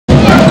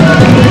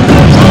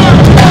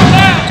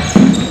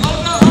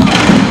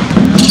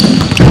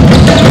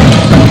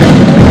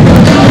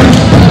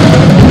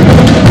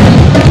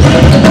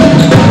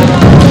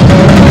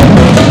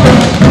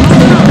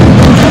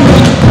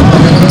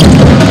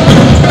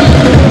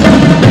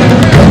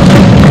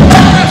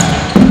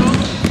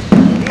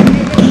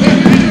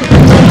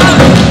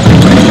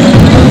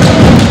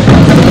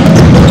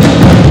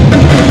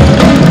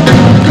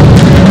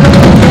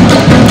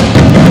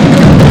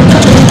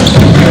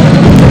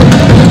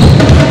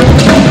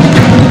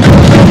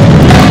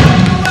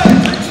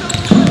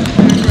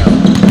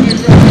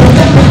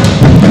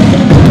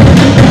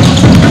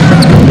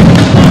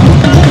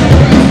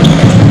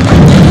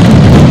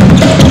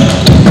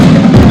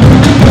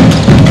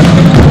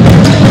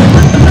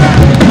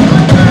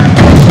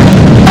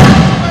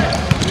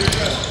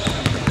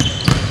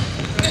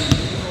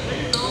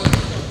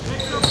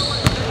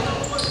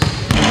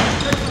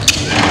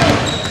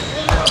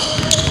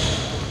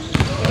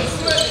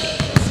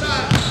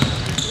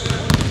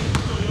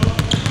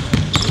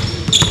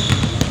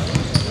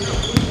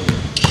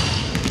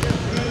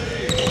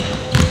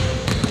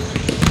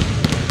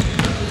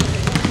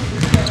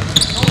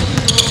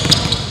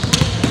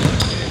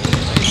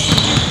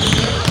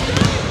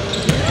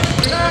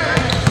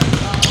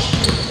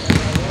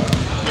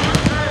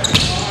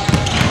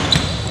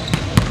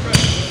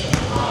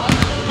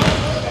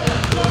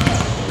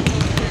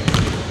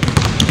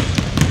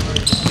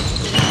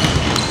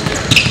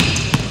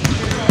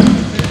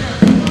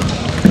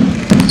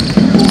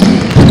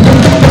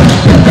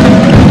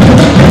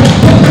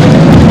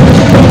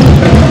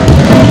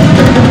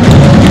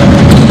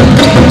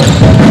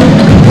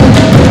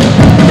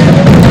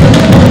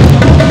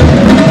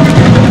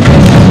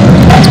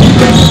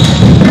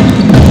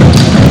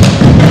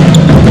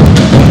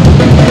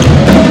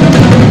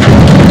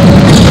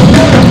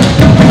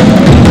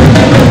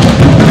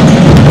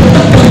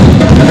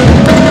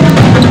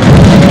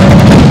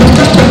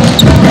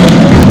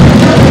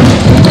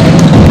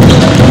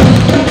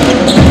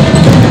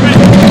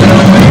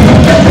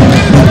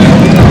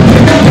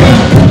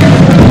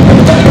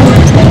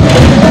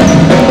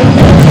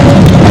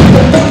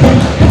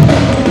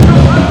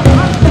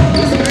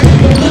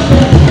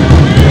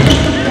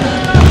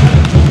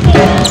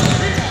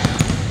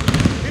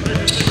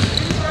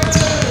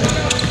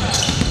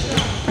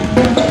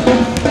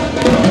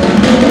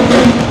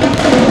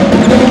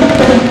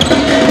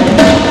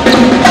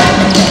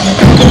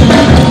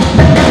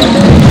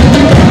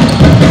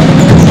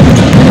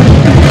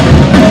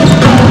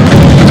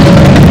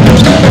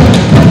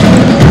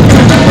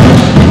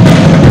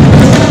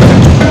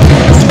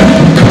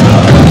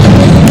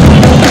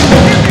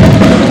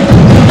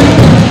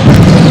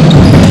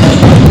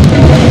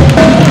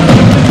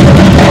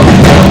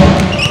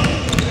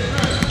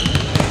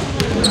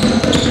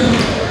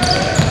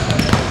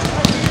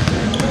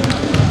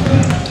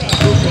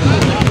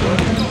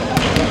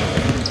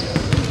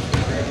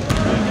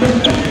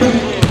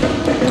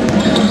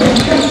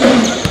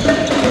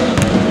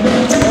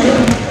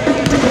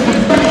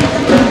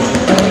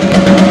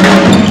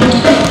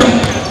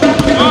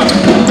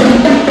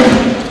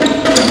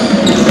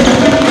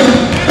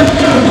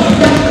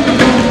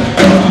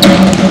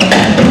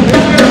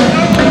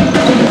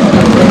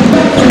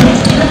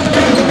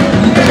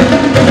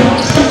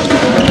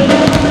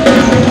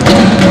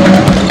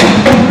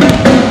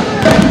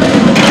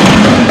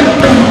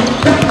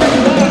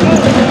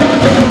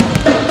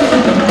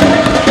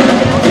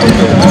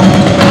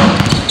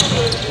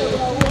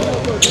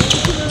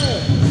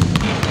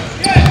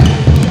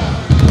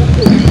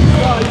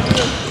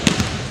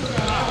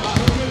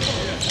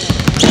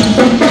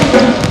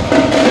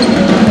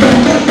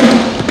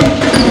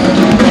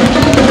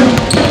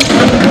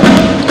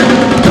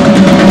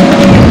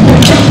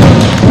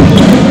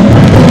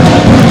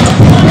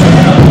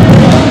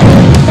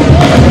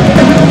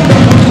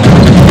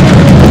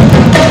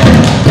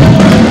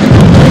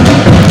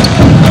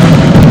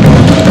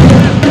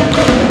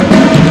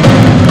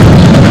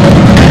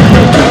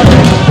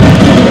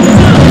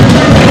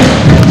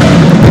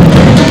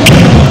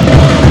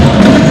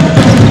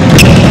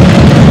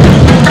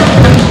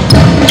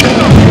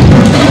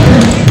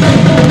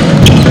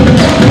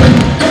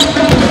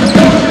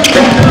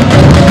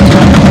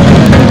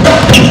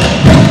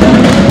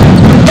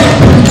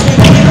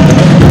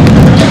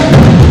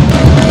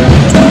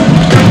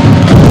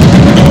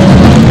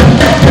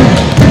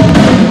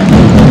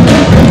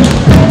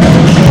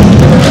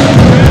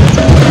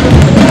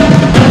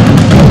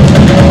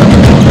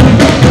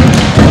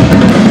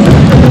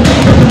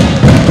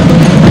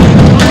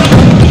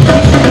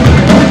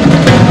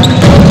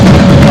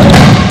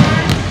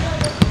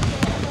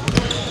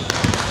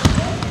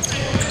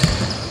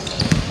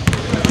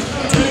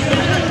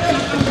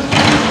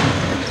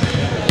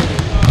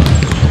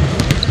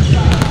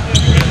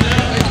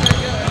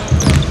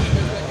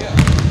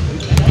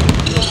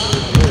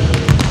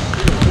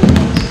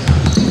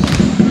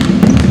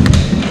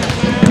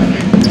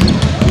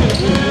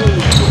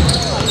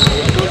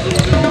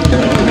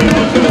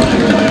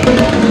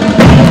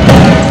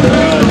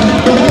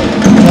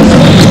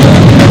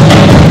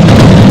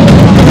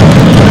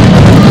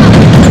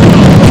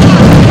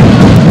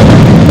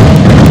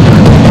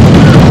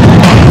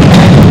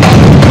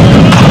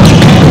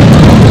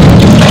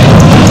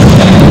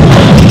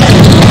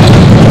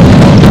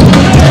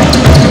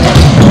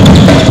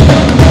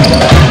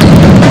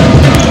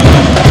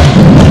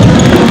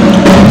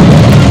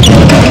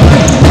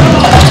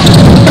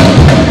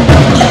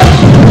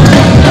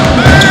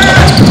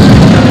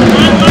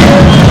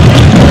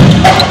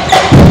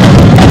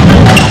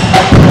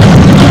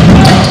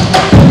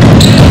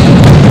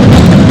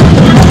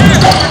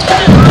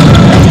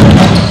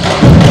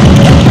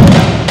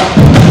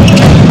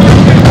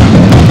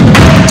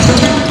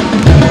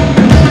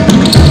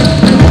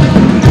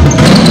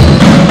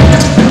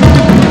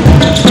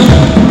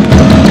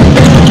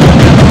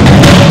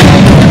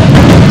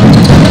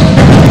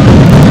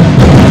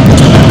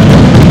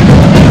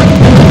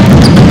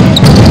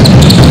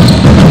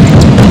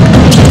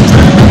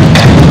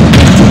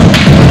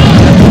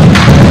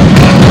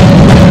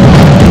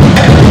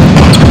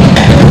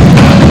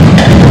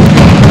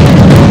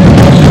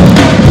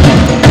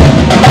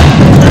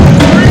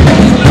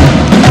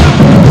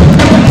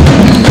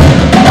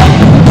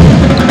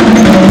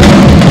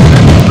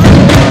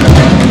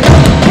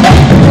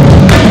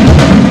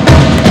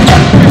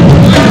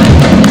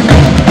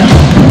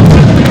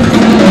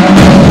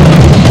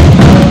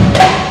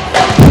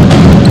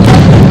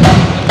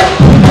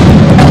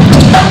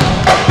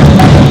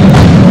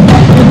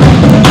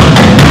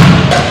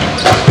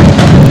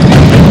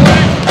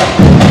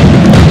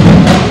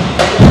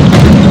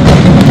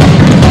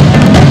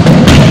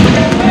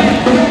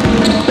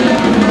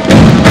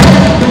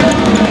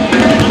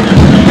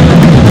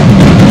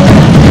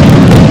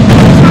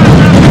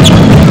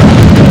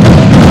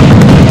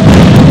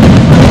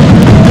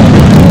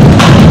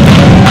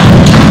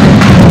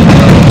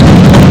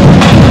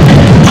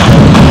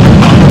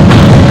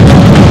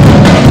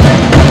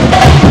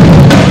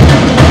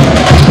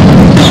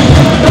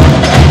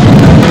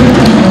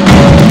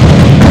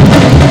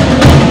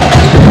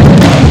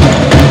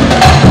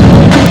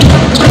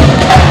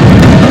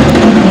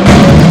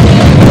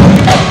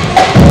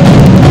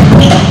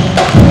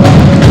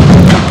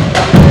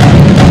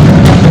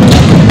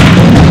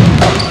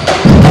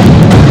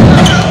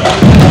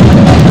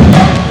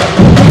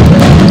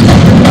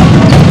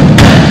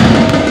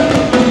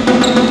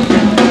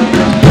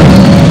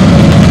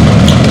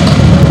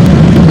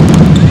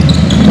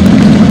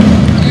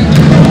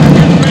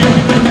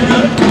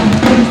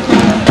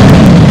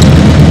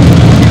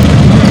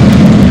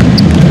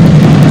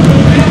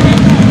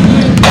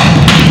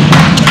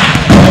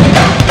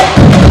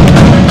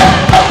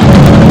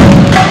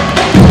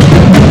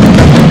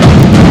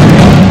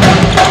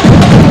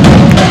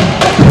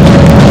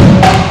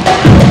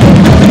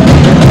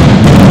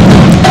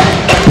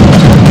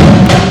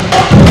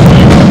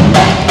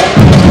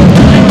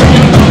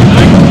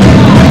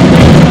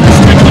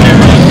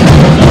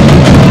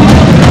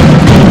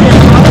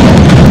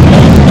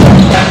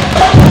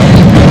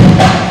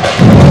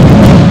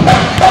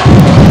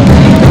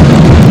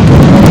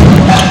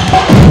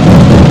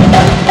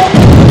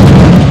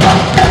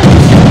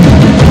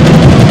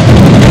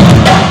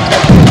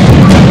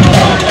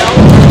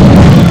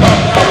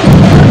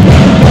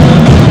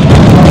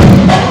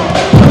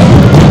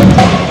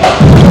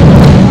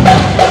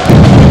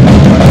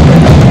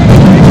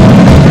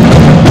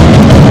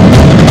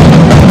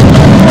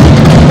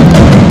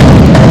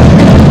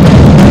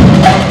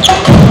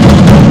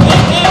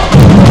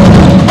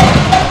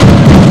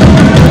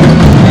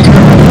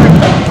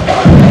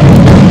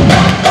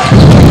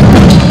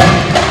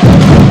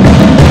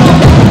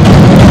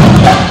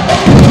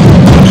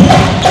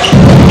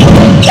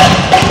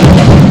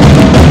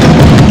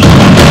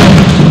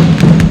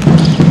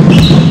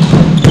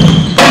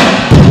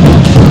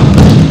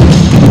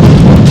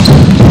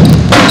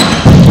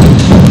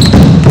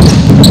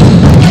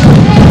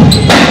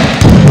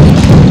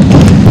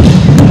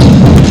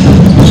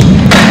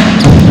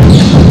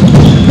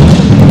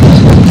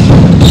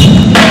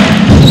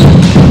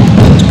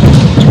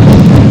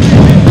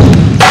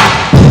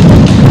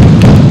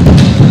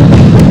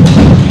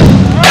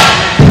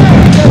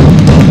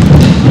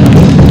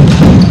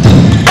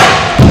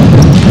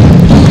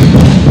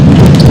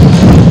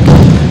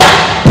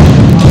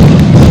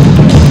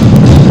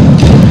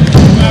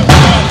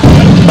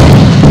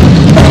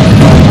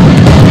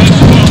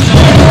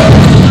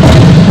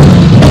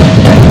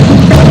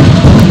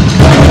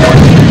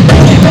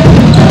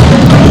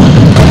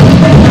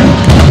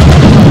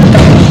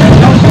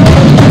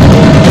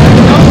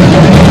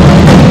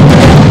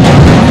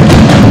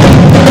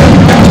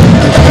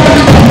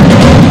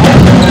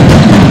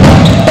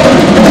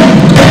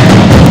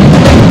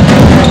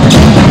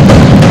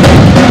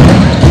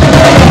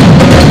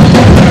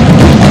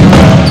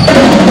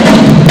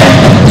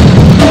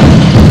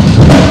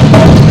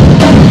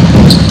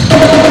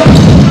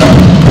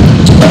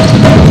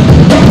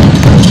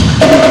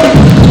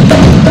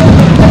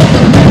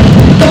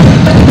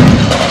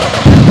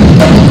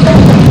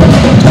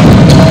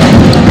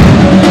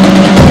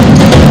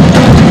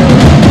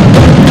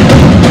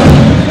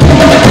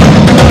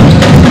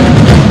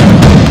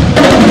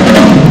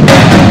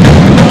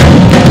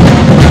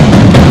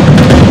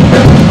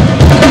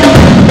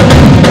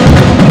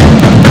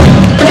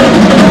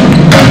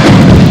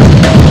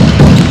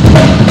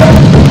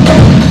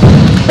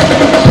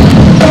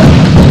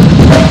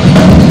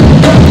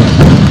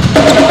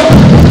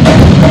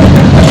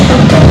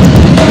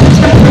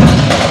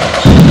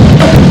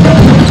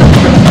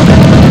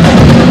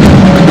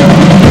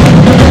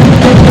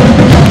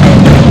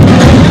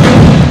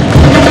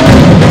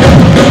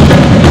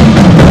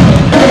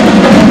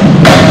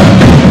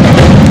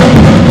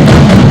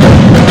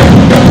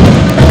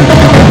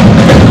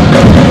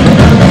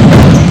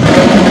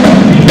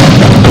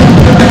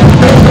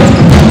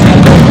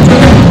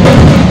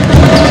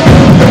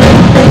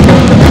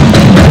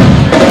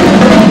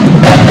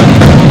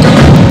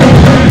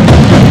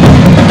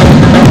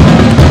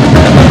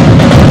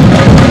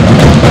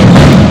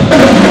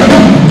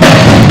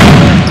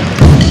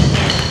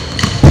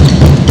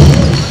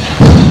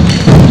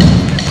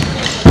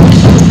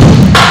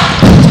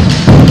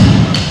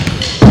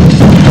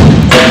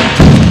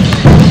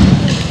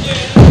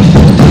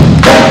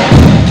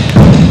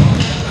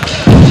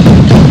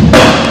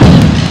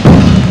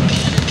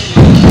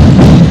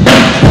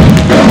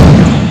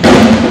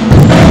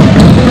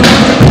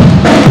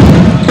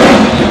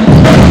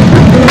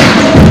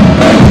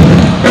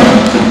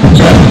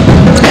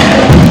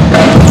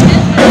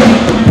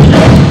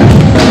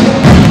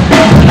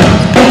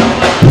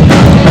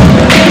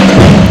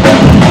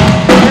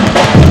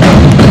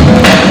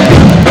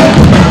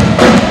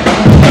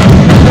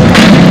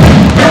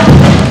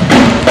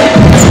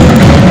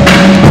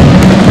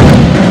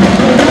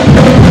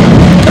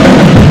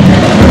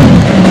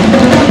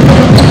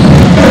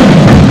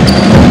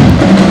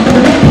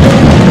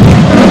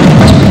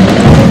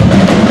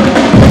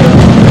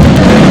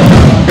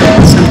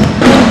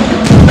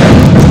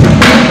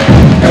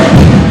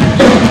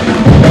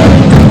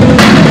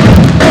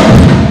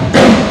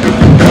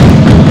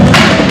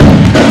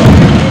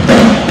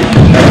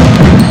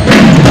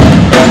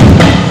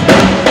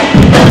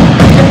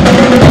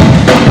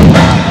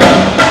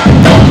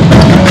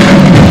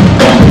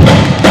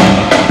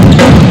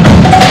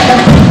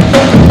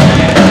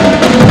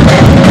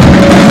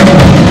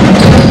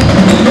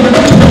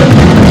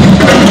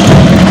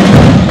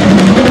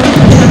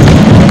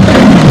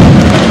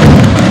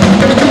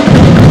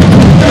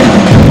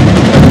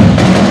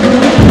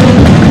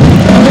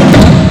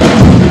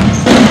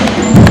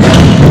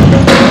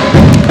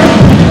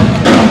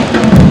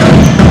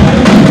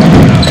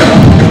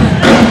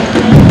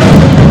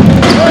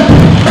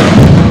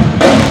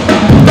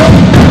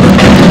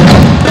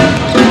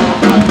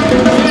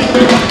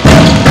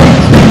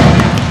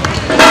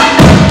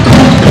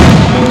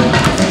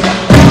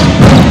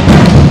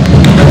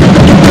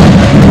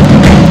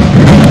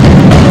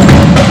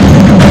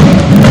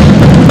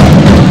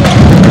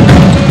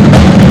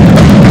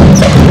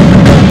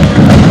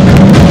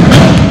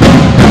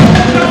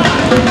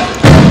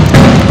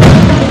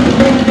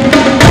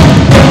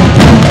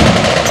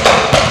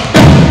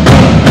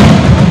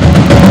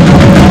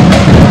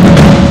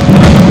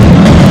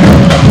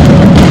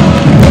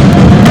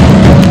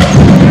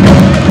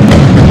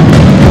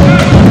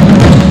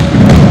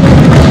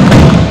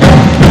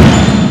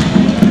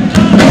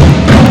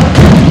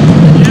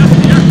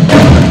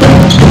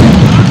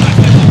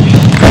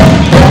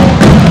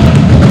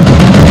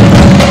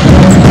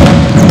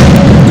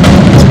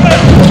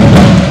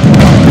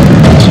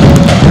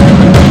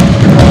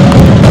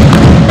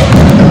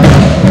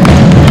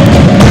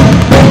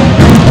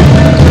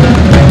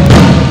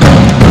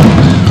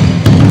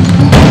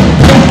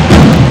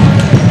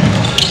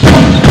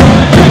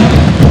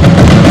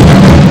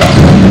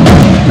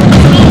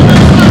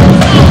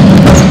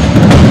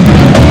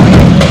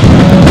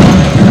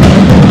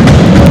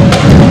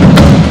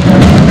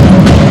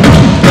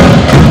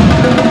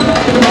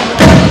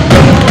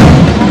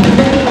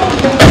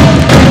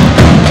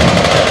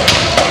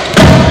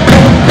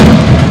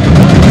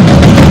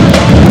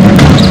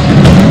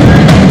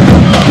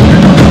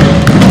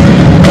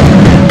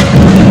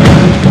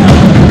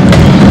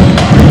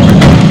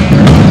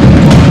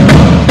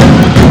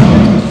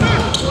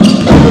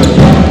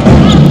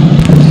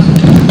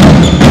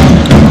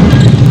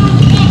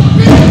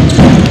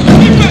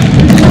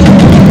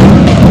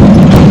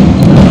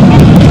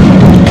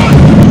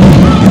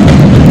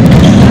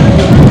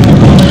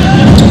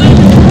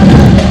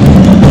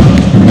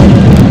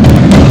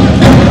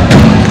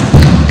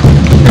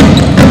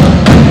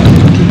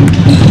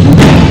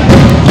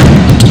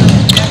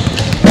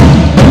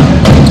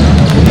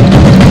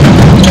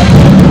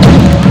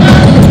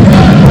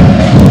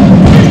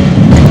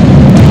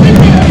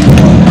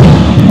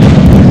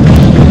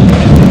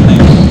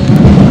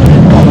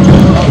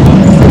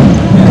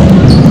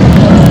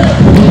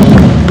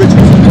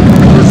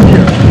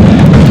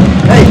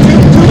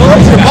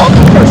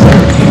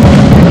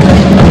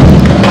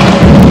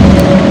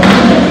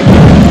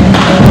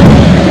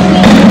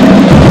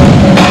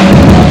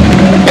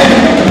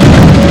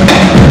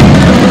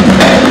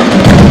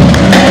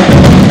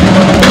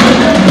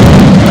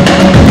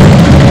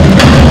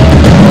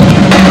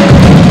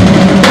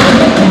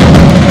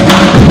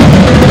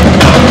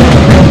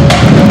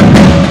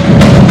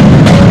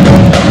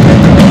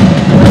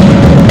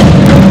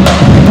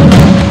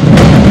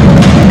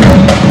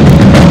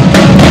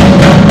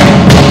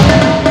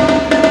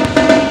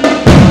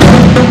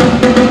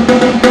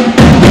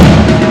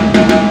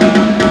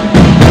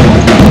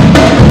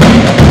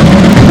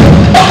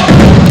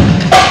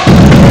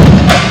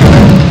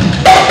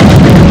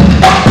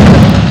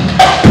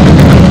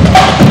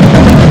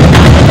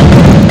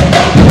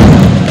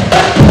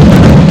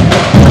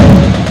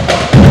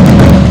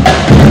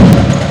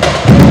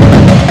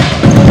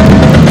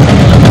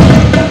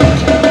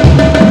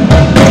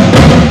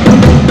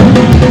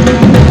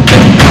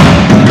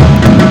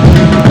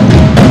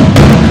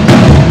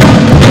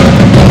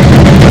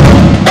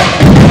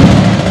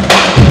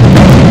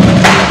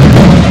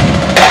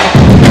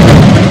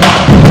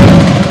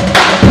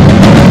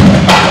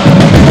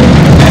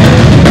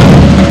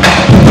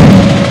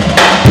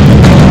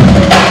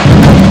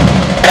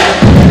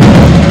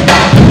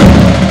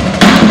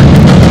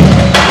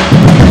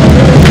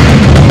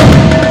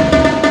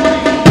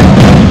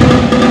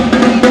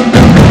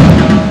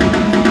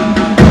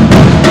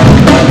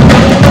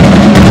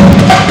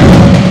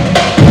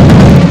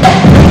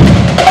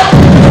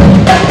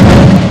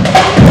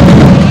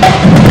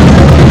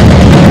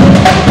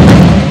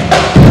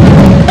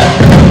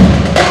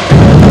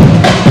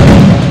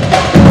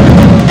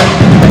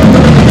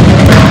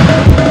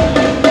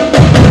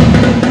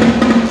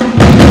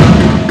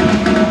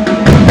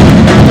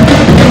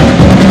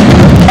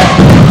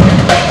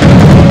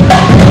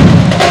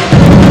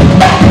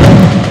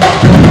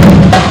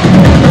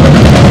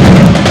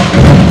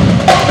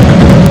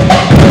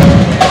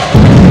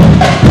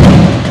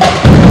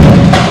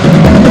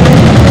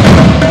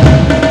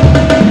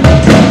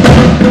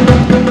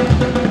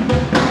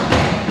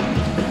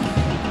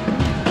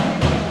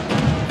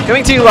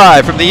Coming to you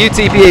live from the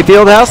UTPA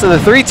Fieldhouse in the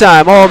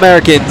three-time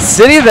All-American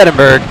City of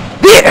Edinburgh,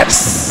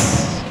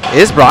 this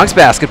is Bronx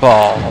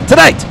basketball.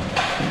 Tonight,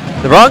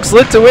 the Bronx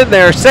look to win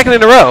their second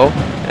in a row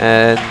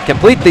and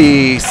complete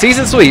the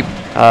season sweep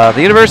of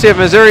the University of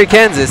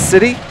Missouri-Kansas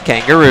City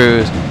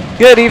Kangaroos.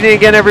 Good evening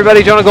again,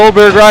 everybody. Jonah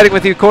Goldberg riding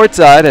with you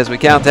courtside as we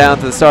count down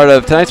to the start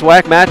of tonight's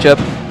WAC matchup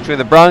between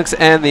the Bronx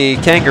and the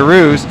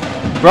Kangaroos.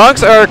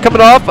 Bronx are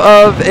coming off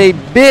of a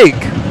big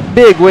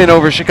win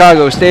over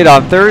Chicago State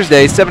on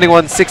Thursday,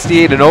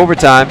 71-68 in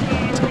overtime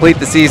to complete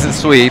the season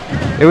sweep.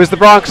 It was the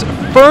Bronx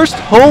first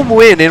home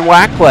win in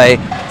WAC play,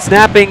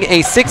 snapping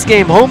a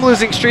 6-game home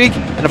losing streak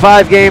and a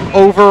 5-game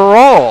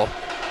overall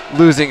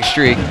losing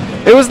streak.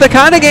 It was the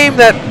kind of game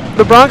that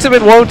the Bronx have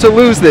been wont to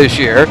lose this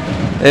year.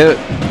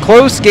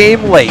 Close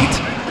game late.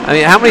 I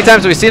mean, how many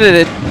times have we seen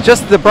it?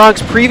 Just the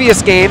Bronx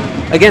previous game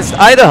against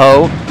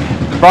Idaho,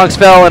 the Bronx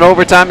fell in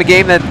overtime, a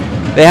game that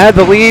they had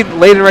the lead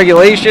late in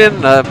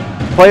regulation.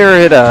 Player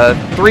hit a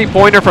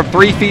three-pointer from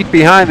 3 feet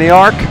behind the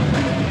arc,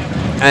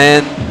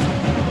 and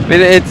I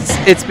mean,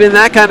 it's been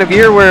that kind of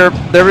year where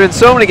there have been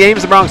so many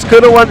games the Bronx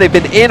could have won. They've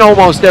been in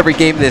almost every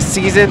game this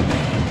season,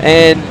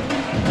 and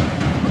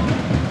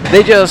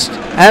they just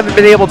haven't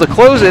been able to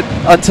close it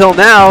until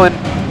now. And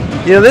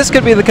you know, this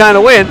could be the kind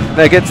of win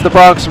that gets the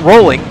Bronx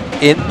rolling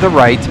in the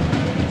right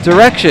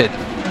direction.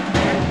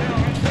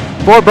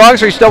 Four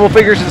Bronx reached double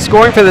figures in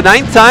scoring for the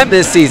 9th time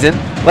this season,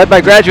 led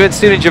by graduate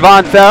student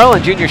Javon Farrell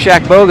and junior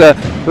Shaq Boga,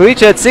 who each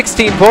had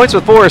 16 points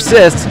with 4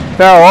 assists.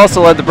 Farrell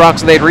also led the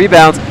Bronx with 8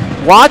 rebounds.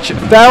 Watch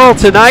Farrell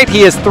tonight.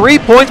 He has 3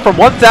 points from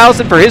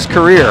 1,000 for his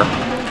career.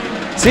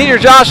 Senior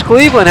Josh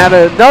Cleveland had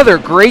another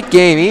great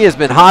game. He has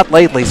been hot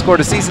lately.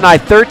 Scored a season-high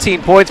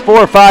 13 points,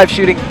 4 of 5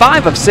 shooting,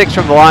 5 of 6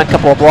 from the line,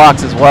 couple of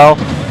blocks as well.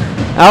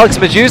 Alex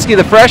Majewski,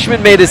 the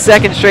freshman, made his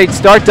second straight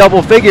start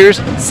double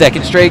figures,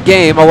 second straight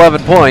game,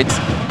 11 points.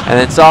 And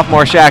then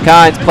sophomore Shaq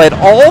Hines played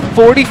all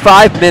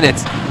 45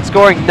 minutes,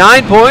 scoring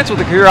 9 points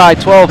with a career-high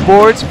 12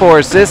 boards, 4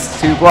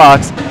 assists, 2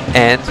 blocks,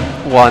 and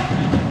 1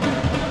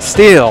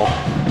 steal.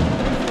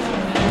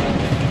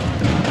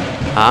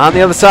 On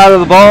the other side of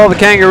the ball, the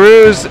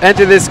Kangaroos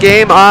enter this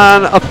game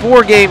on a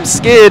 4-game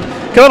skid,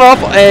 coming off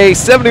a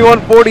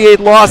 71-48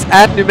 loss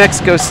at New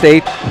Mexico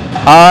State.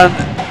 On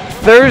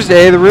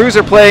Thursday, the Roos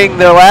are playing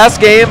their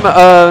last game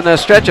on a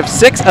stretch of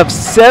 6 of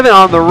 7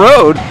 on the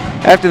road.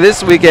 After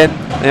this weekend,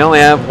 they only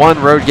have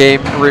 1 road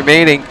game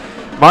remaining.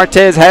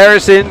 Martez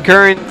Harrison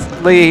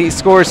currently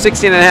scores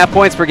 16.5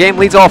 points per game,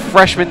 leads all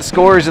freshman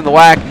scorers in the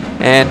WAC,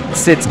 and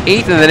sits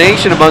 8th in the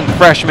nation among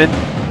freshmen.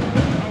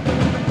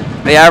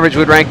 The average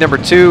would rank number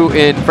 2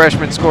 in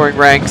freshman scoring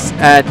ranks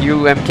at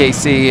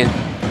UMKC in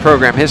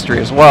program history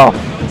as well.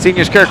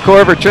 Seniors Kirk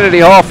Corver,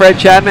 Trinity Hall, Fred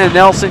Chapman, and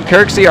Nelson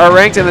Kirksey are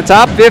ranked in the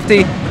top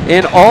 50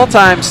 in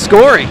all-time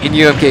scoring in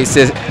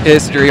UMKC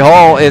history.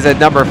 Hall is at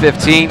number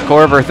 15,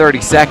 Corver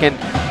 32nd,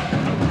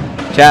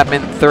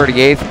 Chapman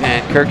 38th,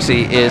 and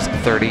Kirksey is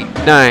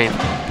 39th.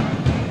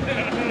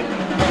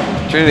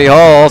 Trinity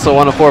Hall, also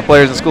one of 4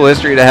 players in school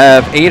history to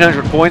have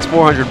 800 points,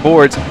 400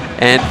 boards,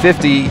 and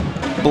 50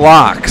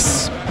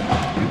 blocks.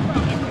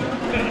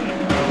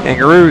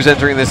 Kangaroos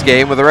entering this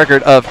game with a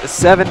record of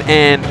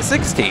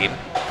 7-16,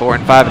 4-5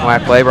 in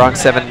WAC play. Bronx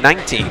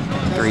 7-19,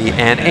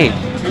 3-8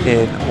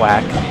 in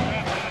WAC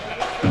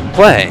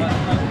play.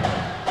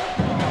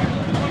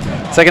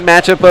 Second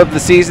matchup of the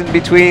season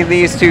between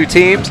these two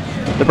teams.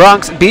 The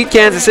Bronx beat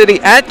Kansas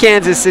City at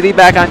Kansas City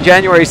back on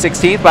January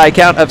 16th by a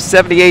count of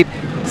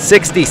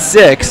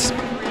 78-66.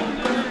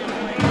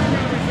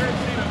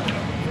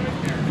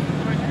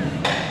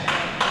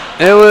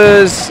 It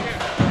was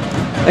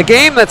a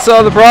game that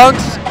saw the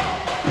Bronx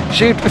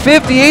shoot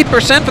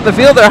 58% from the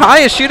field, their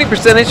highest shooting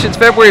percentage since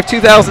February of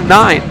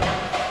 2009.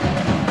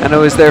 And it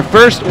was their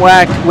first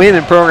WAC win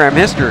in program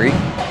history.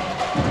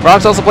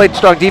 Bronx also played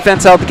strong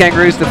defense, held the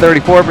Kangaroos to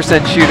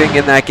 34% shooting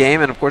in that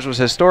game, and of course it was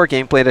a historic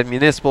game played at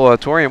Municipal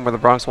Auditorium where the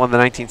Bronx won the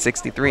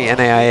 1963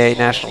 NAIA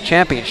National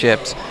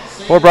Championships.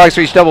 4 Bronx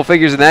reached double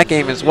figures in that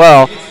game as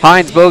well.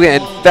 Hines, Boga,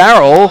 and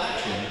Farrell.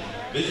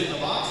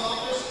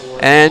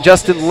 And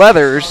Justin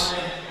Leathers,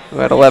 who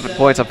had 11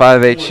 points on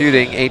 5 of 8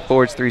 shooting, 8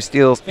 boards, 3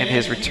 steals in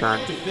his return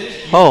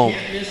home.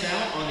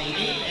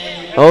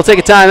 We'll take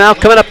a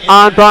timeout. Coming up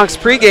on Bronx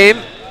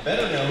pregame,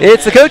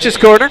 it's the Coach's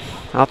Corner.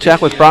 I'll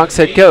chat with Bronx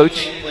head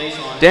coach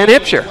Dan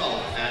Hipsher.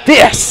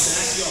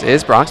 This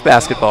is Bronx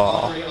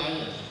basketball.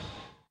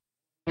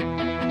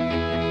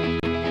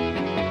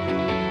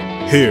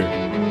 Here,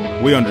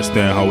 we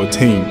understand how a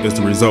team is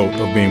the result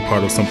of being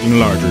part of something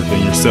larger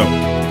than yourself,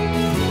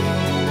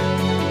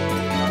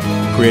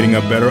 creating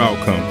a better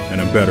outcome and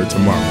a better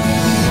tomorrow.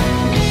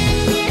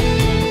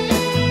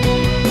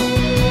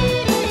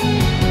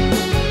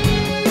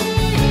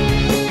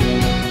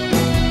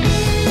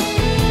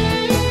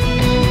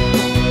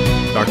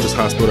 Doctors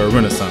Hospital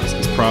Renaissance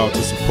is proud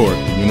to support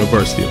the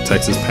University of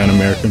Texas Pan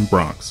American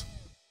Bronx.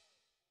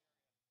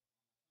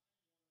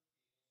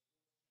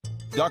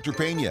 Dr.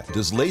 Pena,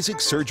 does LASIK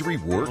surgery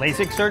work?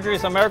 LASIK surgery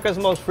is America's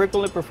most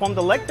frequently performed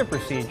elective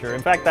procedure.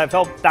 In fact, I've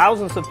helped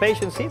thousands of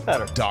patients see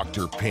better.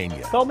 Dr.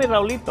 Pena. Call me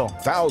Raulito.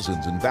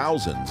 Thousands and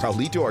thousands.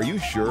 Raulito, are you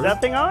sure? Is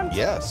that thing on?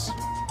 Yes.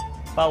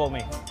 Follow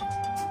me.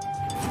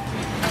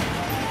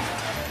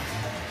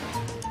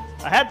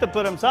 I had to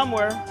put him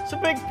somewhere. It's a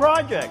big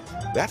project.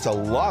 That's a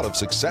lot of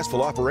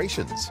successful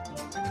operations.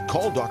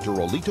 Call Dr.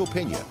 Raulito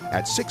Pena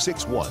at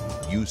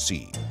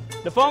 661-UC.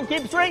 The phone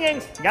keeps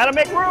ringing. Gotta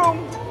make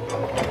room.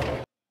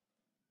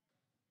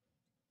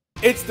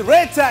 It's the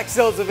Red Tax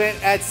Sales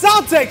event at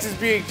South Texas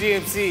Buick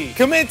GMC.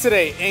 Come in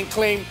today and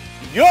claim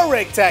your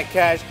Red Tax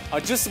cash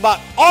on just about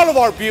all of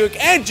our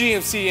Buick and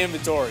GMC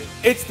inventory.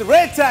 It's the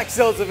Red Tax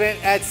Sales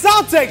event at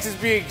South Texas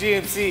Buick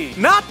GMC.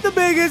 Not the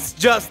biggest,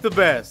 just the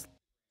best.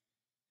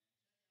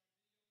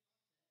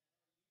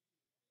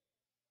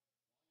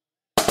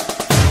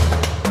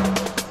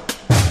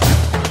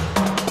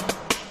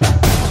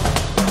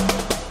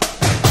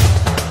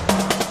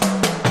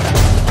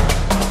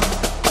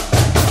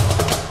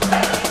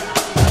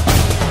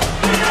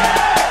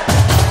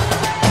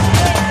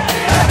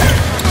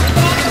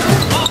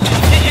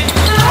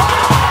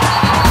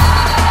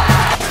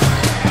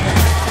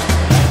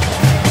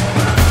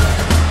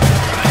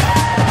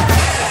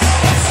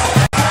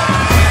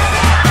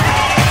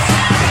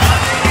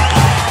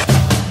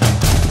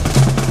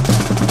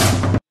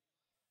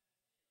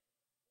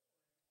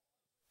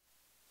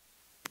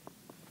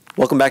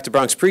 Welcome back to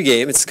Bronx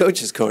Pregame. It's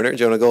Coach's Corner.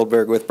 Jonah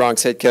Goldberg with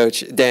Bronx head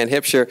coach Dan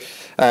Hipsher.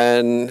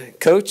 And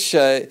Coach,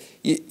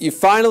 you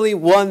finally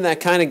won that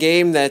kind of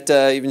game that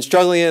you've been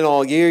struggling in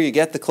all year. You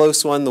get the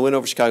close one, the win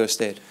over Chicago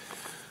State.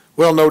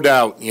 Well, no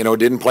doubt. You know,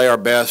 didn't play our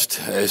best,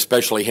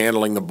 especially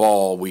handling the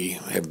ball. We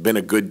have been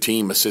a good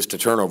team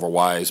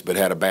assist-to-turnover-wise, but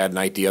had a bad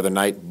night the other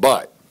night.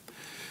 But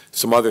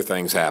some other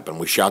things happened.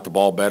 We shot the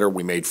ball better.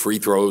 We made free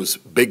throws,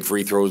 big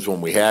free throws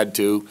when we had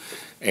to,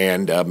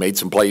 and made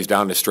some plays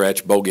down the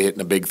stretch. Boga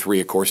hitting a big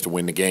three, of course, to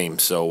win the game.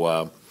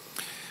 So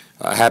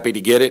happy to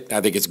get it.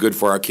 I think it's good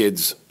for our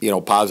kids, you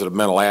know, positive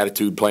mental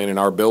attitude playing in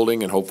our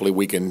building, and hopefully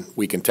we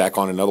can tack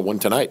on another one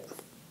tonight.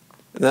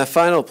 In that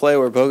final play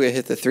where Boga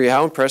hit the three,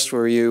 how impressed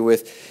were you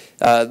with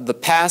the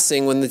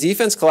passing? When the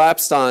defense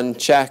collapsed on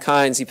Shaq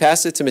Hines, he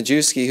passed it to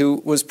Majewski,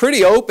 who was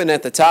pretty open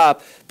at the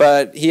top,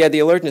 but he had the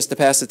alertness to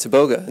pass it to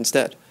Boga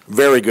instead.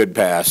 Very good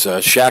pass.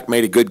 Shaq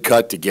made a good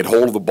cut to get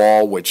hold of the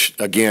ball, which,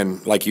 again,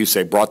 like you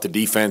say, brought the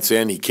defense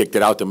in. He kicked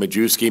it out to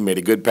Majewski, made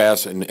a good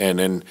pass, and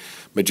then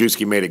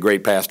Majewski made a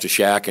great pass to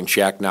Shaq, and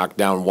Shaq knocked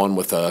down one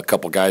with a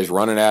couple guys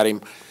running at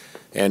him.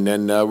 And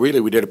then really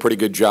we did a pretty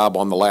good job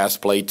on the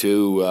last play,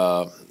 too.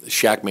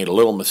 Shaq made a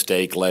little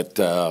mistake, let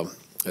the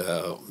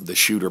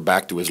shooter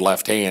back to his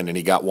left hand, and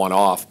he got one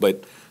off,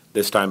 but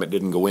this time it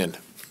didn't go in.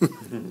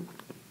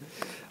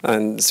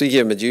 And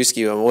speaking of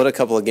Majewski, what a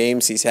couple of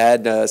games he's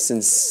had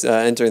since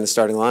entering the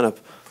starting lineup.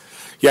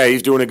 Yeah,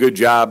 he's doing a good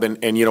job,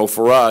 and you know,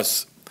 for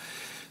us,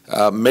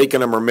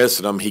 making him or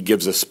missing him, he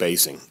gives us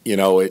spacing. You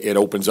know, it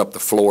opens up the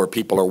floor.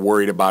 People are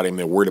worried about him.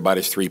 They're worried about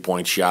his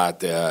three-point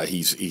shot.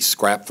 He's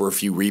scrapped for a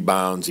few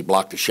rebounds. He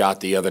blocked a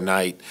shot the other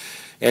night.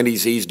 And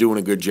he's doing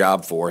a good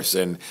job for us.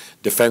 And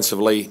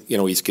defensively, you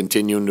know, he's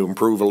continuing to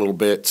improve a little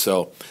bit.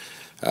 So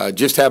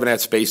just having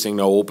that spacing,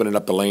 though, opening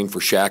up the lane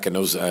for Shaq and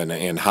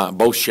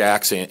both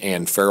Shaqs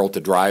and Farrell to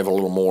drive a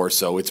little more.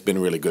 So it's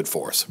been really good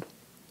for us.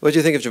 What did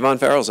you think of Javon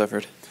Farrell's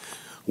effort?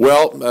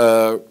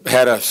 Well,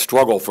 had a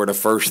struggle for the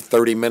first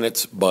 30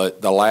 minutes,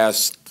 but the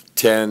last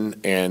 10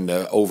 and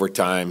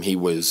overtime, he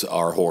was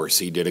our horse.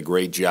 He did a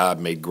great job,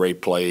 made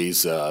great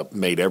plays,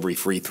 made every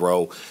free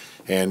throw.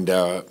 And,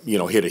 you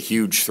know, hit a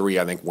huge three,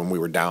 I think, when we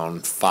were down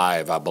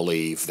 5, I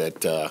believe,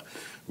 that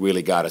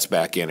really got us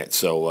back in it.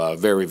 So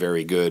very,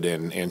 very good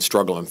and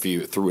struggling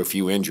through a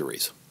few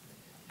injuries.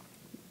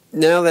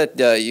 Now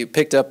that you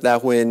picked up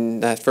that win,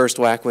 that first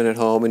WAC win at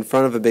home in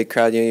front of a big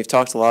crowd, you know, you've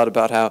talked a lot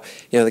about how,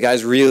 you know, the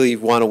guys really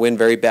want to win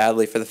very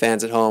badly for the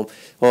fans at home.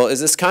 Well,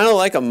 is this kind of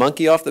like a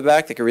monkey off the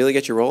back that could really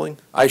get you rolling?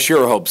 I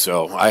sure hope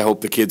so. I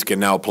hope the kids can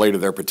now play to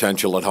their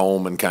potential at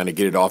home and kind of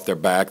get it off their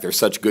back. They're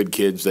such good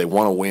kids. They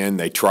want to win.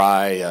 They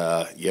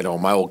try. You know,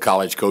 my old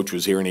college coach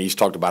was here, and he's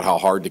talked about how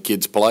hard the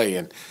kids play.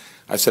 And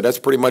I said, that's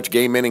pretty much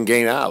game in and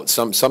game out.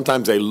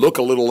 Sometimes they look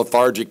a little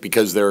lethargic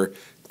because they're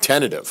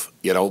tentative,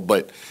 you know,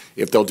 but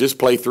if they'll just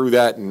play through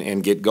that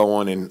and get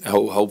going, and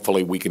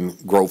hopefully we can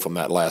grow from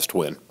that last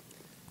win.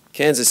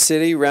 Kansas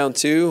City, round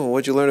 2. What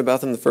did you learn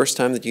about them the first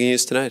time that you can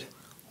use tonight?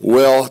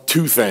 Well,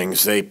 2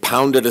 things. They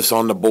pounded us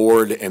on the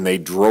board, and they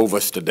drove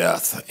us to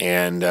death.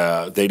 And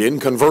they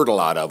didn't convert a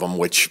lot of them,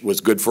 which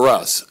was good for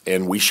us.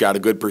 And we shot a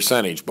good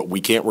percentage, but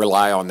we can't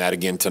rely on that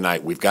again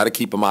tonight. We've got to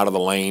keep them out of the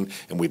lane,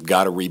 and we've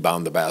got to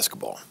rebound the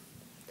basketball.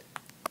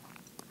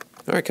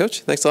 All right,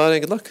 Coach. Thanks a lot,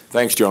 and good luck.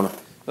 Thanks, Jonah.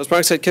 That was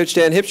Bronx head coach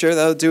Dan Hipsher.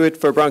 That'll do it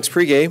for Bronx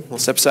pregame. We'll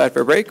step aside for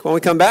a break. When we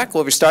come back,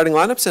 we'll have your starting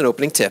lineups and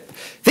opening tip.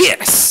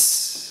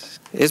 This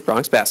is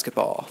Bronx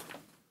basketball.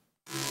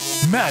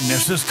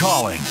 Madness is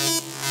calling.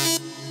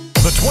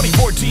 The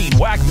 2014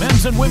 WAC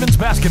Men's and Women's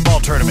Basketball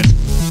Tournament.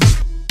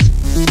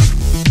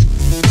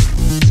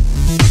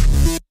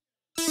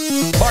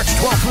 March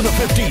 12th through the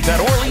 15th at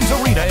Orleans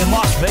Arena in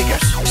Las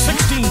Vegas.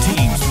 16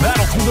 teams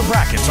battle through the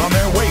brackets on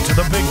their way to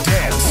the big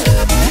dance.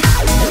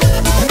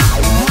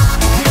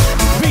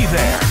 Be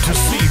there to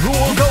see who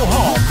will go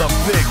home the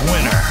big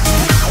winner.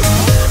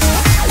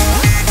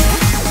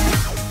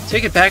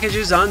 Ticket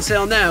packages on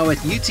sale now at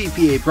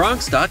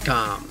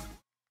UTPABronx.com.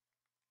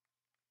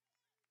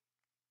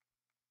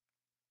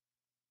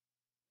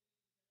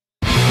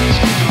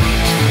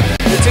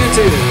 The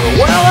 2-2.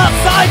 Well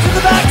outside to the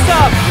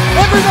backstop.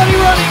 Everybody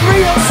running.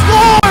 Rio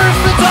scores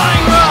the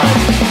tying run.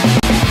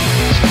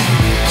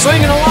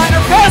 Swinging a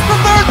liner past the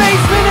third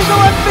baseman into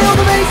left field.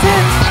 The base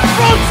hits.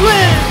 Bronx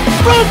win.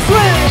 Bronx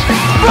win.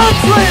 Bronx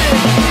win.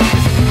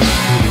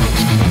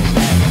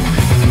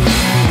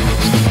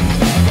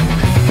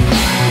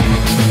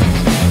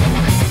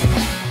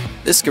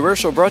 This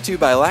commercial brought to you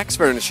by Lax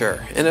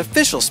Furniture, an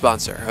official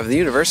sponsor of the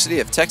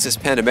University of Texas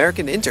Pan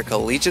American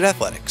Intercollegiate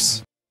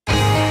Athletics.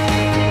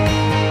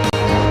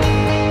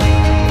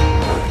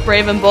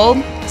 Brave and bold,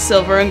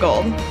 silver and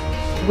gold.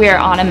 We're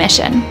on a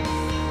mission.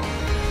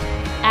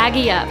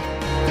 Aggie up.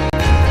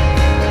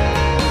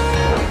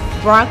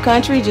 Bronx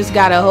Country just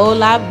got a whole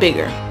lot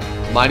bigger.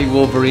 Mighty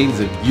Wolverines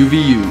of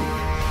UVU.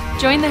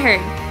 Join the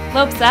herd.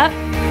 Lopes up.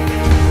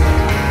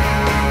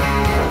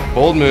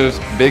 Bold moves,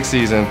 big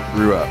season,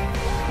 grew up.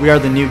 We are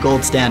the new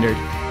gold standard.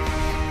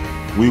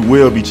 We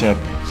will be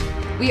champions.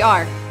 We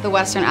are the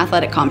Western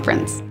Athletic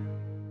Conference.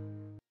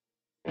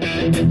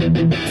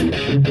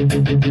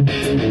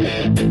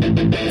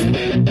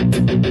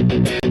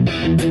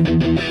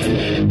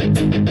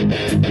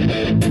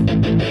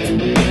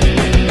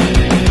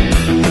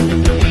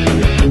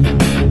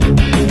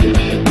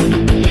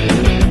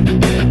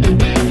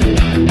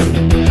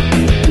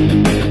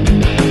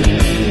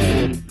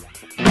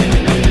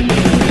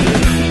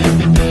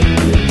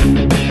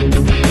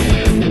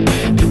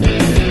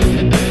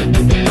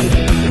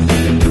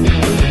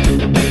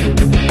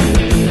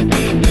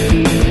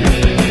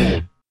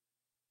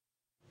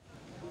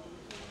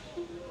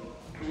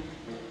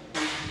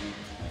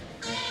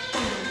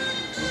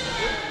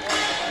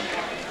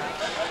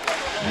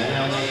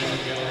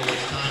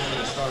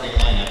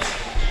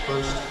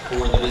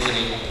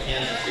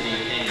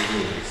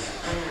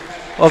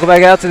 Welcome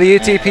back out to the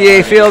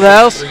UTPA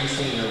Fieldhouse.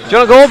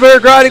 Jonah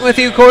Goldberg riding with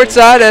you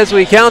courtside as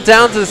we count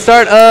down to the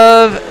start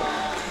of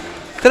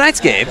tonight's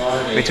game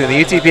between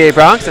the UTPA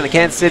Bronx and the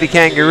Kansas City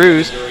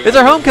Kangaroos. It's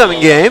our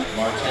homecoming game.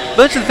 A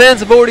bunch of the fans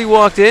have already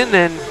walked in,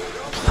 and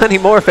plenty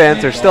more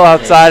fans are still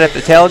outside at the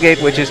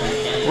tailgate, which is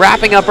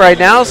wrapping up right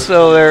now,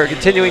 so they're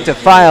continuing to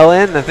file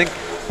in. I think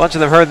a bunch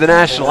of them heard the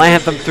national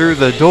anthem through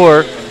the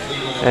door,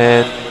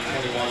 and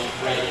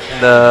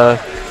that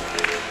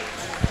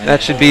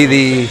should be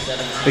the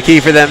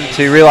key for them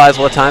to realize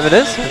what time it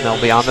is, and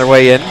they'll be on their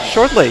way in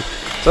shortly.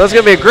 So it's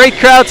going to be a great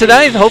crowd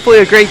tonight, hopefully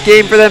a great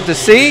game for them to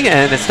see,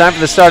 and it's time for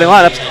the starting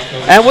lineups.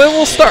 And we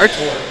will start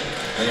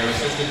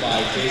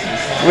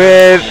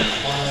with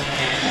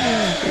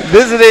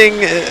visiting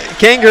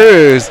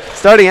Kangaroos,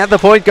 starting at the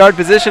point guard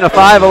position, a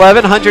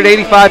 5'11",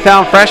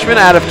 185-pound freshman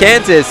out of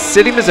Kansas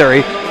City,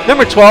 Missouri,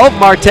 number 12,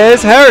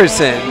 Martez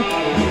Harrison.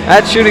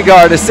 At shooting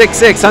guard, a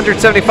 6'6",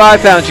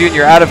 175-pound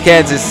junior out of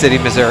Kansas City,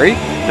 Missouri,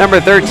 number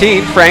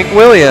 13, Frank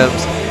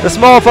Williams. The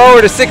small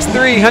forward, a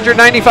 6'3",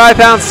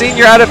 195-pound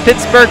senior out of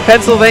Pittsburgh,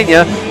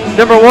 Pennsylvania,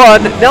 number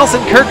 1,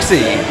 Nelson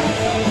Kirksey.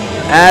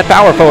 At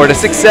power forward, a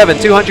 6'7",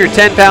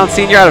 210-pound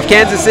senior out of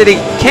Kansas City,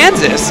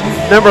 Kansas,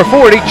 number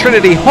 40,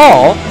 Trinity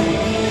Hall.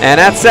 And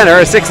at center,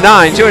 a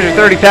 6'9",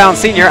 230-pound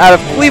senior out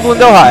of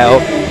Cleveland, Ohio,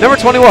 number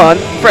 21,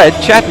 Fred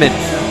Chapman.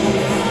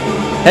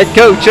 Head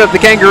coach of the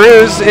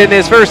Kangaroos in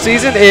his first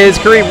season is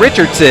Kareem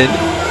Richardson.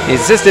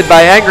 He's assisted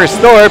by Angus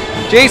Thorpe,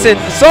 Jason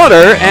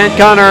Sauter, and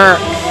Connor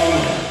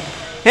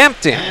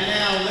Hampton.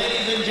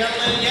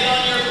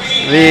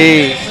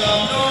 The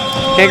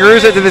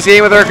Kangaroos enter this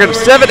game with a record of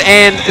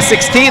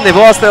 7-16. They've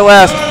lost their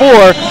last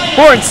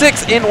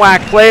 4-6 in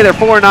WAC play. They're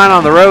 4-9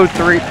 on the road,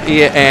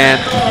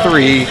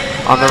 3-3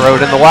 on the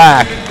road in the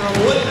WAC.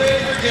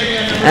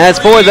 As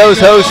for those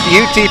hosts,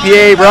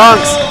 UTPA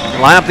Bronx,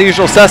 line up the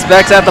usual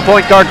suspects at the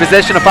point guard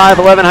position, a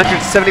 5'11",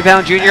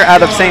 170-pound junior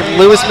out of St.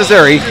 Louis,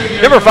 Missouri,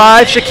 number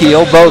 5,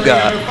 Shaquille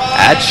Boga.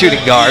 At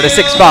shooting guard, a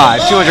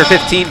 6'5",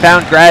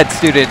 215-pound grad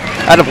student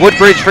out of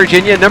Woodbridge,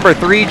 Virginia, number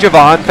 3,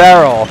 Javon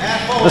Farrell.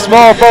 The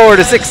small forward,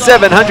 a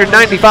 6'7",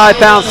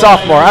 195-pound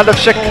sophomore out of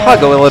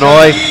Chicago,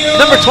 Illinois,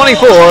 number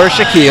 24,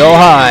 Shaquille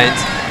Hines.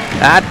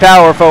 At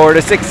power forward,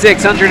 a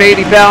 6'6",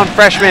 180-pound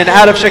freshman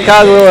out of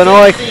Chicago,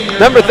 Illinois,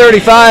 number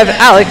 35,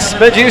 Alex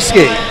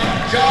Majewski.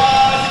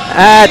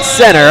 At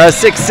center, a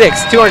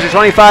 6'6",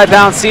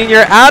 225-pound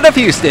senior out of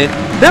Houston,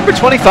 number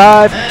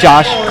 25,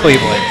 Josh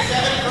Cleveland.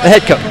 The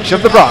head coach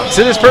of the Bronx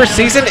in his first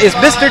season is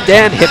Mr.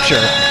 Dan Hipsher.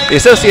 The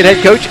associate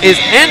head coach is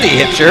Andy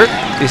Hipsher.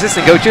 The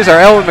assistant coaches are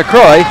Ellen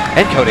McCroy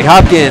and Cody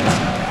Hopkins.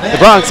 The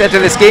Bronx enter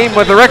this game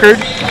with a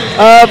record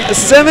of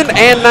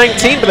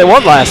 7-19, but they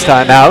won last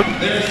time out.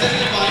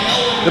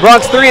 The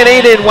Bronx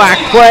 3-8 in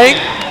WAC play,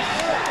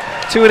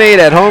 2-8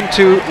 at home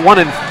to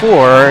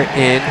 1-4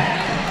 in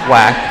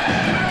WAC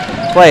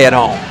play at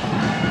home.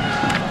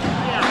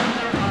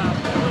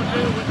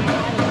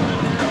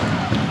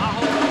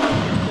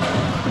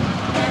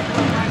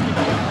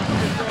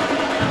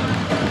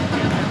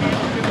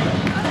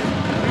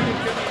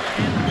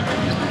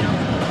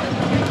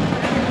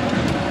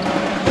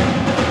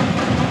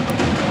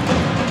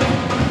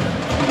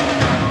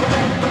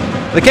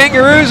 The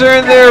Kangaroos are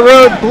in their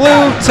road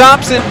blue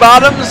tops and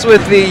bottoms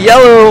with the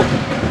yellow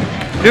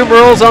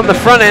numerals on the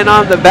front and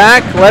on the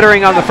back.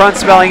 Lettering on the front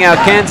spelling out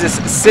Kansas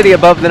City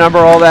above the number,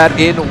 all that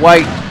in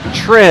white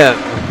trim.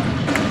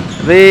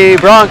 The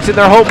Bronx in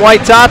their home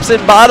white tops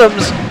and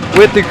bottoms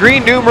with the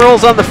green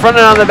numerals on the front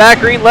and on the back.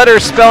 Green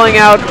letters spelling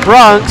out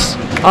Bronx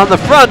on the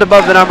front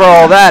above the number,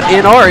 all that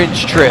in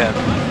orange trim.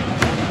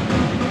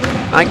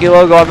 Nike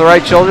logo on the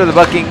right shoulder, the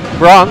bucking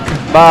bronc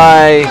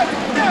by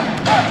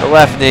the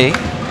left knee.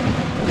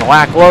 And the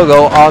WAC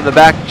logo on the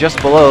back just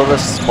below the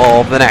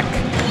small of the neck.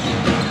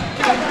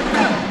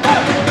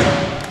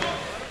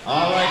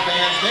 All right,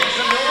 fans, make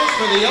some noise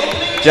for the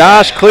opening.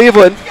 Josh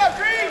Cleveland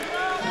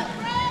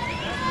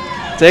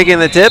taking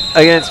the tip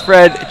against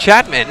Fred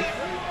Chapman.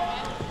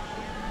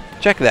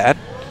 Check that.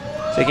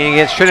 Taking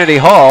against Trinity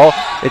Hall.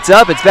 It's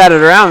up, it's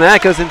batted around.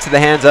 That goes into the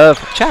hands of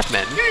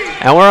Chapman.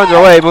 And we're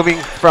underway, moving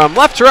from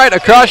left to right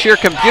across your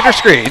computer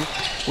screen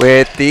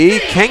with the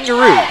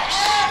Kangaroos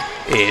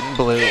in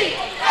blue.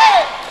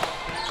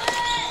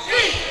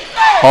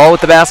 Hall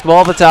with the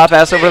basketball at the top,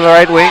 pass over to the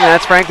right wing.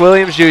 That's Frank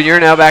Williams Jr.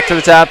 Now back to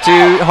the top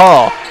to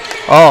Hall.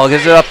 Hall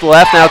gives it up the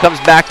left, now comes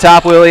back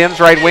top Williams,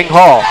 right wing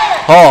Hall.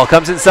 Hall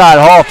comes inside,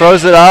 Hall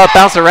throws it up,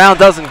 bounce around,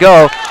 doesn't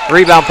go.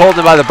 Rebound pulled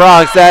in by the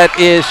Bronx. That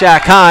is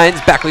Shaq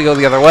Hines. Back we go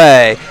the other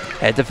way.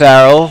 Head to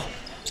Farrell.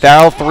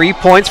 Farrell 3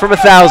 points from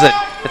 1,000.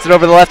 It's it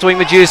over the left wing,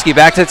 Majewski.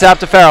 Back to the top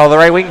to Farrell. The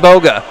right wing,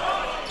 Boga.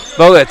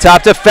 Boga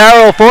top to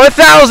Farrell for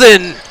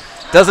 1,000.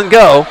 Doesn't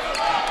go.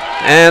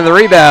 And the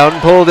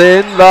rebound pulled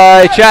in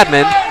by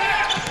Chapman.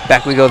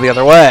 Back we go the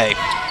other way.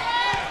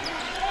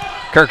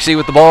 Kirksey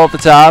with the ball at the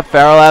top.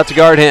 Farrell out to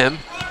guard him.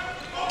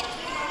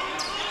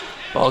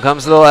 Ball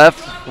comes to the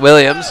left.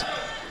 Williams.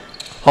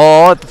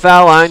 Hall at the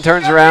foul line,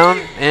 turns around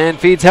and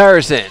feeds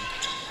Harrison.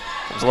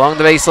 Comes along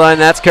the baseline,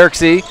 that's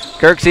Kirksey.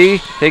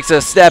 Kirksey takes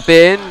a step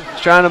in,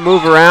 trying to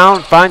move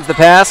around, finds the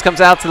pass, comes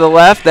out to the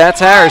left, that's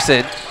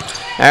Harrison.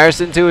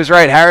 Harrison to his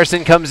right,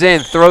 Harrison comes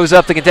in, throws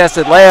up the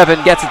contested layup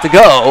and gets it to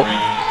go.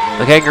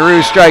 The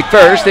Kangaroos strike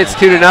first, it's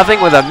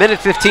 2-0 with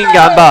 1:15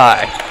 gone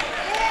by.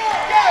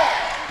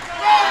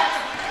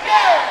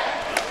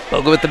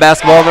 Boga with the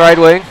basketball on the right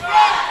wing.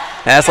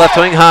 Pass left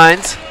wing,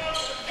 Hines.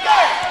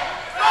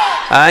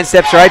 Hines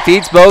steps right,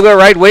 feeds Boga,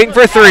 right wing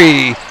for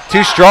three.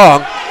 Too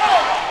strong.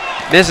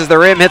 Misses the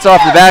rim, hits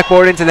off the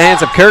backboard into the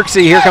hands of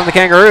Kirksey. Here come the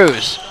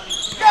Kangaroos.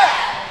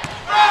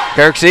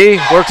 Kirksey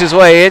works his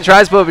way in,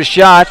 tries to put up a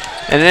shot,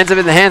 and it ends up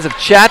in the hands of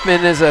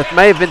Chapman as it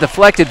may have been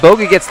deflected.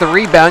 Boga gets the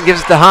rebound,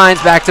 gives it to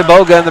Hines, back to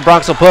Boga, and the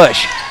Bronx will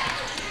push.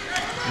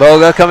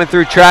 Boga coming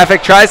through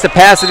traffic, tries to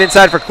pass it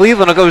inside for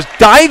Cleveland. It goes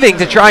diving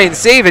to try and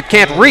save it,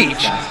 can't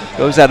reach.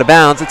 Goes out of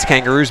bounds, it's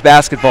Kangaroos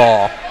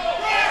basketball.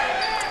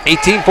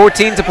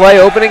 18-14 to play,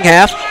 opening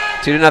half,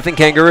 2-0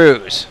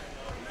 Kangaroos.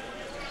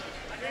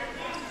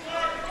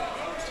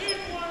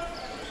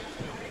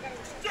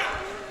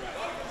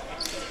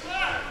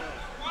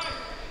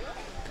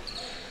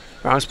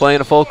 Bronx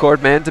playing a full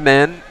court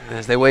man-to-man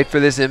as they wait for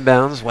this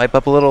inbounds, wipe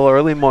up a little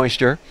early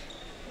moisture.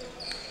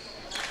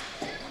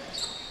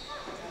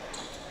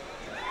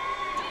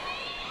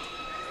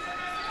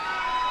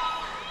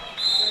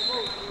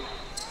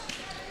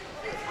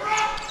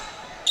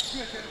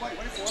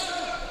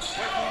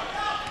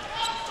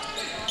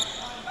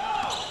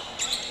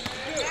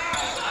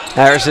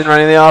 Harrison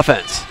running the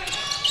offense.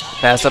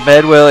 Pass up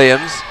ahead,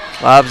 Williams.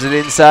 Lobs it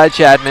inside,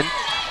 Chapman.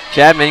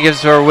 Chapman gives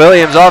it for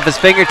Williams off his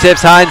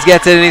fingertips. Hines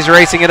gets it, and he's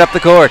racing it up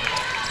the court.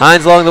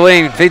 Hines along the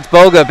wing, feeds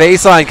Boga,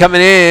 baseline coming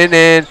in,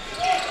 and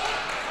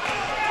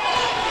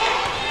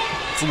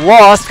it's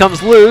lost,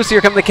 comes loose.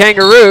 Here come the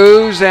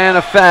Kangaroos, and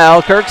a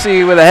foul.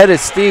 Kirksey with a head of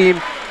steam.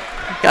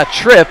 Got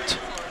tripped.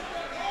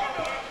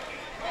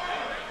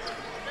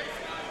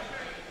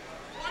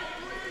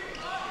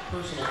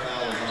 Personal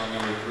foul is on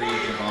number 3,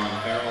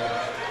 Javon Farrell.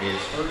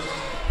 His first,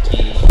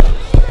 team's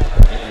first.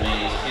 It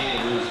remains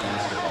Kangaroos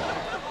basketball.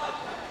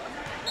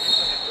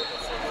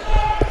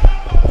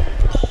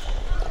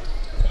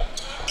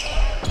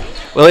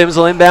 Williams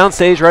will inbound,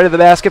 stage right of the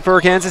basket for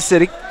Kansas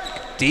City.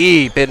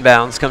 Deep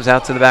inbounds, comes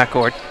out to the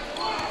backcourt.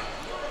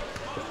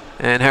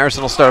 And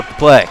Harrison will start up the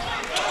play.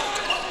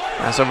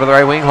 Pass over the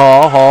right wing,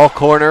 Hall. Hall,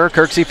 corner,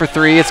 Kirksey for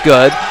three, it's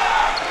good.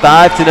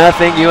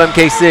 5-0,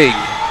 UMKC.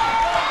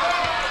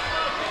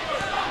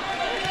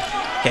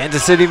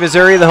 Kansas City,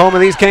 Missouri, the home of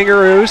these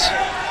Kangaroos.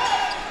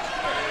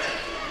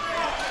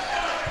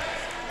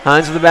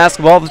 Hines with the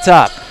basketball at the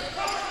top.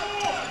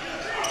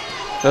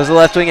 Goes to the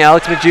left wing,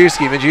 Alex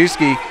Majewski.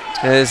 Majewski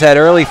has had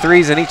early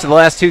threes in each of the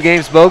last two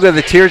games. Boga,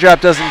 the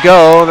teardrop doesn't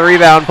go. The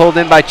rebound pulled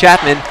in by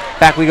Chapman.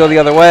 Back we go the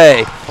other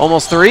way.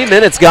 Almost 3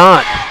 minutes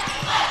gone.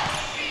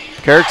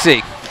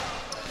 Kirksey.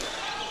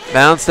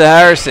 Bounce to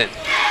Harrison.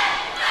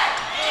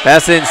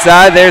 Pass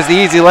inside. There's the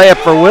easy layup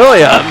for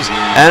Williams.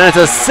 And it's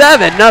a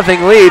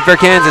 7-0 lead for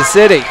Kansas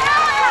City.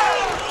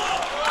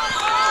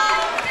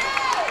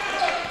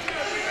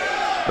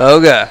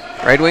 Boga,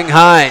 right wing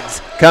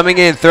Hines. Coming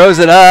in, throws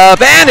it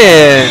up, and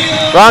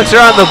in. Bronx are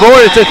on the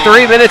board. It took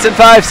 3 minutes and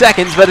 5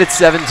 seconds, but it's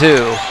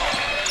 7-2.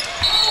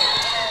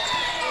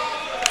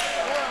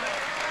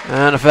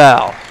 And a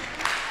foul.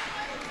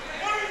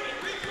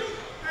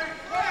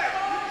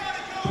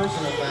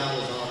 Personal foul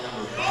is on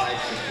number 5,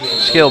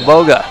 Shaquille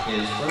Boga.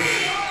 His first,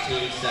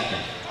 team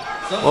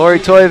second. Lori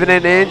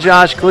Toivonen in.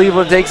 Josh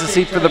Cleveland takes a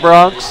seat for the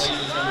Bronx.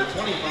 Number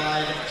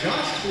 25,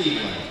 Josh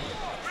Cleveland.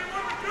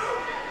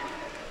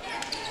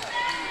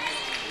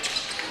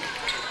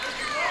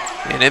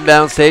 An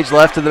inbound stage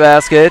left of the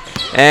basket,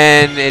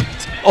 and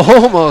it's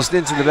almost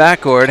into the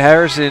backcourt.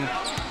 Harrison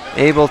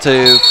able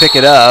to pick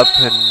it up,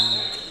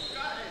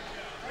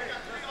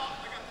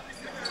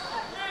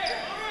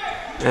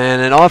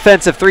 and an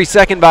offensive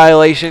 3-second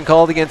violation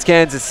called against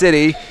Kansas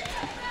City.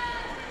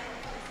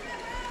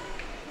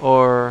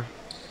 Or,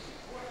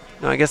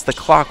 no, I guess the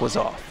clock was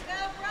off.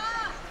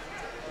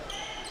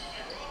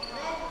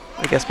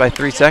 I guess by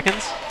 3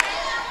 seconds.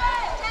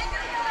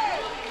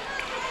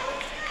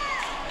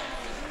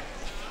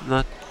 I'm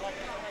not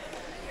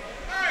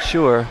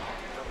sure.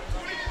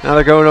 Now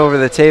they're going over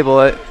the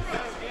table. It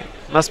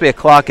must be a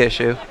clock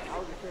issue.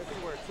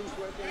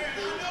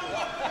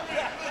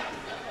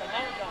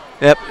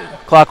 Yep,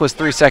 clock was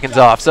 3 seconds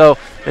off. So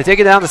they take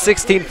it down to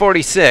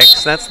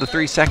 16:46. That's the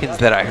 3 seconds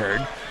that I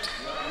heard.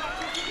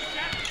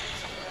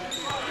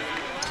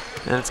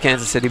 And it's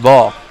Kansas City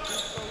ball.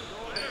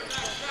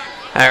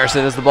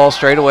 Harrison has the ball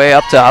straight away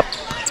up top.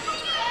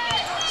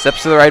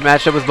 Steps to the right,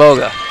 matched up with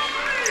Boga.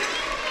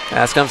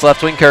 Pass comes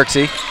left wing,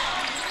 Kirksey.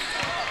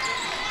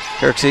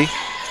 Kirksey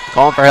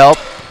calling for help.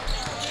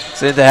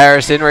 Send to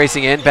Harrison,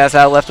 racing in. Pass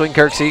out left wing,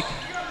 Kirksey.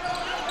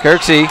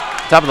 Kirksey,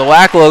 top of the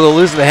WAC logo,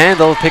 loses the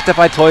handle. Picked up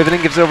by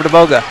Toivonen, gives it over to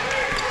Boga.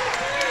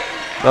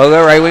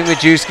 Boga, right wing,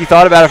 Majewski.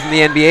 Thought about it from the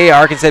NBA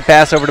arc and said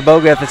pass over to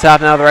Boga at the top.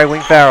 Now the right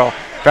wing, Farrell.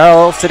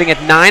 Farrell sitting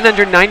at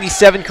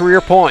 997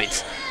 career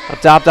points. Up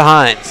top to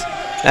Hines.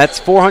 That's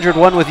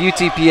 401 with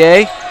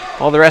UTPA.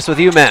 All the rest with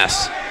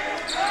UMass.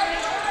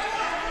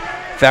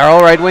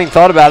 Farrell, right wing,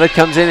 thought about it,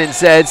 comes in and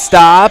said,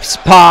 stops,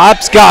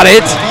 pops, got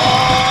it.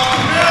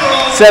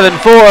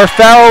 7-4,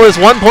 Farrell is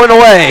 1 point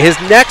away. His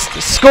next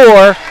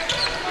score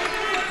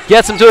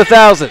gets him to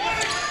 1,000.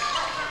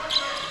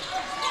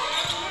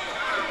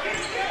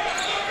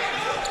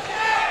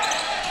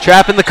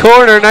 Trap in the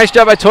corner, nice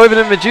job by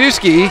Toivonen and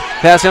Majewski.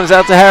 Pass comes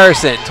out to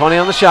Harrison. 20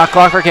 on the shot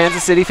clock for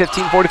Kansas City,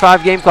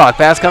 15:45 game clock.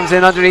 Pass comes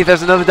in underneath,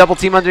 there's another double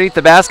team underneath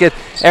the basket.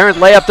 Errant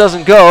layup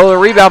doesn't go, the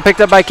rebound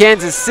picked up by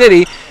Kansas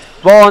City.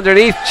 Ball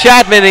underneath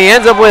Chapman, he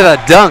ends up with a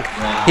dunk.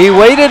 He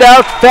waited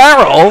out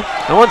Farrell,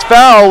 and once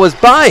Farrell was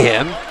by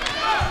him,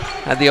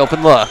 had the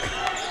open look.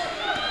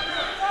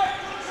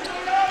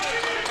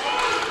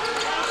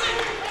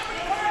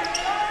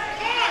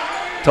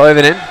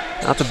 Toivonen,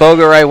 out to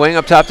Boga, right wing,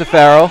 up top to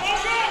Farrell.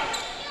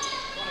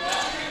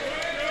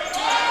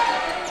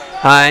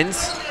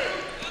 Hines,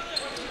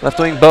 left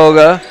wing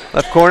Boga,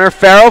 left corner,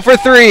 Farrell for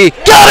three.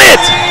 Got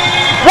it!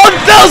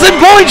 1,000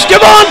 points,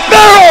 Javon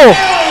Farrell!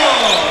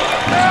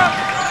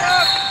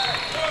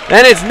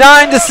 And it's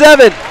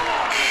 9-7.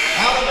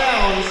 Out of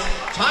bounds,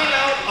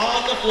 timeout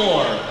on the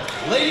floor.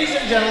 Ladies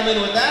and gentlemen,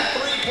 with that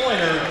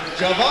three-pointer,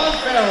 Javon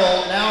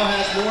Farrell now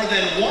has more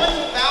than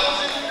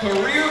 1,000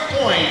 career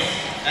points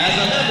as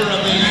a member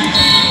of the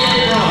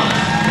UTPA Bronx.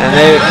 And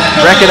they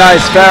recognize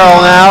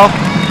Farrell now.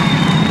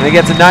 And he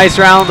gets a nice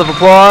round of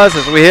applause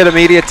as we hit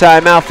immediate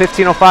timeout.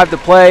 15:05 to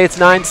play. It's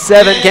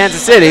 9-7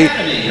 Kansas City.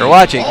 You're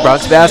watching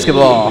Bronx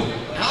basketball.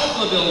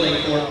 Alpha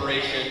Building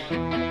Corporation.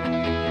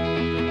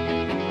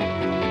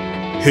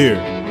 Here,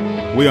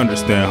 we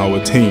understand how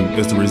a team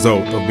is the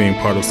result of being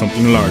part of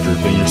something larger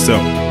than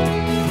yourself,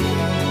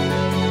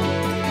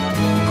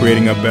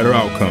 creating a better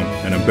outcome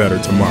and a better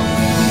tomorrow.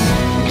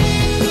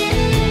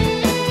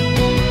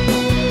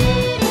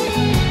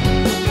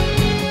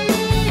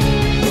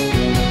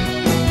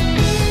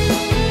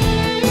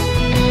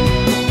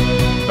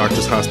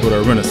 Doctors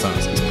Hospital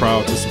Renaissance is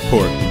proud to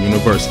support the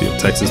University of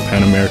Texas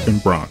Pan American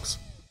Bronx.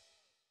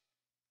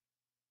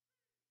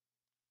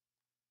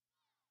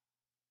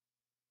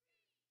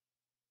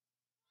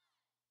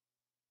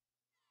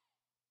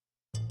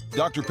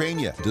 Dr.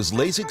 Pena, does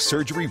LASIK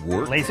surgery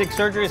work? LASIK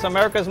surgery is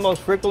America's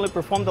most frequently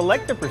performed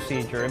elective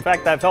procedure. In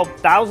fact, I've helped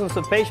thousands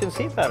of patients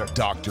see better.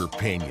 Dr.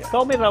 Pena.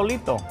 Call me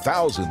Raulito.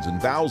 Thousands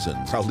and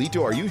thousands.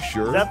 Raulito, are you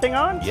sure? Is that thing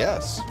on?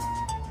 Yes.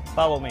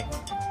 Follow me.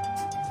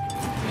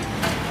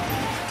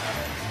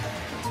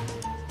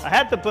 I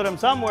had to put him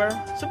somewhere.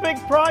 It's a big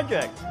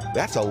project.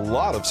 That's a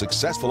lot of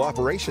successful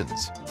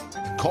operations.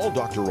 Call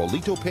Dr.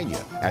 Raulito Pena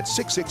at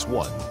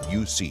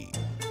 661-UC.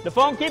 The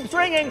phone keeps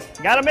ringing.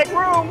 Gotta make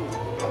room.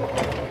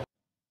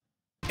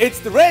 It's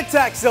the Red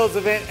Tax Sales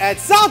event at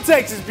South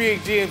Texas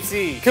Buick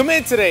GMC. Come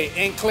in today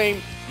and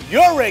claim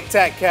your Red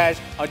Tax cash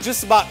on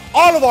just about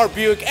all of our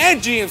Buick and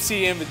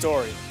GMC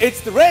inventory. It's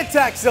the Red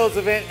Tax Sales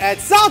event at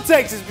South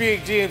Texas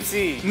Buick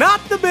GMC.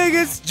 Not the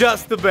biggest,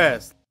 just the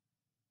best.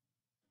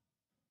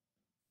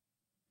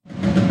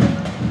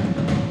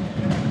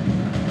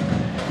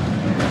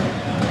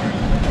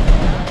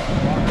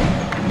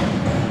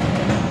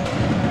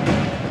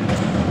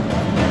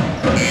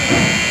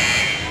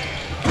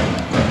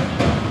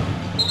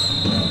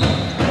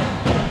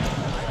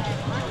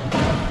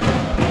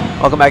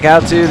 Welcome back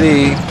out to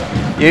the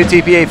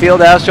UTPA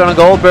Fieldhouse. Jonah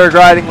Goldberg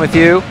riding with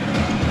you.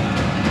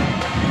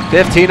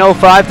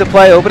 15:05 to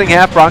play, opening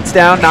half. Bronx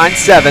down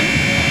 9-7.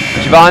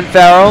 Javon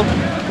Farrell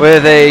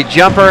with a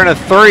jumper and a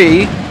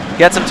 3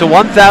 gets him to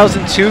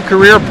 1,002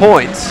 career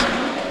points.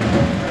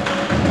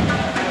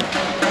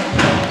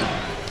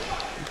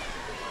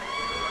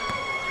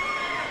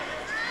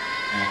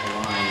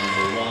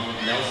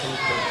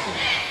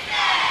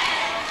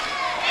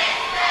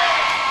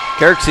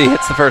 Kirksey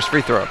hits the first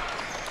free throw.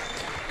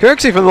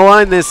 Kirksey from the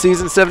line this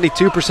season,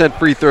 72%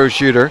 free throw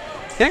shooter.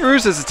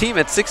 Kangaroos as a team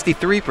at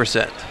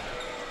 63%.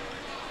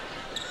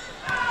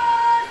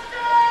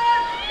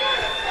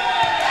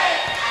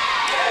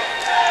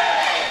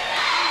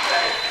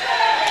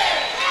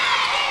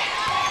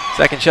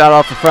 Second shot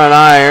off the front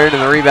iron,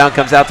 and the rebound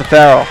comes out to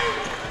Farrell.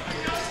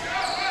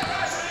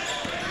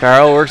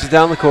 Farrell works it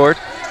down the court.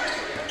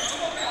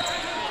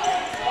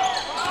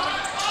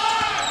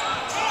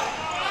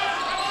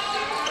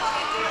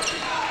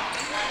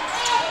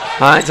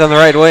 Hines on the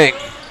right wing.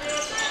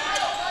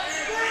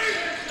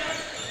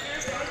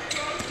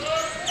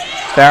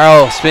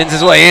 Farrell spins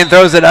his way in,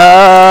 throws it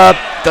up.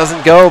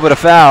 Doesn't go, but a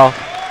foul.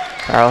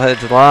 Farrell heads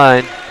to the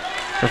line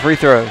for free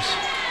throws.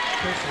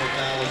 Personal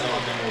foul is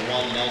on number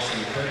 1,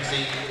 Nelson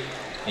Kirksey.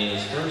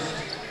 His first,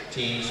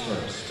 team's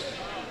first.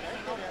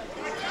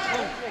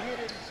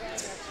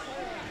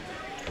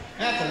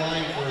 At the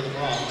line for the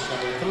Bronx,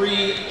 number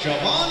 3,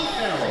 Javon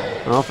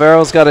Farrell. Well,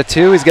 Farrell's got a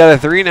 2, he's got a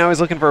 3. Now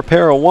he's looking for a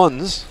pair of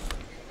 1s.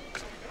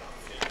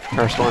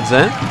 First one's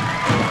in.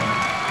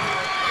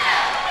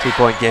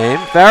 2-point game.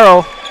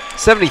 Farrell,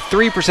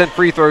 73%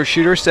 free throw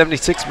shooter,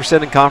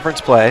 76% in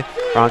conference play.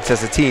 Bronx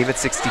as a team at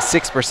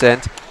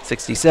 66%,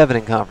 67%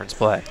 in conference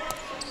play.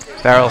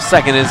 Farrell's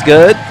second is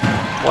good.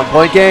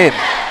 1-point game.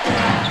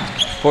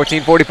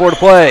 14:44 to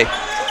play.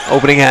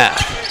 Opening half.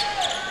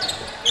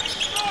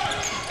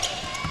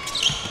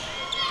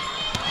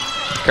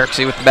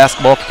 Kirksey with the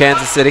basketball for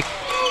Kansas City.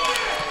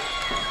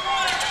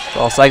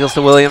 Ball cycles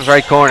to Williams,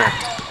 right corner.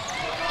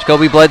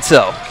 Jacoby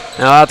Bledsoe.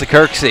 Now out to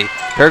Kirksey.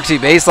 Kirksey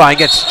baseline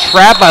gets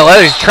trapped by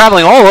Leathers. He's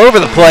traveling all over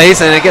the place,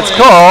 and it gets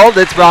called.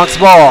 It's Bronx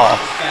ball.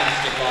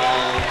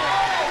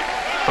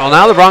 Well,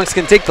 now the Bronx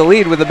can take the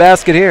lead with the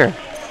basket here.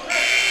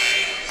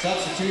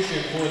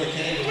 Substitution for the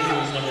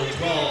Kangaroos, number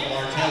 12,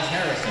 Martez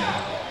Harrison.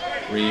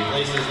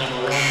 Replaces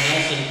number 1,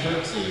 Nelson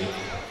Kirksey.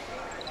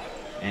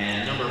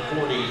 And number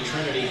 40,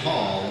 Trinity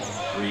Hall,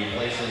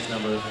 replaces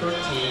number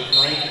 13,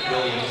 Frank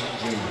Williams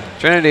Jr.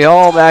 Trinity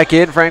Hall back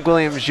in. Frank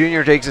Williams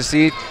Jr. takes a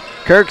seat.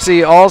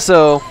 Kirksey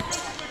also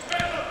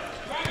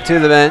to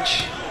the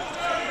bench.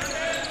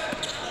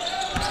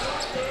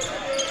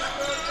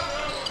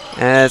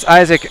 As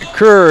Isaac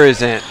Kruer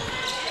is in.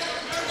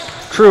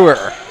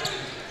 Kruer.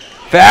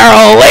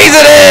 Farrell lays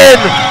it in!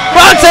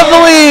 Bronx have the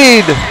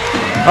lead!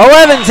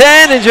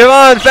 11-10, and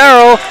Javon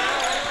Farrell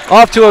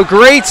off to a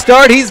great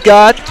start. He's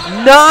got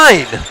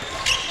 9.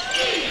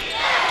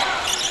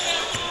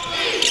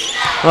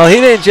 Well,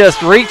 he didn't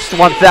just reach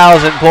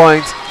 1,000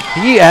 points.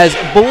 He has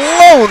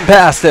blown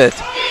past it.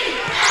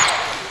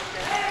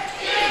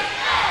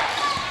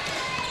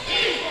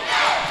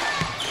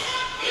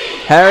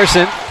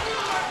 Harrison.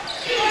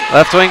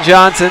 Left wing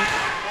Johnson.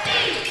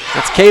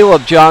 That's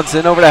Caleb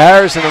Johnson over to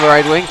Harrison on the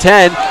right wing.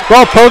 10.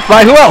 Ball poked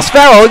by who else?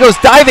 Farrell. He goes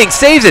diving,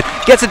 saves it,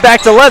 gets it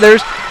back to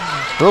Leathers.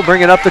 He'll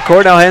bring it up the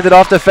court, now hand it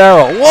off to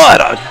Farrell.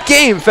 What a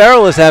game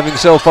Farrell is having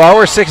so far.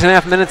 We're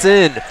 6.5 minutes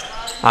in.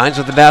 Hines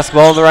with the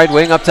basketball on the right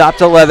wing, up top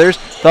to Leathers.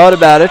 Thought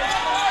about it.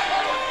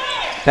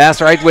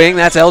 Pass right wing,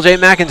 that's LJ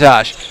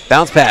McIntosh.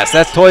 Bounce pass,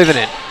 that's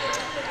Toivonen.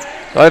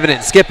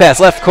 Toivonen, skip pass,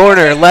 left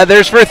corner.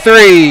 Leathers for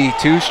 3.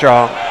 Too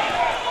strong.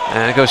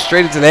 And it goes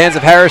straight into the hands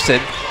of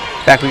Harrison.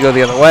 Back we go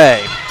the other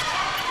way.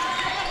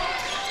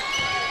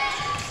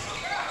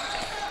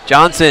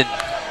 Johnson.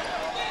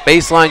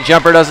 Baseline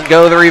jumper doesn't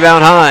go. The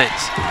rebound,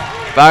 Hines.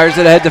 Fires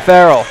it ahead to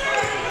Farrell.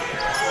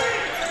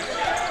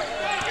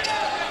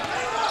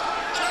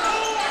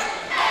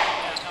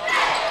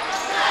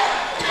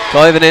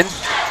 Toivonen.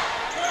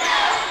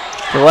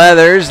 To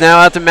Leathers. Now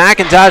out to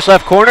McIntosh.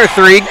 Left corner.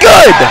 3.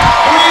 Good!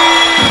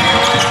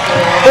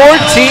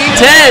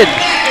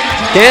 14-10.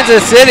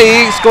 Kansas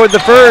City scored the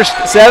first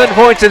 7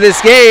 points of this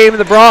game.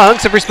 The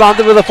Bronx have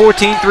responded with a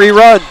 14-3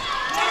 run.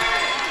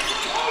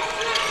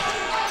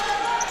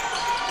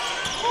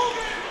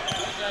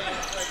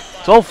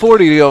 It's all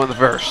 40 to go in the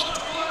first.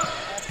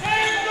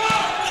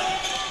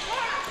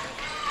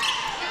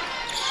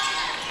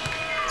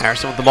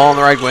 Harrison with the ball on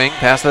the right wing.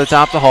 Pass to the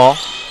top to Hall.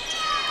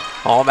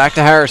 Hall back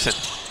to Harrison.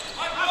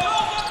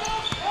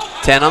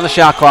 10 on the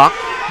shot clock.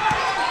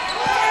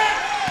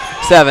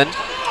 7,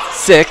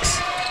 6,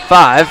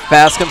 5.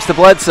 Pass comes to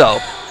Bledsoe.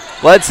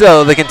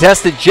 Bledsoe, the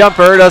contested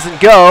jumper, doesn't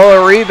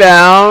go. A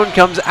rebound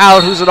comes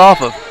out. Who's it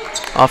off of?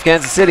 Off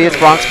Kansas City, it's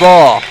Bronx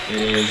ball.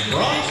 It is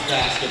Bronx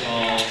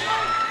basketball.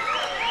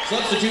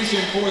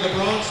 Substitution for the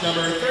Bronx,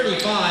 number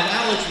 35,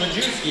 Alex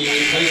Majewski,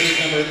 replaces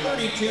number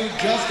 32,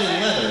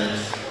 Justin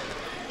Leathers.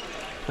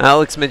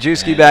 Alex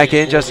Majewski back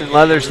in. Justin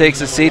Leathers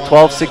takes a seat.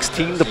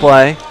 12-16 to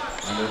play.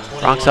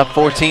 Bronx up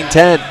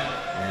 14-10.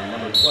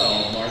 number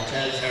 12,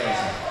 Martez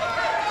Harrison.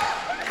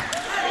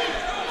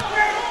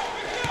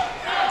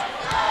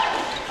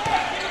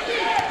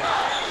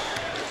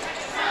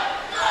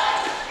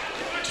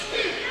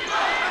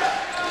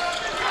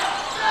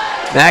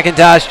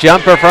 McIntosh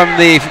jumper from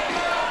the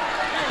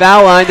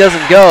foul line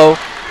doesn't go.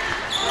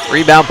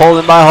 Rebound pulled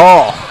in by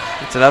Hall.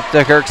 It's it up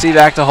to Kirksey,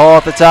 back to Hall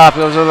at the top.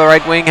 Goes to the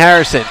right wing,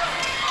 Harrison.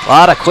 A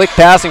lot of quick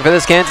passing for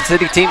this Kansas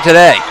City team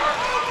today.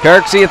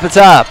 Kirksey at the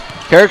top.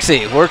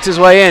 Kirksey works his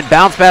way in.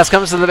 Bounce pass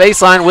comes to the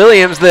baseline.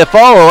 Williams, the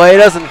follow away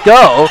doesn't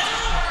go.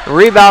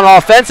 Rebound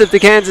offensive to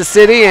Kansas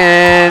City,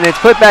 and it's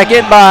put back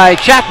in by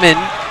Chapman.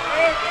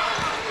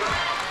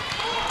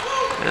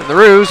 And the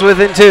Roos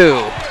within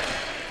 2.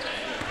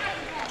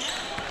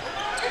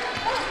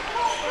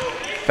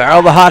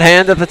 Farrell, the hot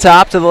hand at the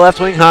top to the left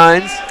wing,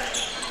 Hines.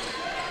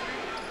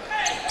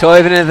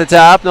 Toivonen at the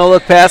top, no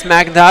look pass,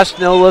 McIntosh,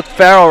 no look,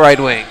 Farrell right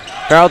wing.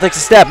 Farrell takes a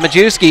step,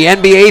 Majewski,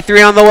 NBA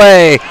 3 on the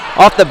way.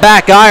 Off the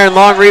back iron,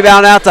 long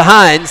rebound out to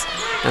Hines.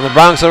 And the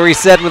Bronx will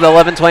reset with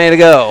 11:20 to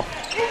go.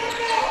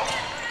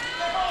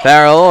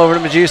 Farrell over to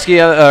Majewski,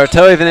 or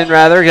Toivonen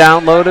rather,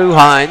 down low to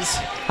Hines.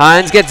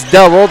 Hines gets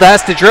doubled,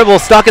 has to dribble,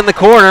 stuck in the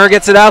corner,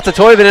 gets it out to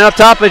Toivonen up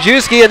top,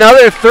 Majewski,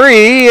 another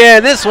 3,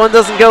 and this one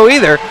doesn't go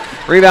either.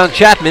 Rebound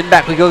Chapman,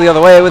 back we go the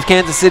other way with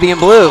Kansas City in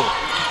blue.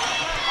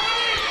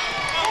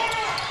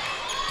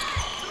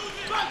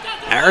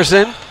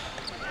 Harrison,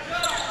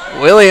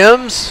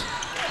 Williams,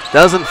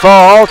 doesn't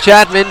fall.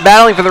 Chapman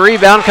battling for the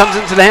rebound, comes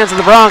into the hands of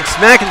the Bronx.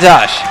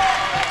 McIntosh.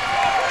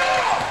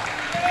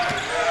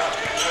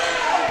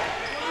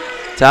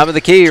 Top of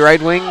the key,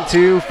 right wing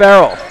to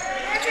Farrell.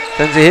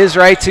 Sends to his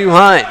right to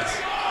Hines.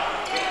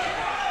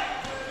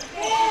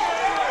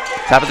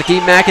 Top of the key,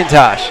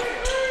 McIntosh.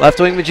 Left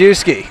wing,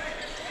 Majewski.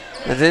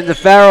 And into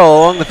Farrell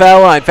along the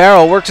foul line.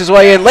 Farrell works his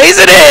way in, lays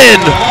it in!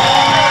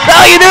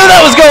 Now you knew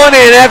that was going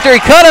in after he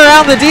cut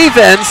around the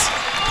defense.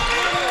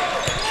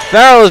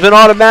 Farrell has been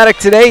automatic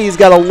today. He's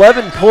got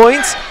 11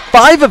 points,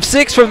 5 of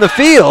 6 from the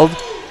field.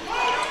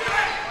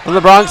 And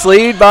the Bronx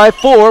lead by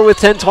 4 with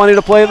 10:20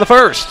 to play in the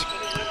first.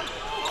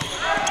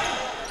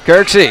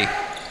 Kirksey.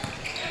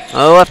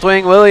 On the left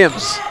wing,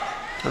 Williams.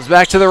 Comes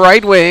back to the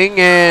right wing,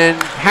 and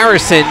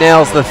Harrison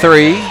nails the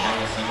 3.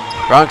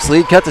 Bronx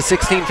lead cut to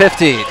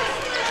 16-15.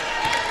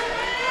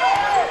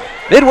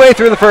 Midway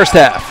through the first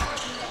half.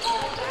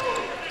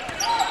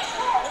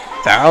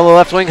 Farrell, the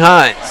left wing,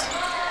 Hines.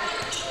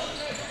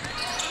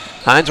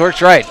 Hines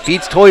works right,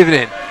 beats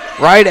Toivonen.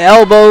 Right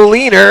elbow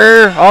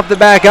leaner off the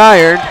back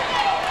iron.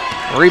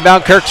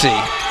 Rebound Kirksey.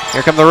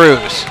 Here come the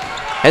Roos.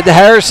 Head to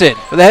Harrison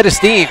with a head of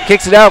steam.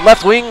 Kicks it out,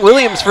 left wing,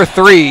 Williams for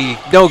 3.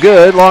 No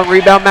good, long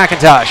rebound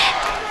McIntosh.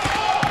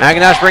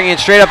 McIntosh bringing it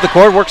straight up the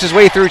court, works his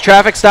way through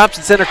traffic, stops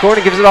in center court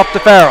and gives it off to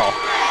Farrell.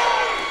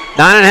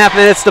 9.5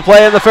 minutes to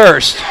play in the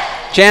first.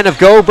 Chant of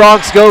Go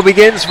Bronx Go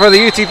begins for the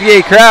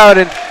UTPA crowd,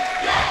 and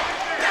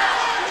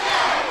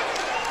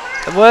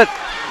what?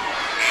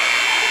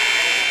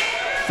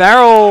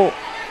 Farrell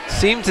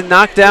seemed to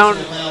knock down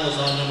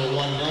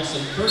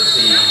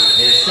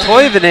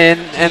Toivonen,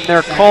 and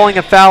they're calling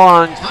a foul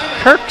on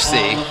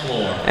Kirksey.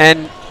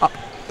 And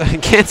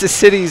Kansas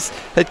City's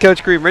head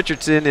coach Kareem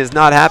Richardson is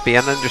not happy,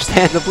 and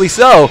understandably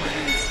so.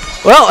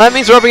 Well, that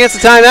means we're up against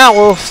the timeout.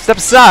 We'll step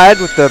aside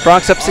with the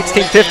Bronx up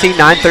 16-15,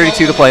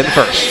 9:32 to play in the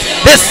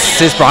first.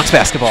 This is Bronx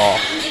basketball.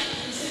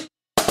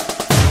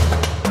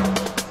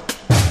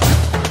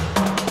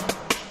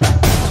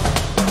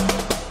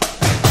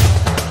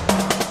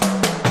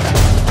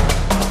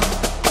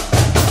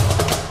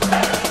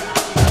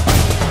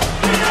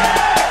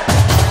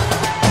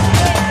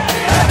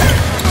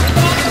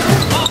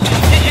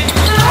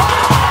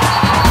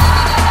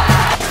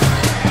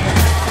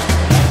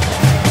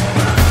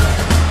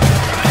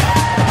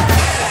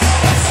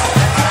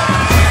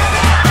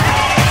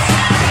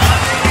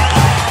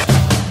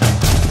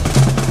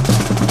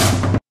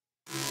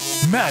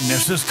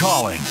 Madness is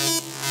calling.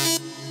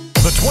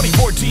 The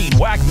 2014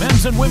 WAC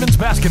Men's and Women's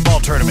Basketball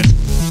Tournament.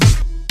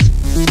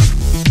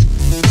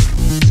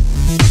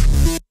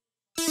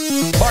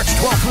 March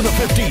 12th through the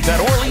 15th at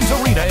Orleans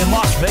Arena in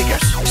Las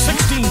Vegas.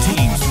 16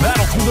 teams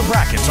battle through the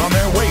brackets on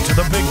their way to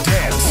the big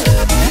dance.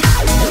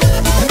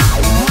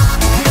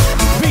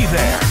 Be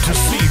there to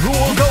see who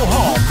will go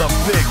home the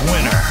big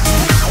winner.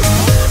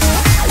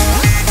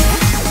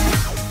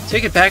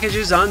 Ticket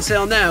packages on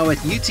sale now at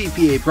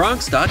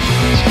utpabronx.com.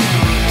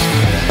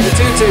 The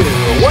 2-2.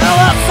 Well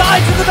outside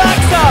to the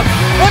backstop.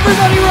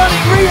 Everybody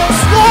running. Rio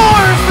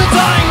scores the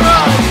tying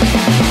run.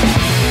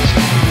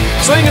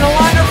 Swinging a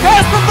liner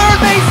past the third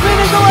baseman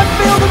into left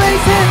field. The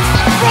base hit.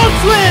 Bronx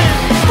win.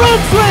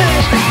 Bronx win.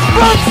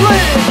 Bronx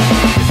win.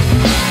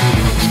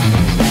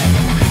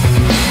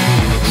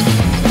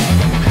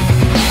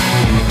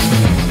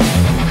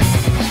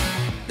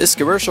 This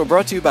commercial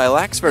brought to you by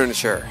Lax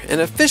Furniture, an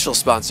official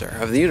sponsor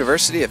of the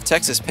University of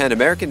Texas Pan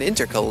American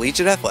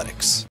Intercollegiate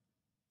Athletics.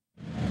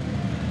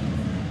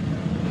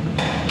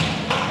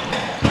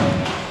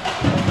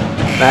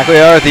 Back we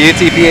are at the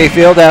UTPA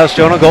Fieldhouse.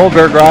 Jonah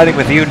Goldberg riding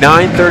with you.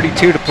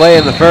 9:32 to play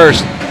in the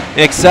first.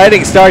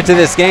 Exciting start to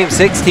this game,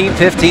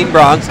 16-15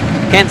 Bronx.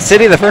 Kansas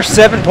City, the first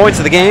 7 points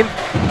of the game.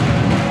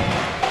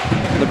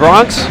 The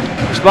Bronx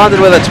responded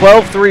with a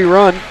 12-3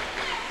 run.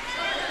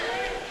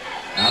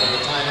 Out of the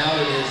timeout,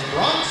 it is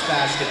Bronx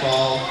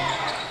basketball.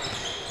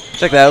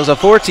 Check that, it was a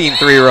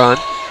 14-3 run.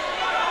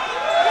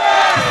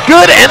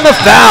 Good, and the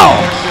foul.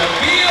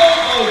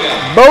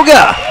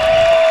 Boga.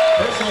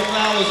 Personal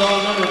foul is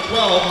on number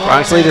 12.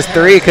 Bronx lead is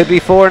 3, could be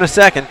 4 in a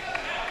second.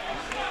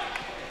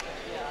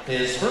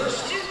 His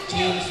first,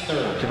 team's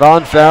third.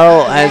 Javon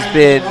Farrell has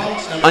been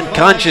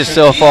unconscious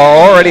so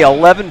far, already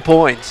 11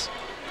 points.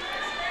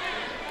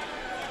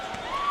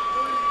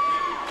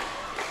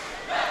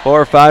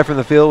 4 or 5 from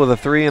the field with a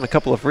 3 and a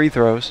couple of free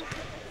throws.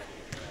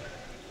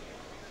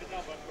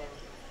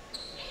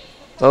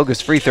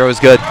 Boga's free throw is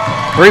good.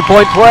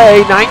 3-point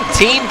play,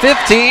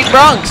 19-15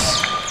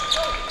 Bronx.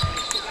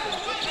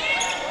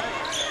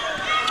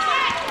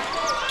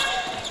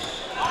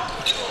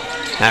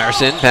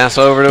 Harrison, pass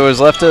over to his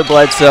left to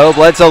Bledsoe.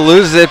 Bledsoe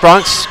loses it.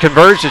 Bronx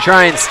converge to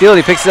try and steal it.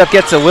 He picks it up,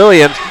 gets to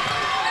Williams.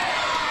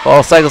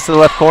 Ball cycles to the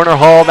left corner.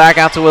 Hall back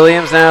out to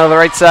Williams. Now to the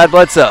right side,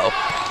 Bledsoe.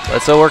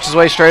 Bledsoe works his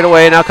way straight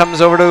away. Now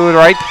comes over to the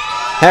right.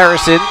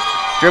 Harrison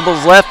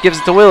dribbles left, gives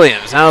it to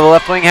Williams. Now to the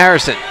left wing,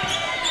 Harrison.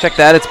 Check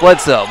that, it's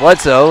Bledsoe.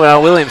 Bledsoe, now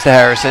Williams to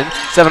Harrison.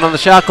 7 on the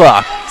shot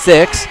clock.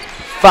 6,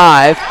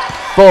 5,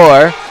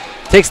 4.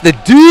 Takes the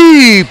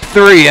deep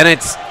 3, and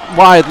it's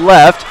wide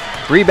left.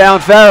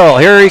 Rebound Farrell,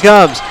 here he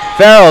comes.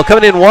 Farrell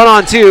coming in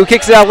 1-on-2,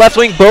 kicks it out left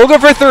wing, Boga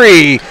for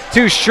 3.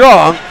 Too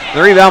strong.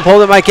 The rebound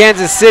pulled in by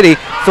Kansas City.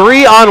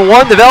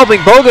 3-on-1 developing.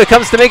 Boga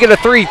comes to make it a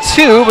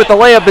 3-2, but the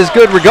layup is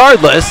good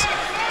regardless.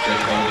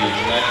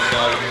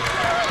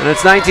 And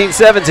it's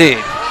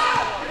 19-17.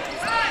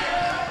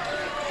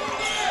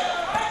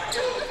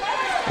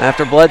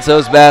 After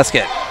Bledsoe's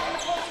basket.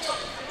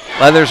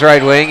 Leather's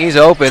right wing, he's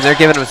open. They're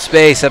giving him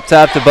space up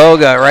top to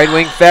Boga. Right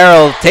wing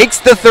Farrell takes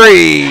the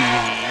 3.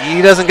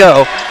 He doesn't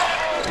go.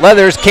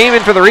 Leathers came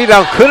in for the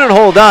rebound, couldn't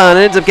hold on,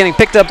 ends up getting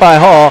picked up by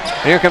Hall.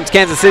 And here comes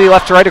Kansas City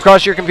left to right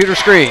across your computer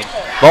screen.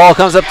 Ball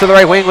comes up to the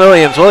right wing,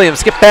 Williams. Williams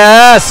skip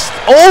pass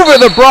over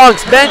the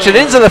Bronx bench and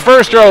into the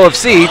first row of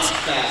seats.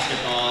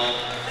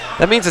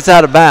 That means it's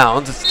out of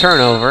bounds. It's a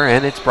turnover,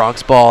 and it's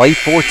Bronx ball.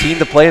 8:14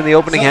 to play in the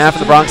opening half,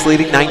 and the Bronx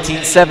leading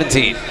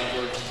 19-17.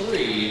 Number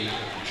 3,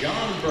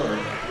 John Burke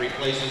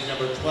replaces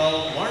number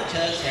 12,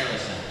 Martez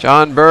Harrison.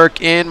 John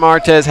Burke in,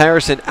 Martez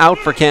Harrison out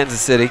for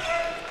Kansas City.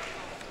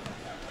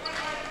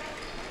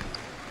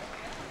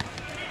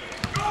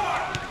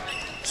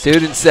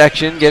 Student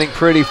section getting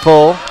pretty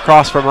full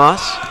across from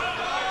us.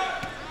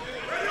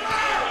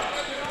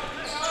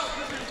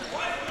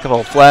 Couple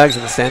of flags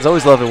in the stands.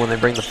 Always love it when they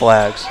bring the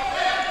flags.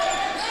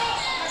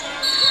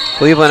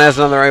 Cleveland has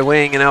it on the right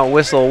wing, and now a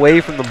whistle away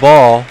from the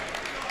ball.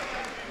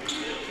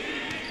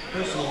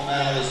 Personal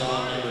foul is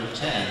on number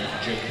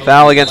 10.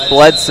 Foul against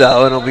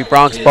Bledsoe, and it'll be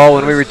Bronx ball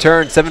when we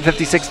return.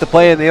 7:56 to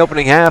play in the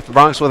opening half. The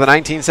Bronx with a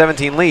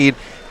 19-17 lead.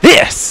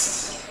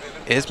 This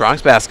is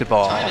Bronx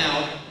basketball.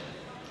 Timeout.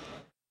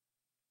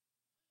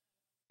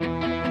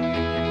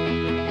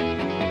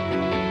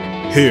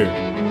 Here,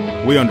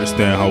 we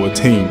understand how a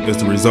team is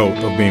the result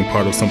of being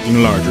part of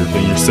something larger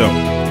than yourself.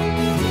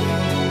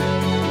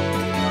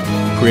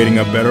 Creating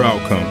a better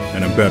outcome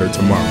and a better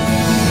tomorrow.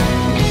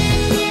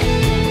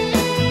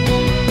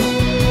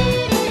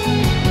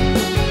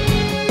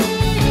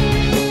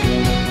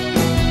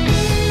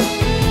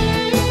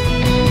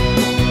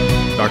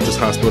 Doctors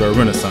Hospital at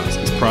Renaissance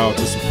is proud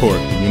to support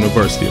the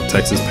University of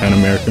Texas Pan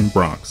American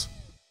Bronx.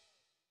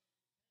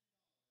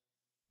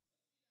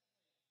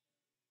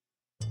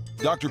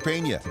 Dr.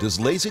 Pena, does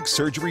LASIK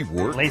surgery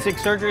work? LASIK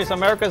surgery is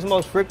America's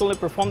most frequently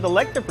performed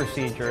elective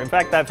procedure. In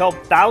fact, I've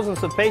helped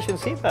thousands of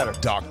patients see better.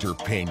 Dr.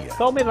 Pena.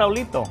 Call me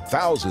Raulito.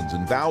 Thousands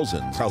and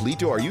thousands.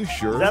 Raulito, are you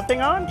sure? Is that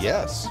thing on?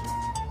 Yes.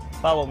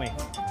 Follow me.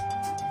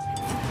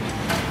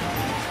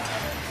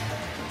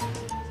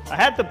 I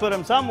had to put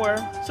him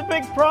somewhere. It's a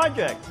big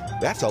project.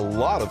 That's a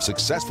lot of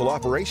successful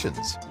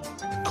operations.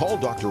 Call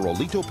Dr.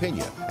 Raulito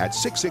Pena at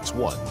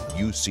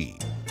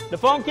 661-UC. The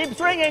phone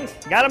keeps ringing.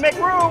 Gotta make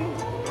room.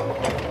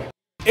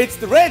 It's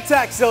the Red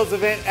Tax Sales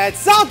event at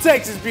South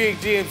Texas Buick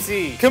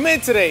GMC. Come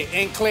in today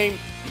and claim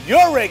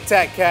your Red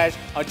Tax cash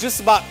on just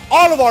about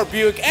all of our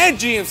Buick and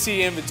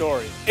GMC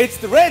inventory. It's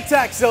the Red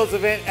Tax Sales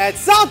event at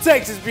South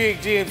Texas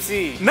Buick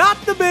GMC. Not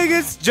the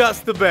biggest,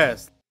 just the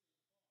best.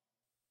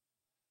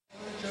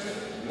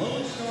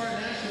 Lone Star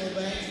National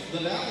Bank, the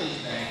Valley's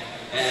Bank,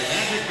 and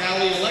Magic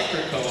Valley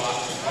Electric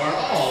Co-op are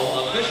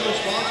all official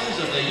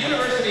sponsors of the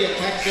University of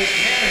Texas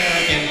Pan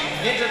American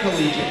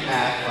Intercollegiate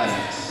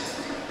Athletics.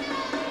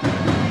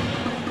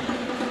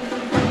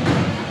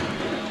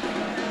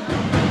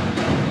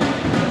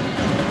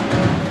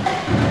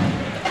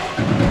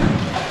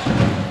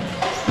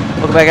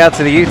 Welcome back out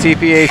to the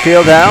UTPA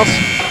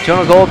Fieldhouse.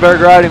 Jonah Goldberg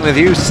riding with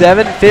you.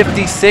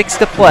 7:56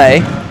 to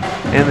play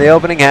in the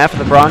opening half.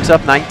 The Bronx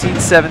up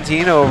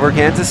 19-17 over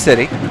Kansas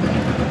City.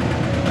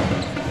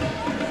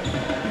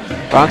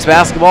 Bronx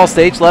basketball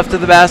stage left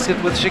of the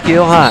basket with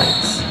Shaquille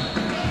Hines.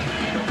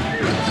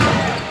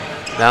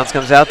 Bounce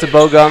comes out to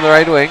Boga on the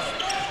right wing.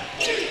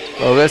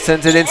 Boga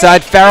sends it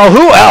inside. Farrell,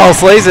 who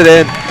else lays it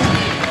in?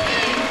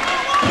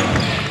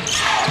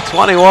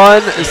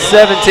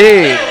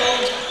 21-17.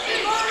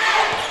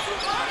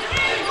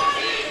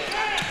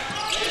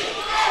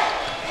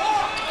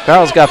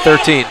 Farrell's got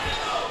 13.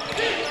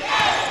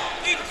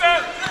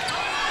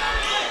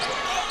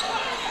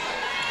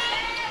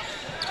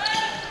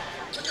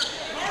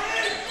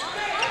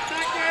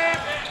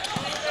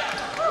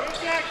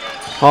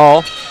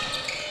 Hall.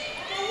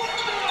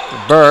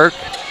 Burke.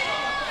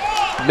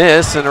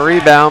 Miss and a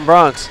rebound,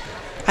 Bronx.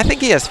 I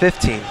think he has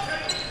 15. I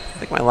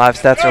think my live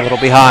stats are a little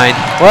behind.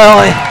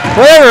 Well,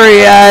 whatever he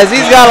has,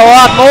 he's got a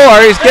lot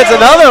more. He gets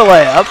another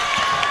layup.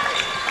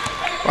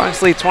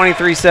 Bronx lead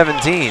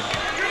 23-17.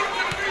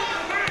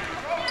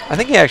 I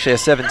think he actually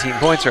has 17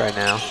 points right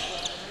now.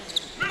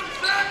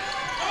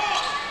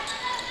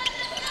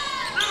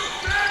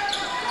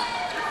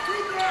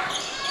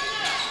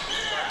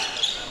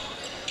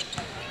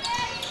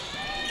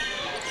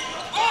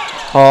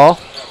 Hall,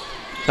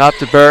 top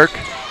to Burke.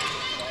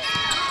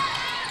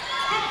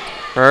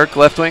 Burke,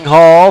 left wing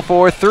Hall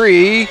for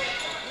 3.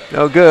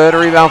 No good, a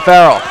rebound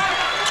Farrell.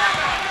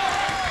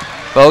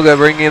 Boga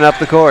bringing it up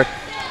the court.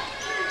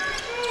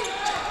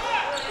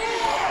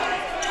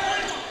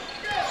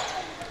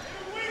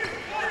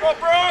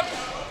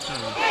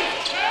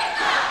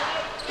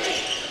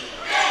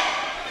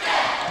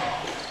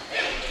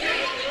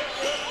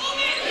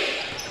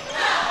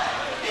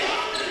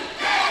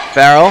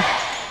 Farrell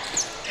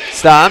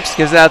stops,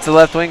 gives it out to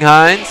left wing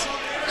Hines.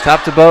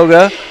 Top to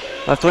Boga.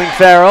 Left wing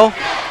Farrell.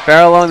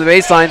 Farrell along the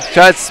baseline,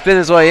 tries to spin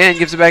his way in,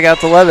 gives it back out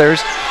to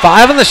Leathers.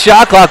 5 on the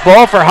shot clock,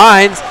 ball for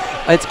Hines.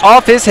 It's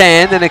off his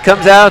hand and it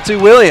comes out to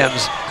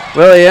Williams.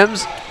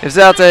 Williams gives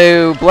it out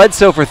to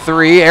Bledsoe for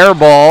 3, air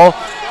ball.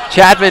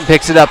 Chapman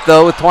picks it up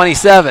though with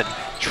 27.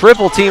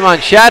 Triple team on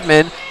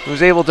Chapman,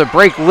 who's able to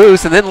break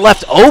loose and then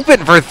left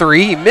open for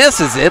 3. He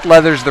misses it,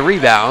 Leathers the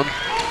rebound.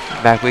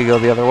 Back we go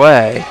the other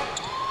way.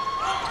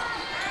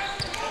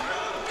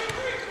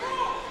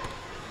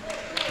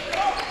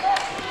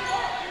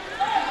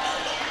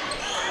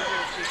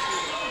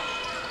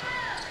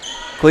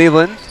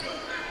 Cleveland,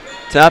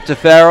 top to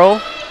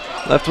Farrell,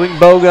 left wing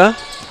Boga.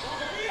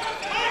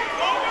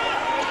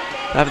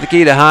 Top of the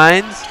key to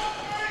Hines.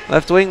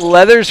 Left wing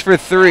Leathers for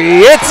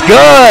 3. It's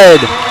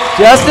good!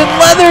 Justin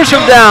Leathers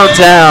from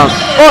downtown.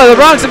 Boy, the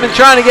Bronx have been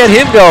trying to get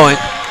him going.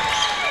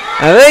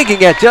 Now they can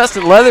get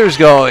Justin Leathers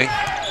going.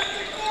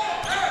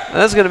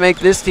 That's going to make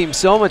this team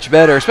so much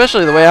better,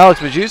 especially the way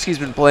Alex Majewski's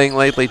been playing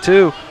lately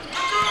too.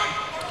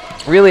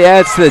 Really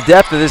adds to the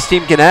depth that this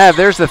team can have.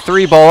 There's the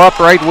 3 ball up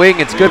right wing.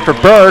 It's good for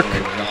Burke.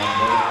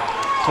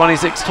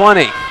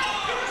 26-20.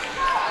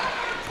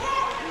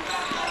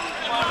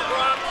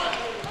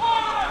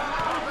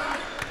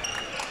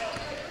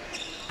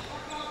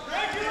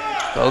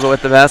 Boga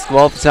with the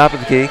basketball at the top of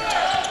the key.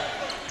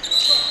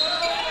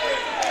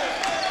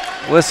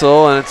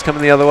 Whistle, and it's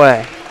coming the other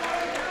way.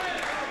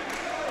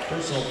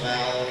 Personal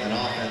foul and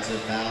offensive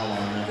foul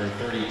on number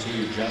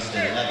 32,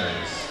 Justin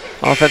Leathers.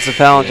 Offensive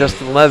foul on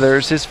Justin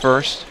Leathers, his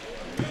first.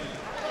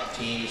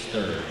 Team's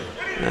third.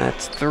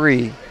 That's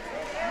 3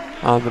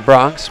 on the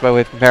Bronx. By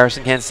way of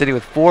comparison, Kansas City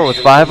with 4 with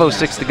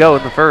 5:06 to go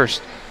in the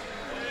first.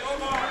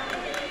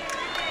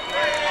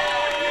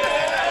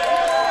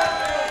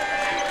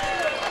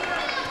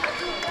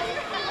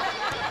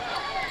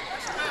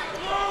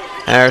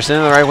 Harrison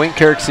on the right wing,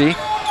 Kirksey.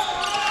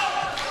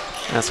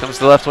 Now comes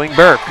to the left wing,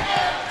 Burke.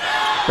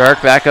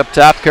 Burke back up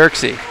top,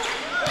 Kirksey.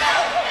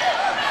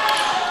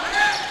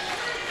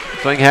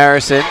 Left wing,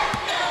 Harrison.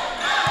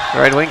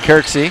 Right wing,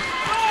 Kirksey.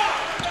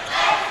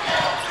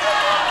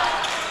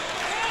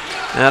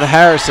 Now to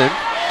Harrison.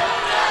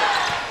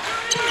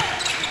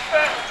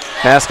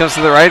 Pass comes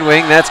to the right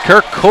wing. That's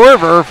Kirk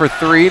Korver for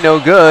 3, no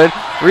good.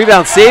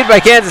 Rebound saved by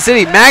Kansas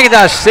City.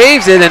 McIntosh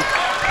saves it, and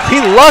he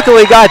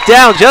luckily got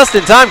down just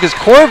in time because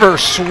Korver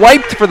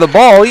swiped for the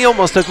ball. He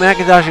almost took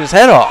McIntosh's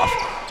head off.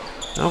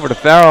 Over to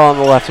Farrell on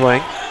the left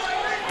wing.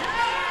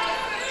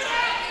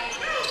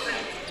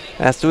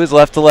 Pass to his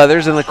left to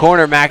Leathers in the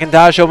corner.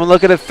 McIntosh open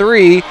look at a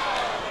 3.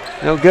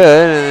 No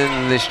good,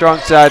 and then the strong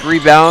side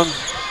rebound.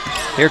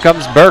 Here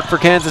comes Burke for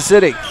Kansas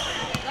City.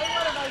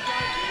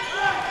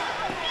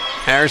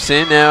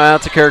 Harrison now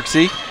out to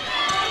Kirksey.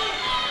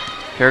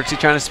 Kirksey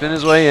trying to spin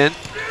his way in.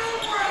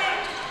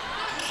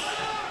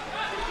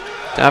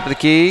 Top of the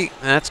key,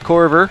 that's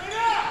Korver.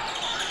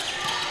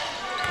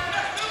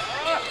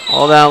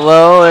 All down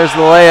low, there's the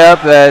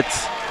layup.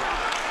 That's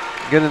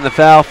good in the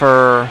foul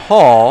for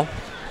Hall.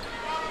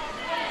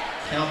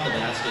 Count the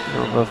basket for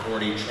number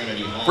 40,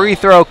 Trinity Hall. Free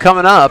throw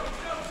coming up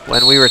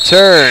when we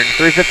return.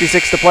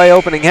 3:56 to play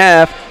opening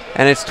half,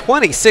 and it's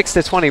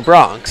 26-20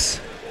 Bronx.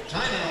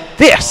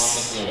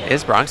 This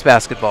is Bronx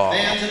basketball.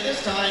 Fans, at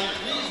this time,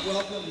 please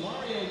welcome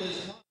Mario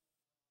Liz.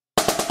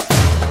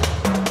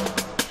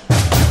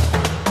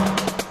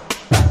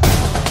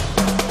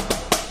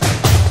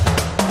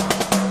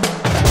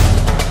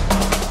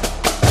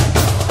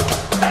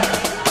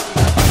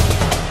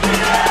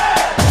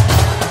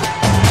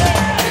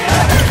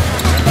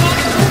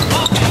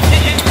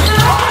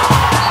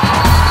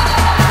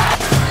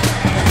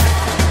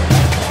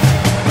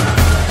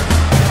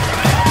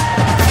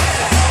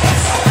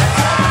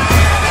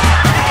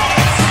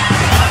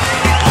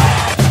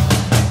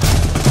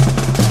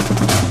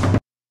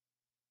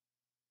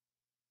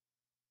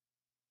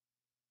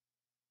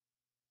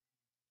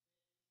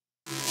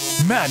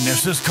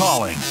 Madness is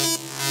calling.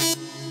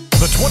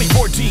 The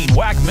 2014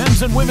 WAC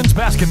Men's and Women's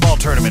Basketball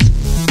Tournament.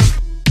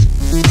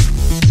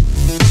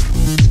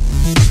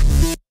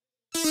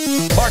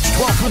 March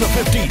 12th through the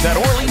 15th at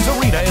Orleans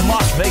Arena in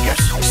Las Vegas.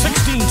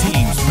 16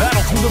 teams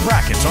battle through the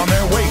brackets on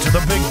their way to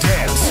the big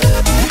dance.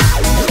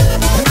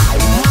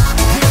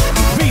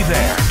 Be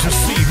there to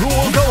see who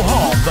will go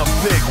home the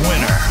big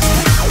winner.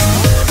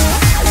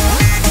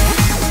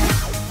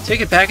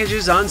 Ticket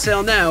packages on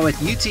sale now at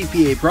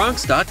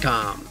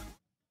UTPABronx.com.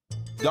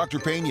 Dr.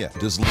 Pena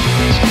does. The 2-2.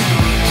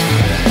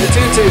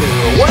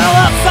 Well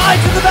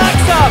outside to the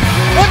backstop.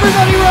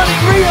 Everybody running.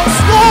 Rio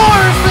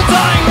scores the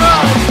tying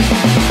run.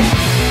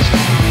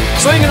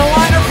 Swinging a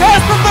liner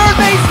past the third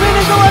baseman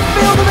into left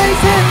field. The base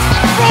hit.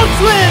 Bronx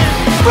win!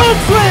 Bronx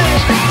win!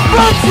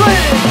 Bronx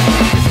win!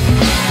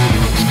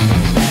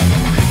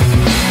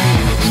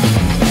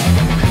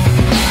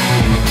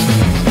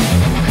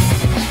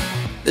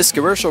 This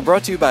commercial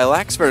brought to you by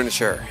Lax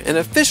Furniture, an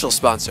official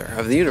sponsor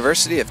of the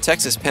University of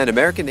Texas Pan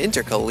American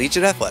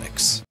Intercollegiate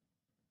Athletics.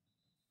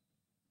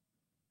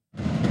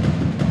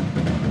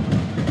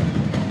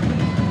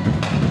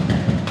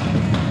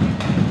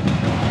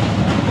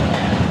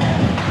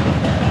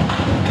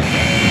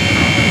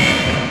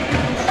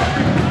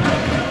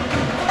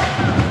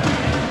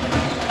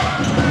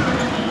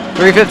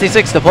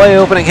 .356 to play,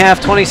 opening half,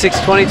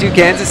 26-22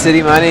 Kansas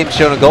City. My name's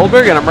Jonah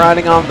Goldberg, and I'm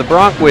riding on the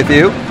Bronc with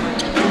you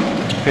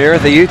here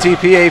at the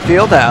UTPA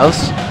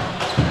Fieldhouse.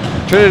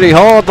 Trinity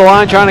Hall at the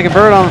line trying to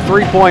convert on a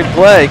three-point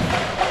play.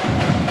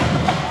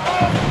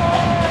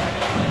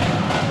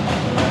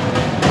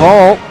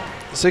 Hall,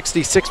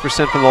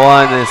 66% from the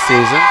line this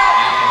season.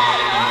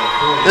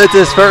 It's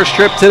his first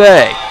trip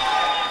today.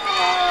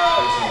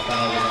 Personal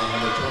foul was on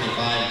number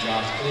 25,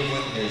 Josh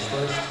Cleveland, his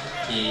first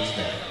team's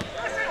day.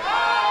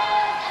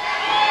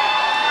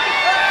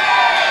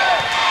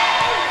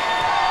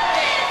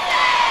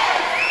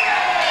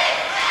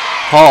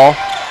 Hall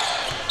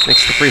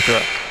makes the free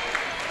throw.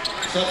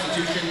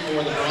 Substitution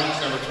for the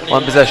Bronx, number 21.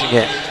 One possession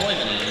game.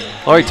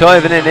 Lori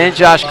Toivonen in,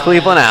 Josh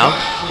Cleveland out.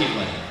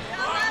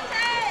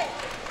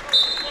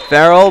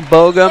 Farrell,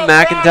 Boga,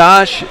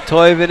 McIntosh,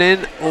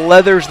 Toivonen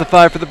leathers the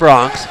five for the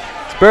Bronx.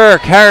 It's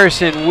Burke,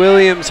 Harrison,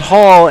 Williams,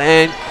 Hall,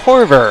 and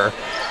Corver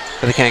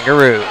for the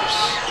Kangaroos.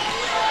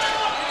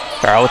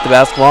 Farrell with the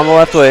basketball on the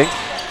left wing.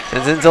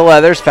 Sends into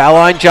Leathers, foul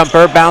line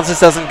jumper, bounces,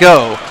 doesn't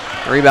go.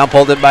 Rebound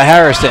pulled in by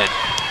Harrison.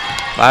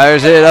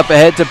 Fires it up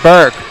ahead to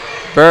Burke.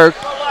 Burke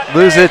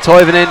loses it,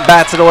 Toivonen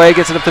bats it away,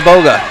 gets it up to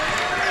Boga.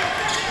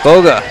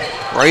 Boga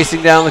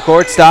racing down the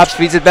court, stops,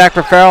 feeds it back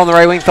for Farrell on the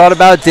right wing, thought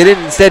about it,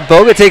 didn't. Instead,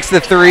 Boga takes the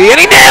three, and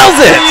he nails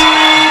it!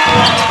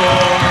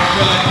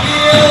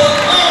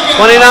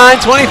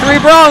 29-23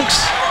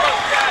 Bronx.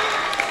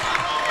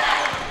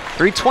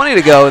 3:20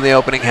 to go in the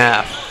opening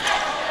half.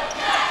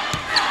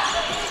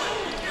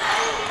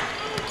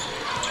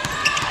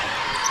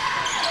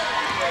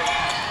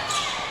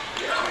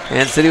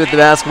 Kansas City with the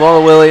basketball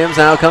to Williams,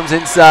 now comes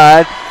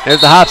inside.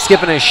 There's the hop,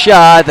 skip, and a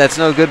shot. That's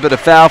no good, but a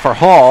foul for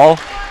Hall.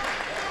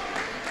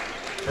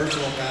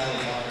 Personal foul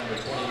is on number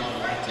 21,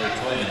 Monte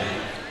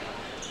Toivonen.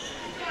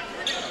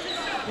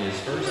 His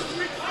first,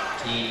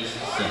 team's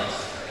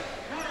sixth.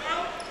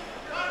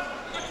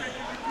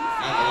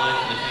 At the line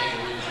for the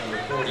Kangaroos, number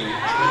 40,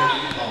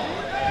 Trinity Hall.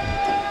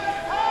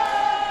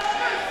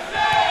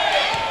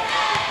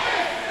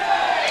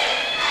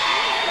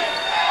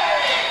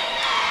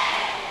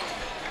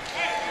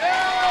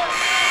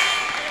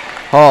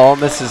 Hall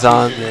misses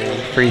on the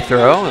free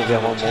throw. We'll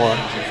get one more.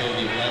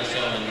 Jacoby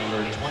Bledsoe and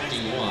number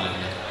 21,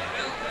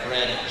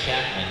 Fred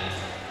Chapman,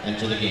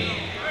 enter the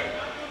game.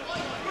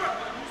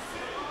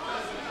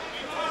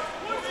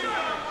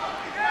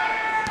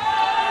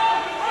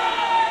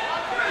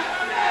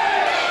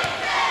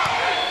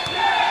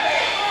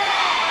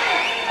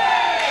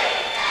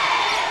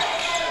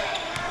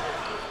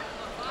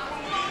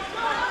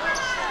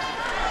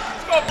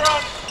 Let's go, bro.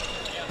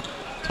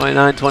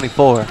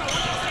 29-24.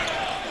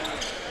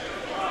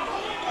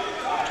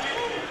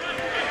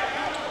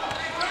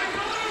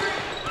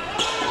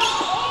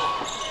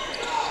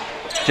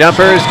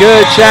 Jumper is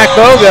good, Shaq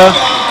Boga.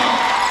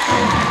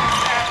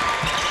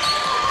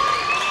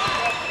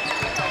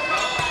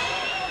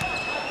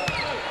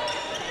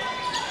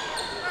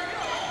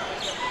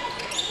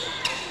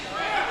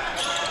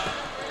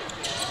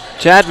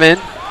 Chapman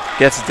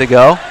gets it to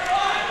go.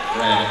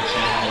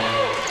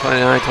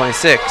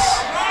 29-26.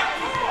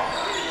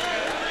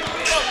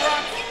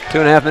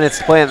 2.5 minutes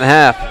to play in the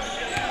half.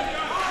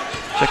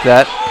 Check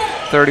that,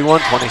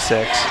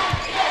 31-26.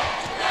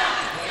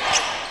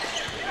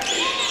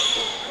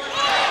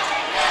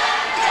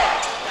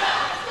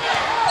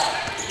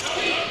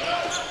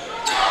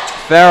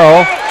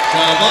 Farrell,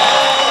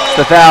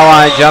 the foul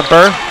line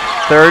jumper,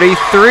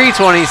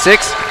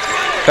 33-26.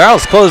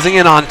 Farrell's closing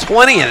in on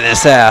 20 in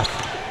this half.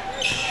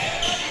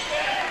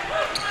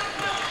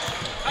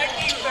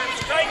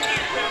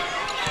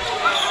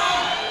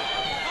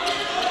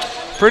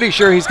 Pretty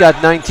sure he's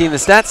got 19. The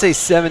stats say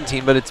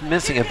 17, but it's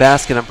missing a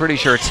basket. I'm pretty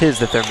sure it's his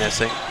that they're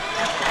missing.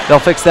 They'll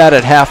fix that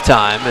at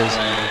halftime.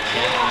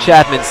 As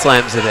Chapman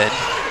slams it in.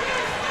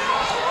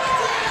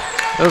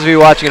 Those of you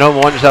watching at home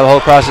wonder how the whole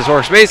process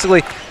works.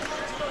 Basically,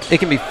 it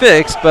can be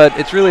fixed, but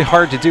it's really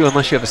hard to do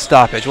unless you have a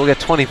stoppage. We'll get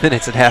 20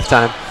 minutes at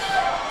halftime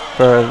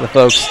for the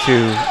folks to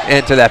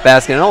enter that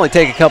basket. It'll only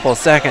take a couple of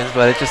seconds,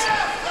 but it just,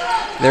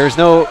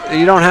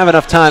 you don't have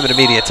enough time at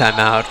immediate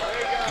timeout,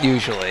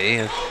 usually.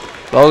 And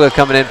Boga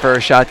coming in for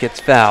a shot gets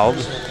fouled.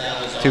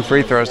 2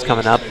 free throws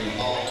coming up.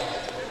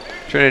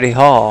 Trinity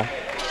Hall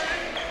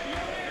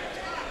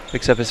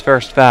picks up his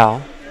first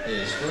foul.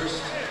 His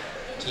first,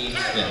 team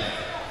fifth.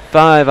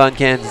 5 on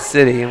Kansas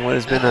City, and what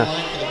has been a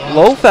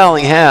low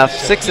fouling half,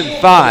 6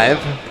 and 5.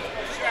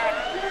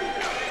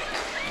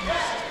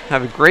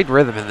 Have a great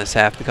rhythm in this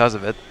half because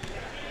of it.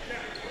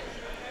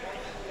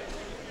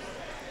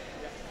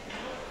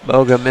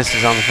 Boga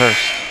misses on the first.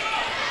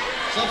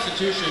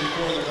 Substitution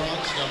for the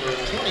Bronx, number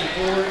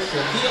 24,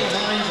 Shaquille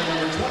Hines, and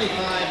number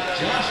 25,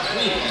 Josh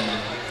Cleveland,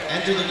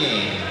 enter the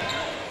game.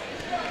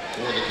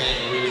 For the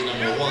Kangaroos,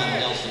 number 1,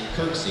 Nelson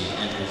Kirksey,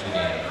 enters the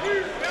game.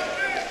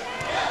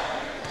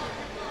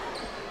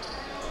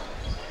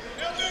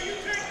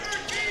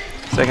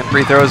 Second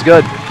free throw is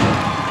good.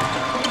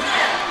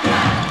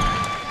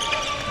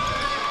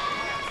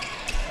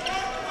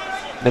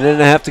 Minute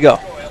and a half to go.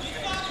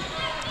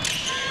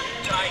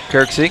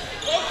 Kirksey.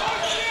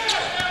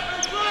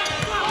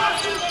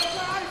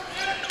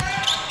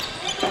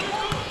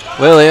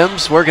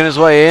 Williams working his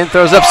way in,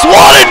 throws up,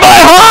 swatted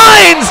by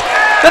Hines!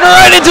 Then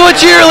right into a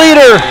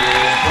cheerleader!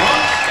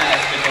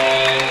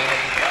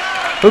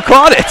 Who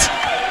caught it?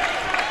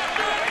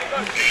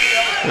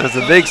 There's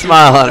a big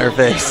smile on her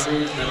face.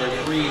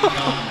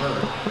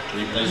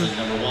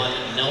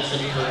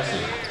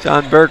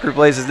 John Burke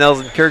replaces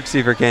Nelson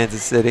Kirksey for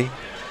Kansas City.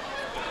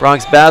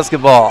 Bronx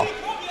basketball.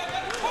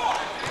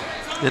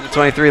 Minute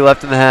 23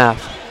 left in the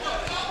half.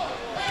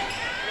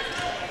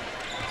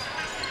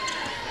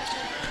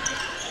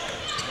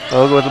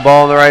 Boga with the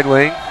ball on the right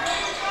wing.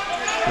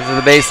 Into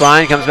the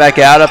baseline, comes back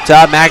out up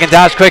top.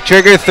 McIntosh, quick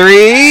trigger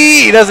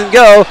three. He doesn't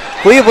go.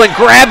 Cleveland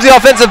grabs the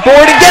offensive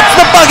board and gets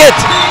the bucket.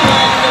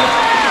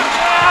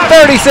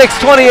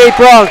 36-28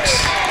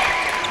 Bronx.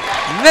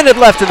 Minute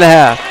left in the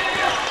half.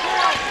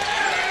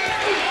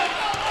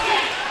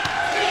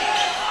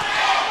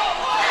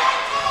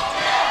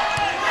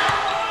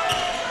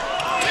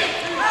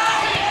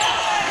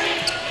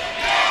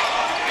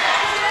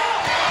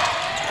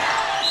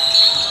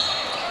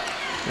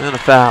 And a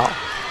foul.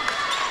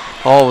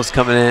 Hall was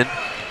coming in.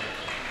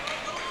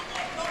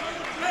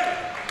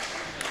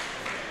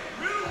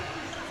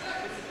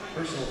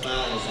 Personal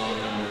foul is on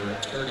number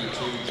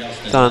 32,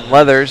 Justin. It's on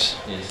Leathers.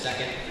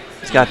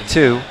 He's got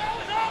 2.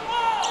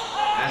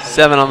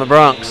 7 on the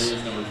Bronx.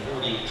 Number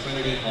 40,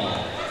 Trinity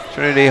Hall.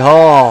 Trinity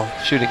Hall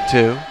shooting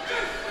 2.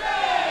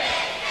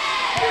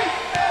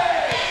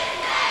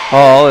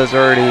 Hall is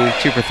already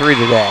 2 for 3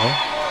 today.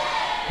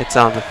 It's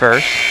on the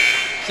first.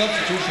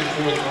 Substitution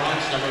for the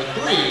Bronx, number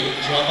 3,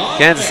 Javon.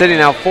 Kansas City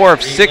now 4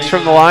 of 6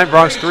 from the line.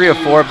 Bronx 3 of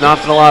 4. Have not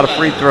been a lot of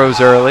free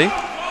throws early.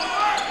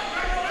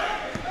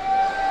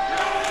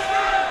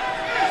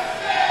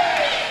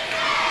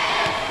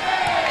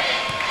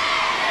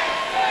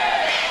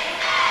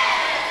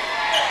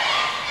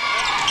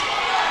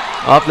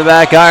 Off the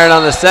back iron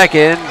on the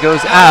second,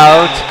 goes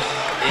out,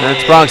 and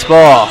it's Bronx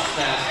ball.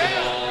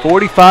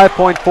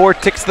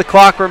 45.4 ticks the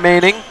clock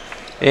remaining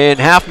in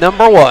half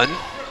number 1.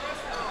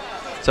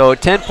 So a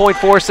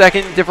 10.4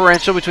 second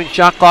differential between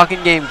shot clock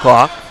and game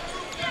clock.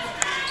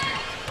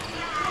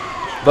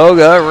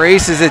 Boga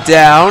races it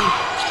down,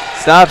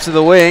 stops to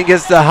the wing,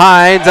 gets to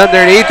Hines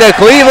underneath the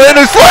Cleveland,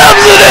 who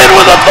slams it in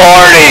with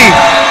authority!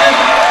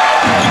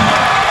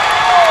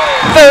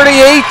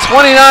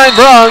 38-29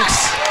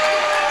 Bronx.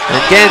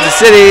 And Kansas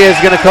City is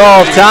going to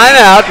call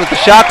timeout with the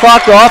shot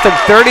clock off and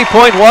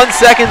 30.1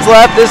 seconds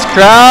left. This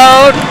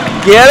crowd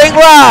getting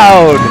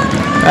loud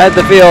at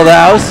the field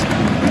house.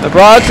 The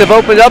Bronx have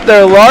opened up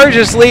their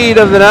largest lead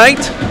of the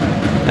night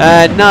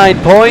at 9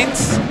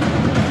 points.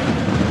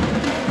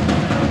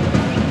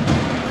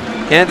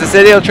 Kansas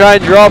City will try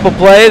and draw up a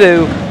play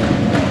to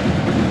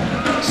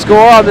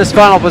score on this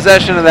final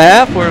possession of the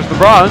half, whereas the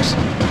Bronx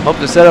hope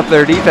to set up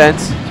their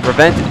defense to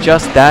prevent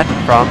just that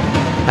from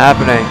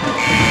happening.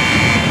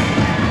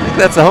 I think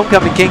that's the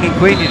homecoming king and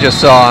queen you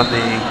just saw on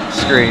the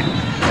screen.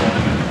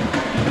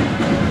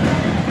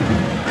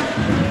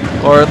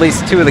 Or at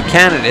least 2 of the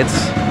candidates.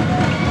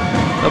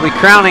 They'll be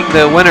crowning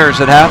the winners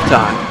at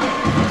halftime.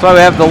 That's why we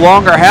have the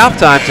longer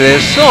halftime today.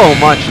 There's so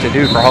much to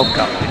do for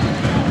homecoming.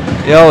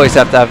 You always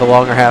have to have the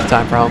longer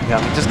halftime for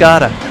homecoming. Just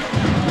gotta.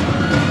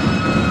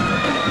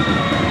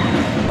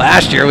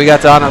 Last year we got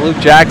to honor Luke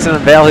Jackson and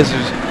unveil his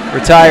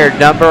retired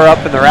number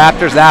up in the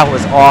Raptors. That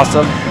was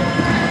awesome.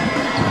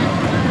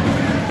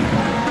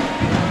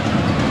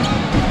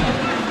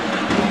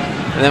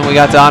 And then we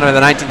got to honor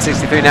the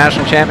 1963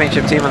 National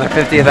Championship team on their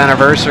 50th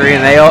anniversary,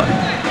 and they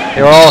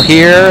were all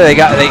here. They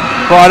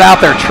brought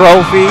out their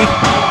trophy.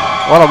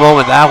 What a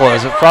moment that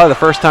was. It was probably the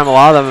first time a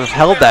lot of them have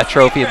held that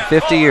trophy in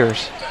 50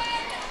 years.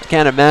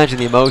 can't imagine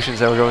the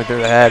emotions that were going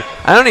through their head.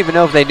 I don't even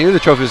know if they knew the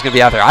trophy was going to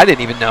be out there. I didn't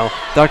even know.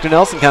 Dr.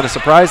 Nelson kind of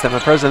surprised them, the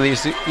president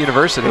of the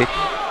university.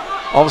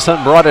 All of a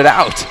sudden brought it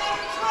out.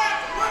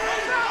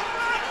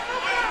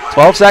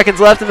 12 seconds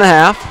left in the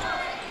half.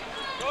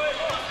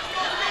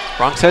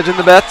 Bronx hedging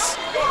the bets.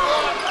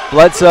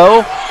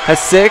 Bledsoe has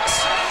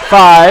 6,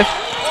 5,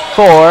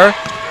 4,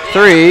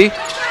 3.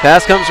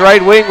 Pass comes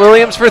right wing.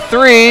 Williams for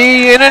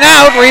 3. In and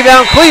out.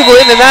 Rebound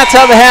Cleveland, and that's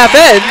how the half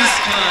ends.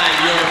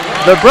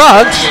 The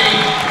Bronx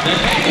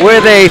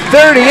with a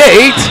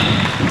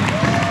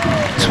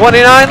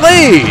 38-29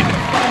 lead.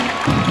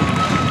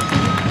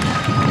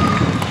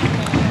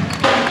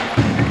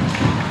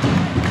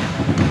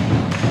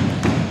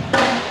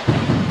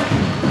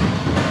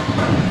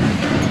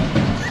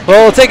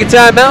 Well, we'll take a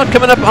timeout.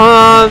 Coming up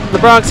on the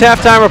Bronx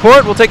Halftime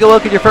Report, we'll take a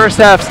look at your first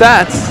half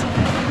stats.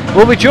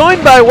 We'll be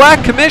joined by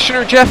WAC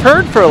Commissioner Jeff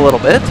Hurd for a little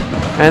bit.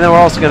 And then we're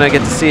also going to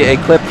get to see a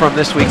clip from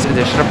this week's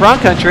edition of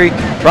Bronx Country.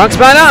 Bronx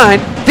by 9.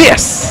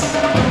 This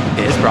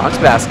is Bronx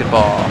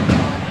Basketball.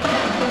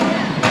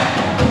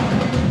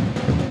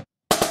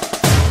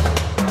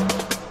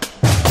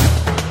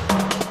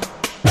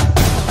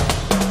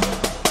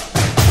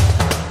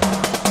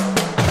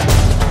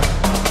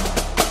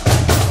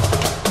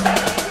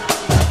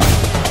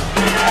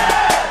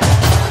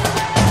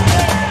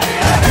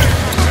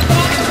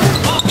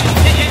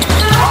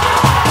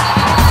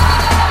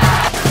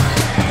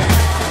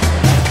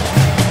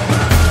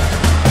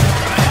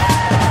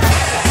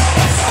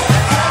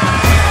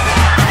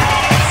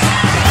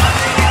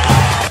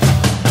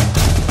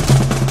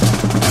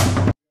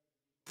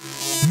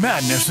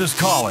 Madness is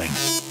calling.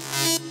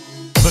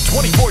 The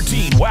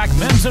 2014 WAC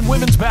Men's and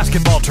Women's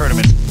Basketball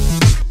Tournament.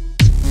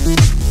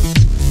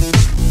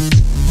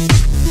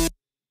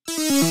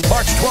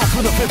 March 12th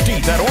through the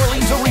 15th at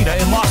Orleans Arena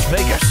in Las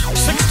Vegas.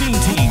 16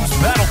 teams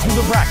battle through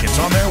the brackets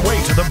on their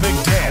way to the big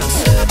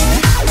dance.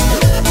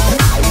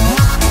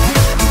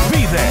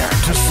 Be there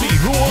to see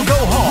who will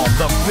go home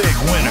the big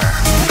winner.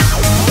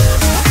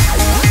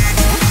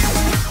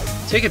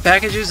 Ticket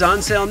packages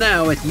on sale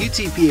now at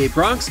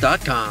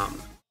UTPABronx.com.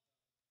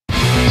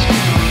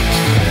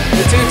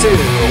 The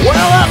 2-2.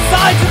 Well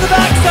outside to the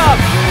backstop.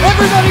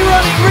 Everybody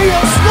running.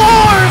 Rio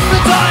scores the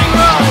tying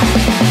run.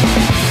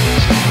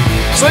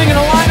 Swinging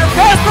a liner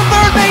past the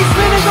third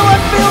baseman into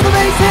left field. The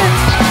base hit.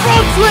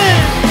 Bronx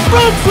win.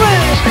 Bronx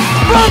win.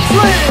 Bronx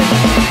win.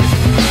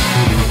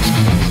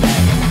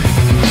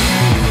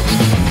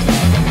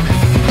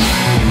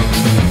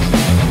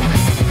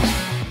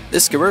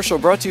 This commercial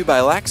brought to you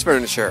by Lax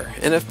Furniture,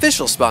 an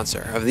official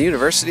sponsor of the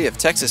University of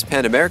Texas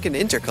Pan American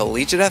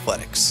Intercollegiate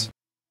Athletics.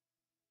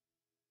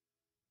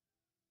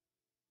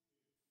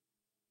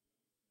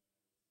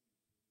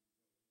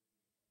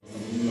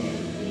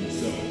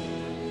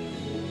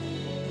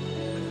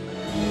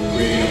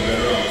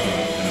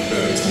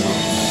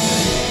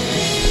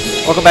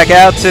 Welcome back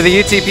out to the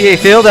UTPA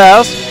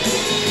Fieldhouse.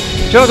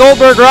 Joe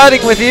Goldberg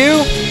riding with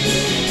you.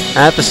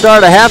 At the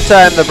start of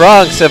halftime, the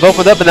Bronx have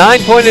opened up a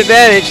 9-point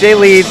advantage. They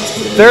lead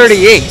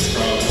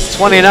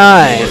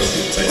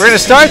 38-29. We're going to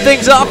start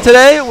things off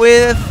today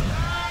with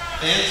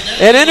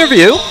an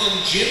interview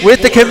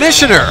with the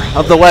commissioner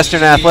of the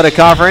Western Athletic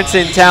Conference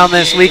in town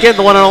this weekend,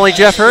 the one and only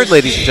Jeff Hurd,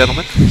 ladies and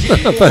gentlemen.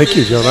 Thank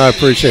you, John. I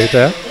appreciate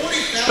that.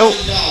 So,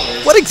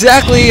 what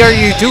exactly are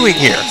you doing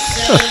here?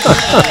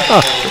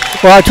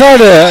 Well, I try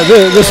to,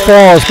 this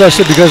fall,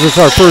 especially because it's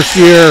our first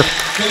year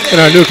in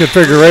our new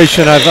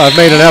configuration, I've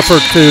made an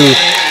effort to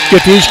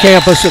get to each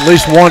campus at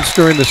least once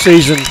during the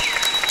season,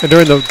 and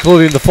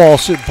including the fall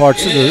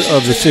parts of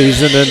the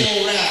season, and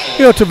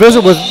to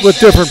visit with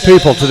different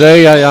people.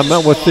 Today, I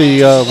met with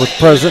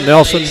President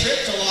Nelson.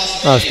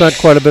 I spent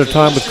quite a bit of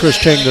time with Chris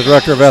King, the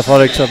director of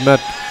athletics. I've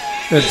met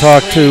and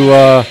talked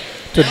to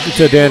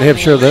Dan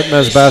Hipsher, the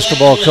men's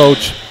basketball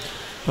coach.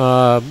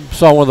 Saw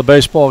one of the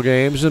baseball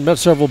games and met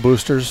several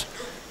boosters.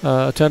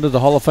 Attended the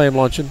Hall of Fame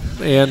luncheon,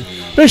 and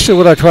basically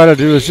what I try to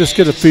do is just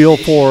get a feel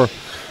for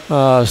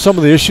some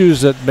of the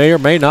issues that may or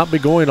may not be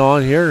going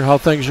on here, how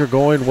things are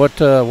going,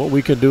 what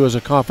we can do as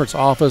a conference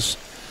office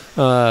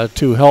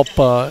to help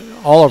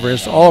all of our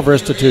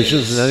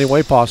institutions in any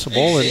way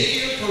possible, and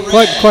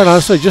quite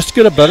honestly, just to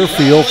get a better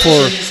feel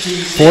for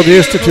the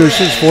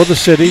institutions, for the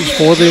cities,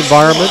 for the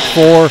environment,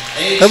 for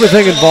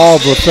everything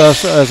involved with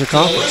us as a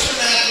conference.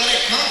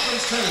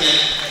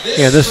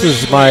 And this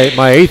is my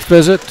 8th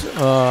visit.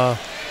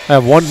 I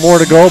have one more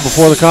to go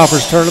before the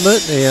conference tournament,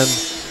 and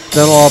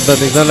then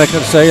I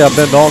can say I've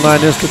been to all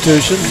 9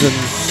 institutions and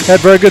had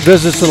very good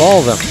visits at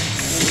all of them.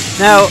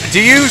 Now,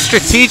 do you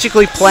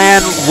strategically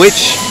plan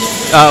which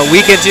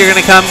weekends you're going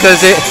to come?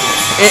 Because it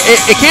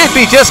can't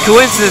be just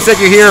coincidence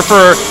that you're here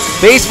for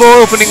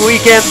baseball opening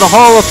weekend, the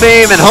Hall of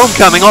Fame, and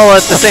homecoming all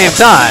at the same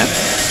time.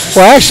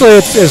 Well,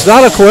 actually, it's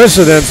not a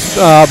coincidence.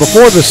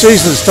 Before the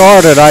season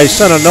started, I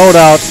sent a note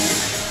out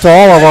to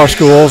all of our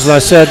schools, and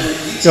I said,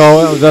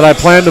 that I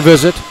plan to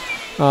visit,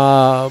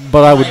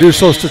 but I would do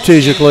so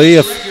strategically.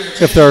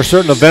 If there are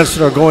certain events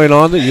that are going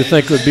on that you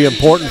think would be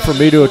important for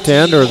me to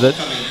attend, or that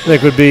you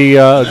think would be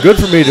good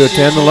for me to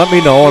attend, then let me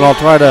know, and I'll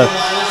try to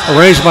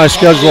arrange my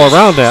schedule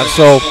around that.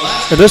 So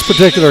in this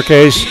particular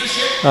case,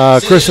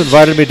 Chris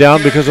invited me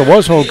down because it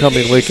was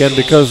homecoming weekend,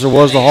 because there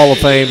was the Hall of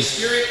Fame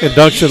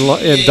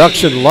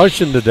induction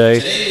luncheon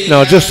today.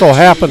 Now, it just so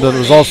happened that it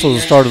was also the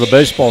start of the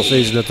baseball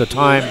season at the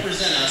time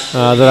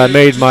that I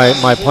made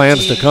my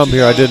plans to come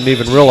here. I didn't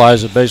even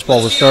realize that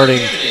baseball was starting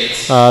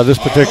this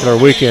particular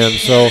weekend.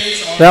 So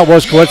that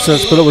was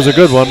coincidence, but it was a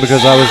good one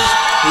because I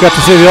got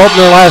to see the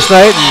opener last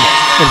night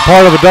and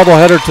part of a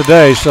doubleheader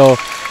today. So,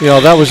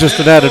 that was just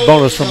an added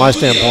bonus from my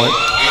standpoint.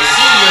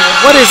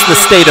 What is the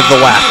state of the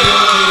WAC?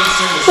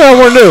 Well,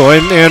 we're new,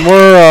 and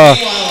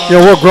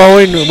we're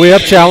growing. We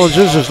have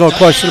challenges. There's no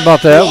question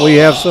about that. We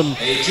have some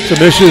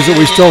issues that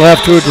we still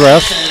have to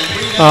address.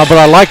 But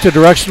I like the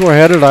direction we're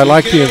headed. I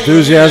like the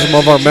enthusiasm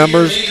of our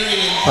members.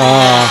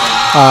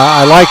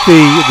 I like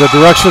the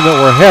direction that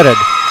we're headed.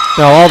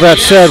 Now, all that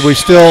said, we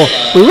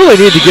really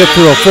need to get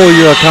through a full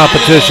year of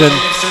competition.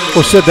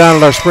 We'll sit down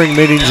at our spring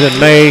meetings in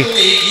May.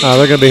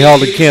 They're going to be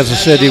held in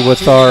Kansas City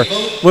with our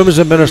women's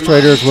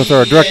administrators, with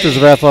our directors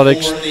of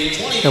athletics,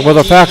 and with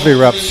our faculty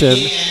reps.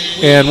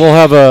 And we'll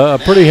have a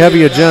pretty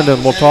heavy agenda,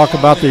 and we'll talk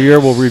about the year.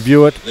 We'll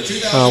review it.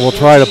 We'll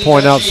try to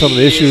point out some of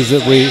the issues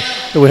that we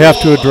have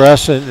to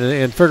address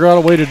and figure out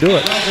a way to do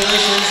it.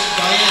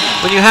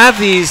 When you have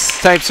these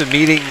types of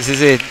meetings,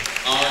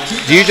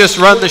 do you just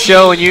run the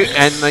show and you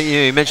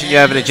mentioned you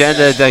have an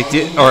agenda,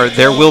 or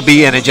there will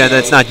be an agenda?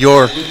 It's not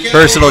your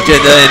personal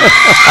agenda,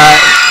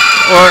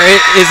 or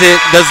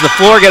does the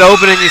floor get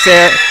open and you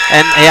say,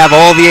 and you have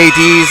all the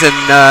ADs and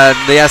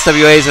the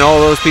SWAs and all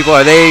those people?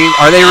 Are they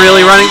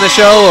really running the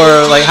show,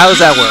 or like how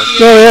does that work?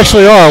 No, they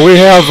actually are. We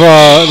have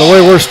the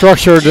way we're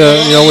structured.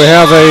 We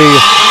have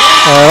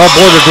our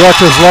board of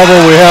directors level.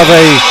 We have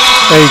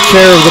a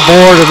chair of the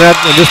board, and that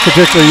in this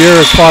particular year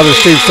is Father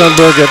Steve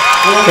Sundberg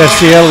at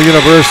Seattle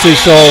University.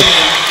 So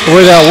the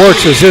way that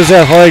works is his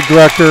athletic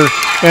director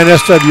and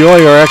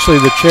SWA are actually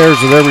the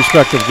chairs of their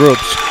respective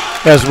groups,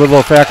 as will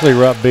the faculty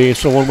rep be.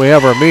 So when we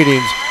have our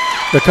meetings,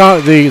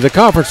 the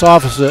conference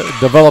office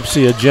develops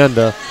the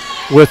agenda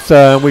with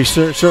we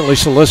certainly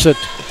solicit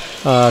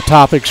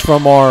topics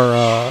from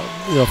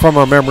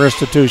our member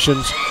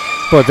institutions,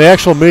 but the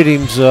actual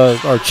meetings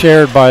are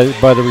chaired by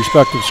the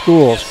respective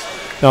schools.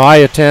 Now, I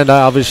attend,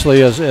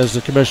 obviously, as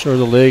the commissioner of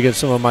the league, and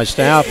some of my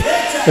staff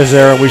is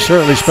there, and we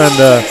certainly spend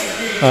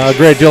a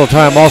great deal of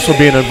time also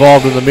being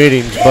involved in the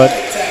meetings. But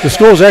the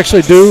schools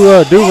actually do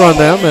run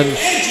them,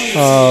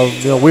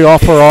 and we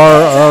offer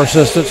our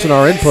assistance and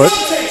our input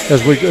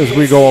as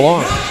we go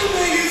along.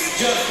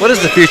 What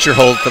does the future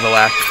hold for the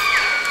WAC?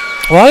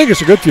 Well, I think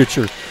it's a good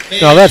future.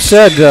 Now, that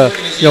said,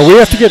 we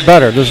have to get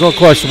better. There's no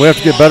question. We have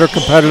to get better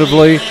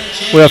competitively.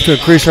 We have to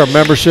increase our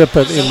membership,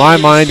 in my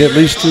mind, at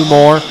least 2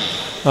 more.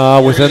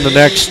 Within the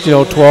next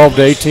 12 to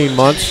 18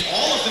 months,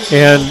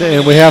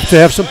 and we have to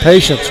have some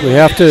patience. We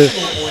have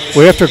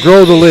to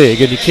grow the league,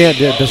 and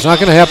it's not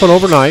going to happen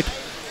overnight.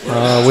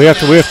 We have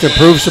to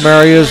improve some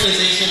areas.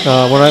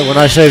 When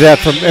I say that,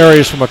 from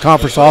areas from a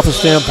conference office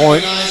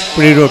standpoint,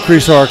 we need to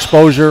increase our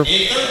exposure.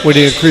 We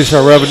need to increase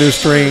our revenue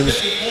streams,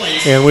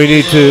 and we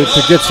need to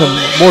get some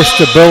more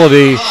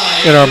stability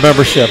in our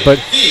membership. But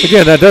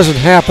again, that doesn't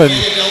happen.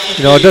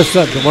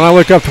 When I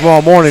wake up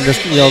tomorrow morning,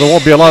 there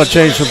won't be a lot of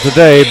change from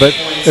today. But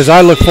as I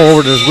look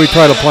forward, as we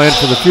try to plan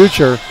for the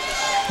future,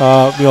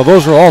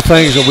 those are all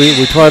things that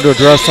we try to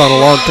address on a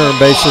long-term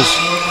basis,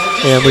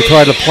 and we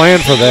try to plan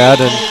for that.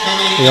 And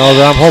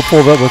I'm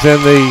hopeful that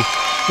within the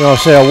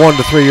say a 1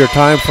 to 3 year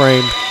time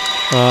frame,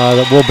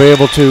 that we'll be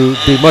able to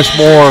be much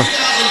more,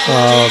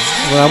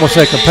 I won't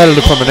say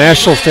competitive from a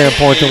national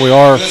standpoint than we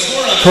are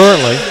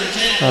currently.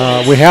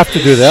 We have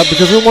to do that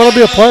because we want to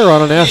be a player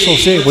on a national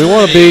scene. We don't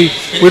want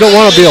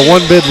to be a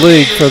one-bid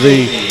league for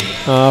the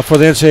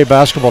NCAA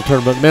basketball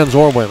tournament, men's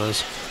or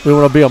women's. We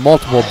want to be a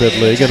multiple bid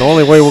league, and the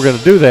only way we're going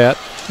to do that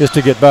is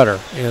to get better.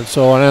 And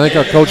I think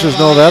our coaches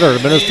know that, our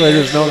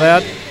administrators know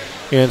that,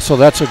 and so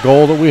that's a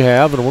goal that we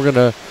have, and we're going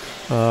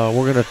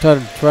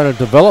to try to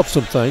develop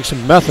some things,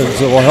 some methods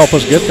that will help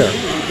us get there.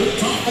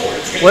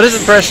 What has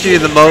impressed you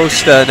the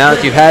most now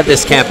that you've had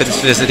this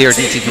campus visit here at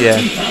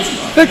UTPA?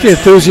 I think the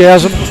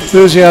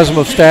enthusiasm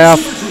of staff,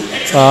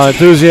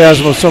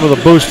 enthusiasm of some of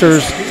the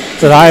boosters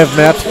that I have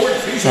met,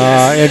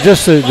 and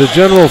just the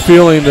general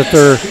feeling that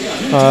they're,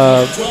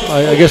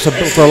 I guess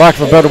for lack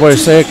of a better way to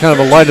say it, kind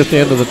of a light at the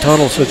end of the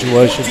tunnel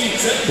situation.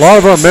 A lot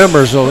of our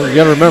members, you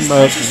got to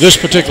remember, this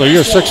particular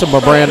year, 6 of them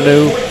are brand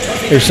new.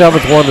 A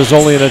 7th one is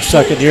only in its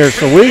 2nd year.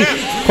 So we,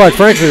 quite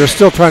frankly, are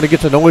still trying to get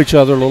to know each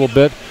other a little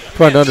bit,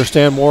 trying to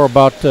understand more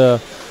about the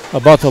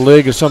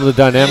league and some of the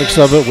dynamics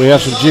of it. We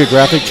have some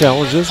geographic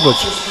challenges,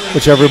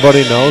 which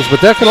everybody knows,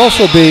 but that can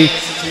also be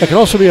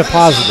a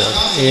positive.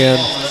 And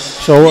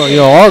so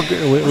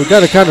we've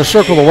got to kind of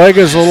circle the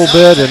wagons a little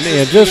bit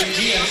and just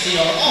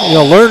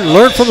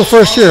learn from the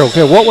first year.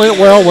 Okay, what went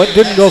well, what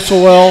didn't go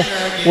so well,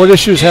 what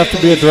issues have to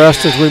be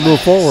addressed as we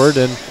move forward,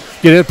 and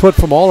get input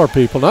from all our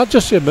people, not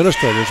just the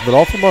administrators, but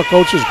all from our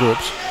coaches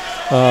groups.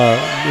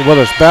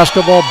 Whether it's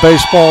basketball,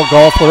 baseball,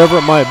 golf, whatever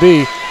it might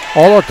be,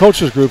 all our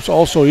coaches groups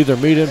also either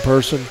meet in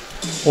person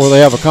or they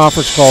have a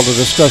conference call to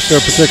discuss their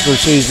particular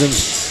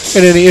seasons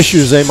and any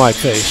issues they might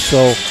face.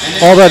 So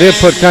all that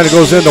input kind of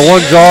goes into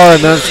one jar, and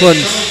that's when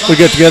we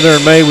get together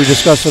in May, we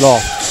discuss it all.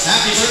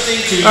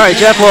 All right,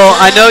 Jeff, well,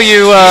 I know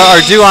you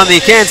are due on the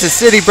Kansas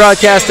City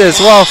broadcast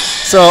as well,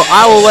 so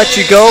I will let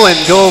you go and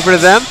go over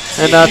to them,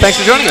 and thanks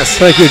for joining us.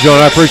 Thank you,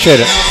 John. I appreciate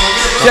it.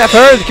 Jeff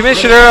Hurd, the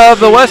commissioner of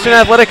the Western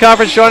Athletic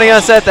Conference, joining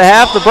us at the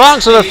half. The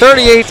Bronx with a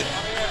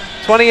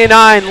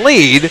 38-29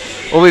 lead.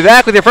 We'll be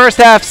back with your first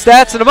half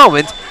stats in a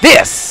moment.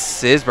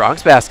 This is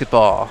Bronx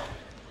basketball.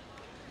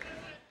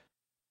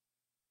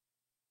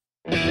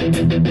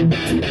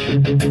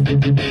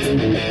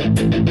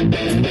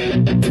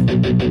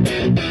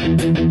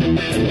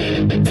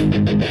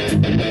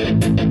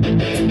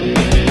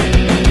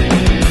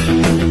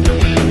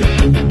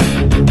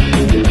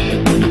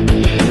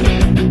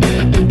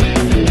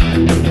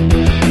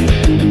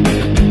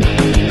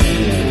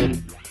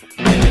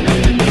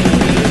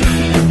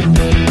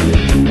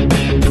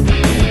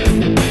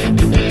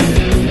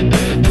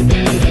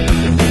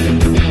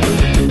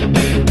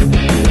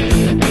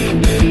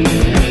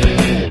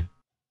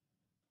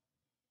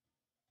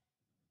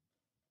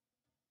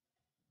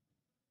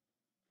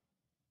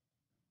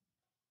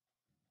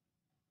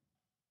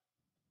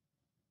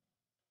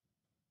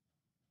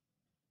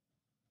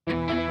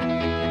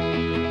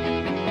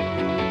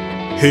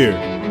 Here,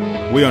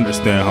 we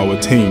understand how a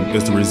team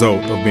is the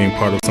result of being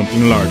part of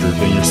something larger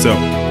than yourself,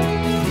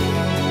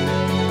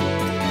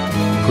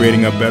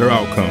 creating a better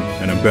outcome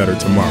and a better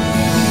tomorrow.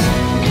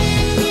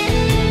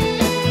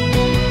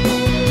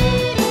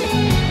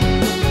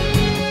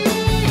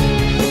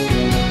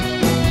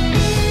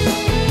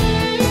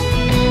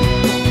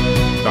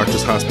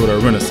 Doctors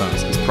Hospital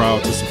Renaissance is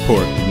proud to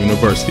support the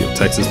University of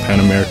Texas Pan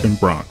American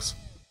Bronx.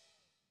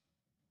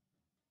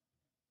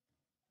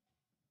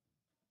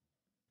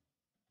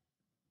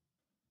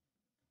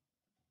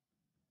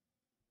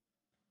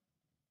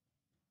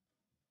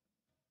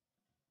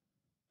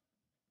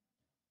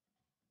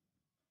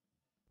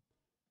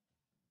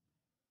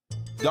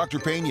 Dr.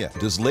 Pena,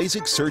 does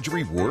LASIK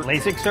surgery work?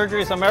 LASIK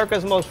surgery is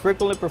America's most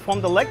frequently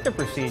performed elective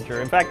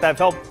procedure. In fact, I've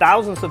helped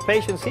thousands of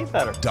patients see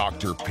better.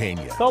 Dr.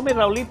 Pena. Call me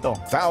Raulito.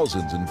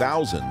 Thousands and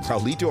thousands.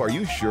 Raulito, are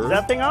you sure? Is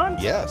that thing on?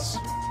 Yes.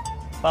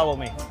 Follow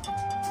me.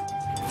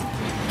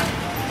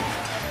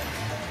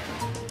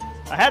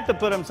 I had to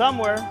put him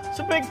somewhere. It's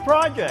a big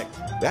project.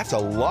 That's a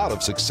lot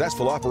of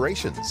successful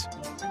operations.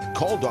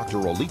 Call Dr.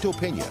 Raulito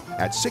Pena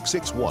at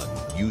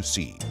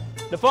 661-UC.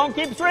 The phone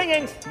keeps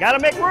ringing. Gotta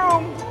make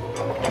room.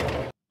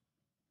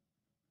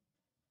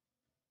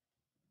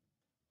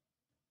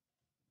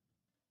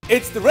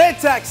 It's the Red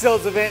Tack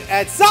Sales event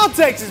at South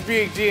Texas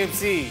Buick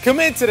GMC. Come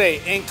in today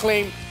and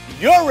claim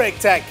your Red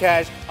Tack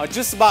cash on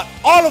just about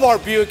all of our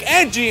Buick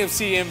and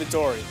GMC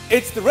inventory.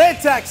 It's the Red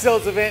Tack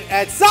Sales event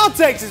at South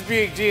Texas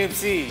Buick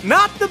GMC.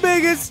 Not the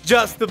biggest,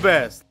 just the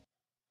best.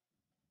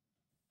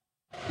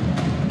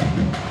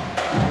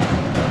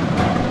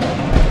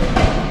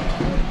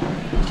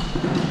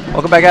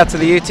 Welcome back out to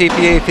the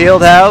UTPA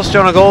Fieldhouse.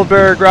 Jonah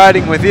Goldberg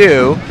riding with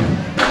you.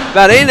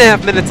 About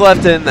 8.5 minutes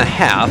left in the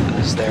half.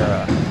 Is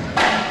there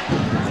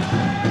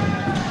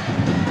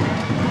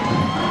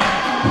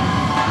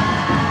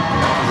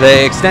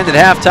they extended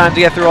halftime to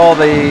get through all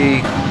the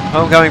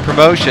homecoming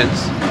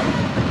promotions.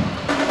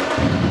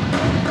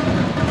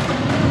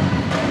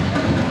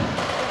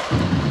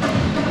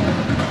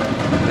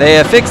 They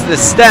have fixed the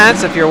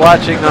stats if you're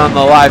watching on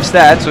the live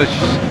stats, which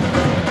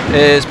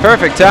is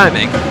perfect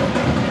timing,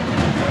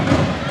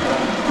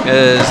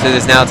 because it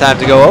is now time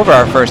to go over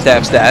our first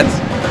half stats,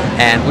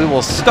 and we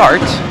will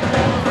start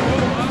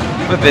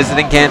with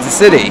visiting Kansas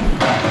City.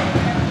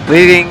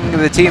 Leading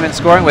the team in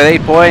scoring with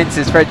 8 points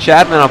is Fred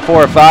Chapman on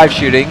 4 of 5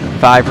 shooting,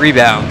 5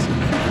 rebounds.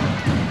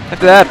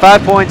 After that,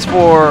 5 points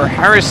for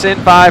Harrison,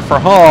 5 for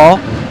Hall,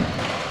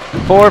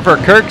 4 for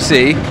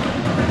Kirksey,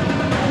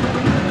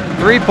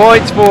 3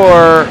 points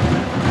for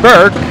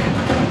Burke,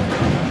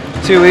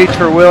 2 each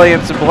for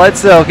Williams and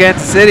Bledsoe.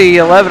 Kansas City,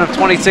 11 of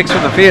 26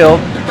 from the field,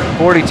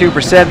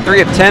 42%,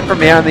 3 of 10 from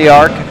behind the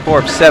arc, 4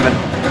 of 7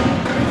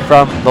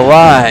 from the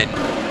line.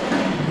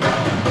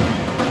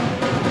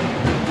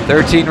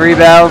 13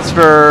 rebounds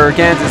for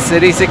Kansas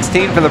City,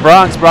 16 for the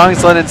Bronx.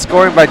 Bronx led in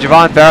scoring by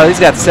Javon Farrell.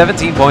 He's got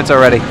 17 points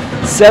already.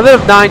 7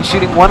 of 9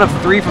 shooting, 1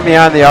 of 3 from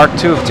behind the arc,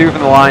 2 of 2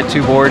 from the line,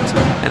 2 boards,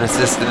 an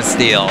assist and a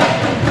steal.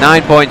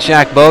 9-point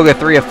Shaq Boga,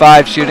 3 of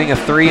 5 shooting, a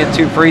 3 and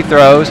 2 free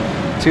throws,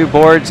 2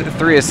 boards,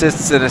 3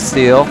 assists and a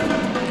steal.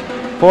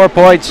 4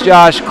 points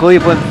Josh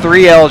Cleveland,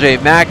 3 LJ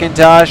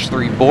McIntosh,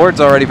 3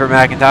 boards already for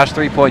McIntosh,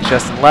 3 points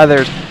Justin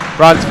Leathers.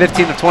 Bronx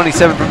 15 of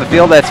 27 from the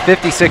field, that's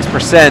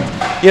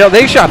 56%. You know,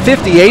 they shot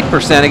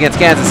 58% against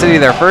Kansas City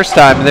their first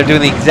time, and they're doing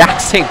the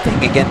exact same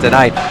thing again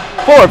tonight.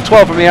 4 of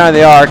 12 from behind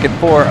the arc and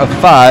 4 of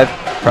 5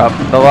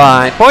 from the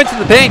line. Points in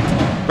the paint.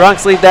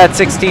 Bronx lead that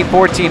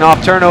 16-14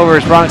 off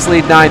turnovers. Bronx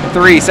lead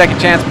 9-3. Second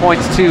chance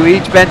points 2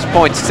 each. Bench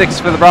points 6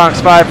 for the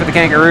Bronx, 5 for the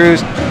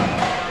Kangaroos.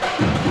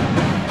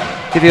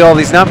 Give you all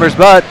these numbers,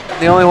 but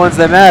the only ones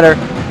that matter.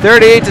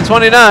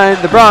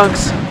 38-29, the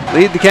Bronx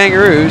lead the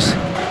Kangaroos.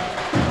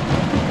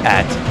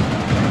 at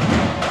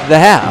the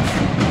half.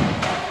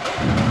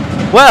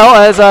 Well,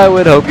 as I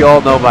would hope you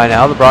all know by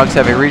now, the Bronx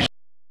have a regional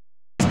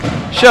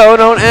show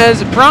known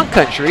as Bronx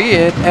Country.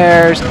 It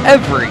airs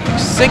every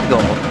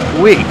single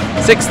week,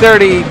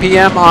 6:30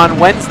 p.m. on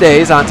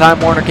Wednesdays on Time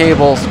Warner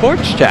Cable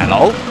Sports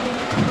Channel.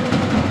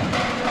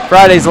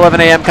 Fridays, 11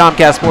 a.m.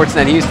 Comcast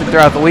Sportsnet Houston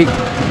throughout the week.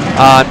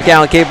 On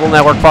McAllen Cable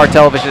Network, Far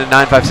Television at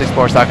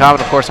 956sports.com,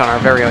 and of course on our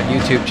very own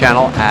YouTube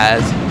channel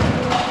as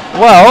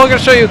well. We're going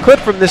to show you a clip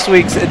from this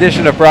week's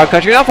edition of Bronx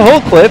Country. Not the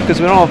whole clip, because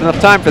we don't have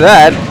enough time for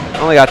that.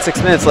 Only got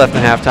 6 minutes left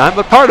in halftime,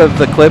 but part of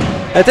the clip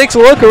that takes a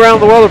look around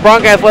the world of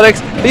Bronx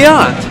athletics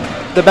beyond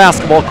the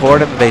basketball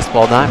court and the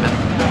baseball diamond.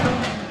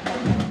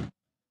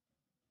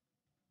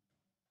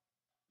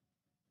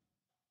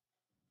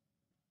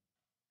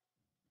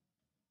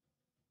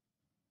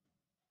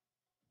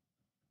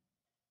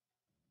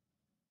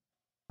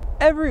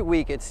 Every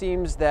week it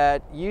seems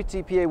that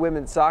UTPA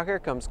women's soccer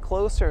comes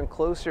closer and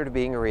closer to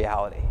being a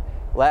reality.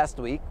 Last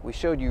week we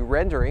showed you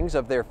renderings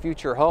of their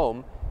future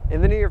home.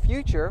 In the near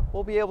future,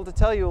 we'll be able to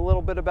tell you a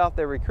little bit about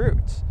their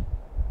recruits.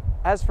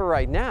 As for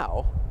right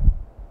now,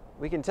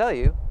 we can tell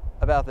you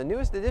about the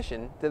newest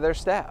addition to their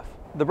staff.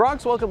 The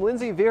Bronx welcomed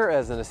Lindsay Vera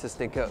as an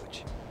assistant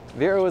coach.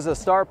 Vera was a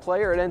star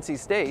player at NC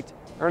State,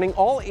 earning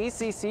all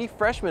ACC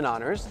freshman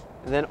honors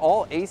and then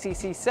all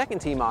ACC second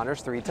team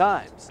honors 3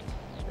 times.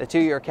 The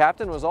 2-year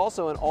captain was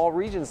also an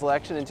all-region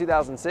selection in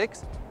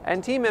 2006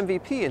 and team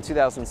MVP in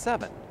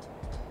 2007.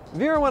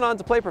 Vera went on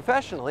to play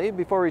professionally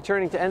before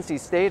returning to NC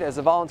State as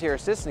a volunteer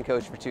assistant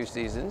coach for 2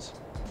 seasons.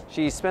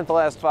 She spent the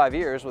last 5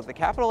 years with the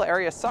Capital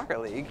Area Soccer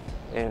League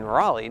in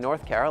Raleigh,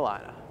 North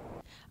Carolina.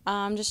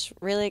 I'm just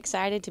really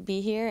excited to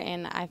be here,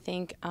 and I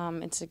think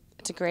it's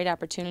a great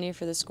opportunity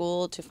for the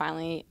school to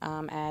finally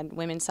add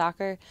women's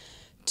soccer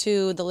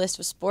to the list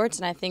of sports,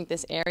 and I think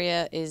this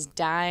area is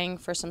dying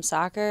for some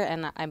soccer,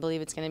 and I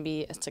believe it's going to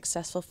be a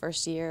successful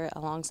first year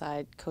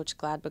alongside Coach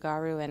Glad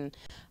Bagaru, and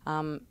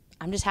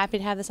I'm just happy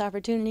to have this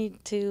opportunity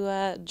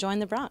to join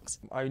the Bronx.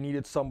 I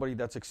needed somebody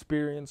that's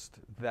experienced,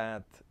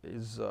 that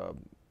is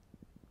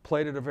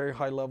played at a very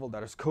high level,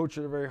 that is coached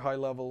at a very high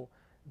level,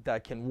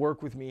 that can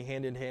work with me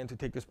hand in hand to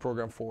take this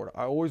program forward.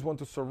 I always want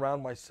to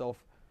surround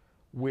myself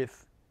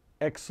with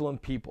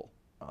excellent people,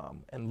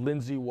 and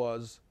Lindsay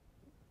was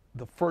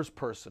the first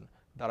person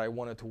that I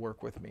wanted to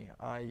work with me.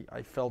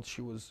 I felt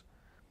she was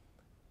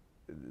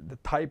the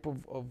type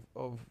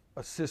of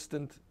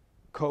assistant,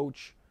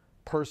 coach,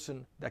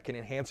 person that can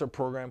enhance our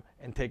program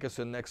and take us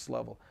to the next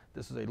level.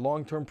 This is a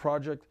long-term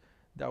project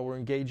that we're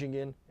engaging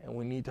in, and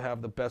we need to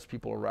have the best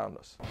people around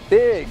us.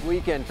 Big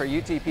weekend for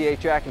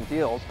UTPA track and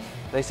field.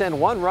 They send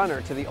 1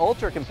 runner to the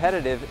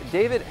ultra-competitive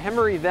David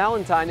Hemery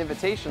Valentine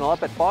Invitational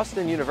up at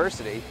Boston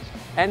University,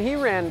 and he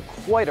ran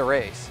quite a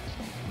race.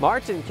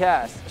 Martin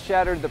Cass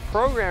shattered the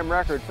program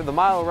record for the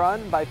mile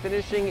run by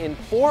finishing in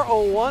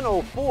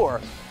 4:01:04,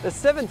 the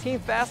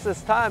 17th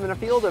fastest time in a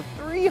field of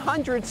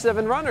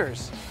 307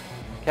 runners.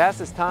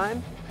 Cass's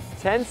time,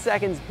 10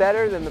 seconds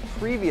better than the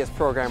previous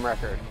program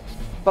record.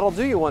 But I'll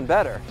do you one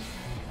better.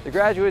 The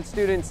graduate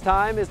student's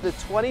time is the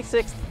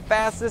 26th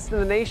fastest in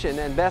the nation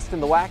and best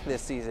in the WAC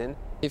this season.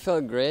 It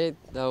felt great.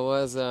 That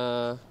was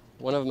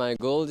one of my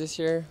goals this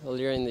year,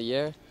 earlier in the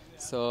year.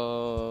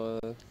 So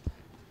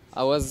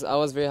I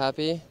was very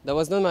happy. That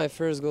was not my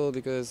first goal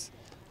because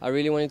I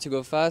really wanted to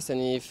go fast,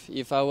 and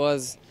if I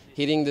was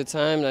hitting the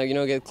time, like,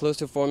 get close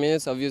to 4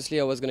 minutes, obviously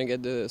I was gonna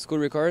get the school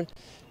record.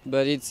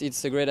 But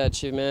it's a great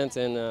achievement,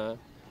 and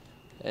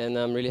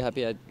I'm really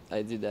happy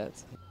I did that.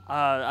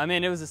 I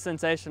mean, it was a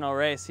sensational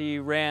race. He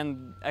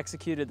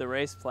executed the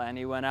race plan.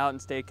 He went out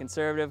and stayed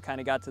conservative,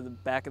 kind of got to the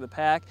back of the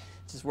pack,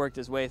 just worked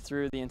his way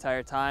through the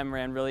entire time,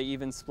 ran really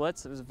even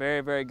splits. It was a very,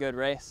 very good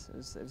race. It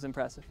was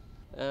impressive.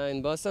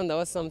 In Boston, that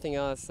was something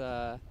else.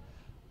 It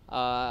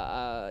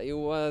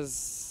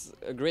was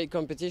a great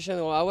competition.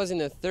 Well, I was in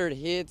the 3rd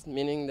heat,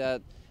 meaning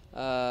that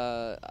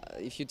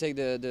if you take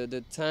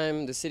the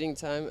time, the sitting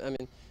time, I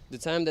mean, the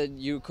time that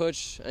your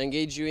coach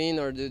engaged you in,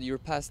 or your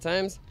past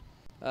times,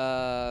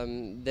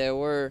 there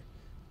were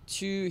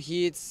 2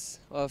 heats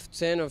of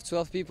 10 or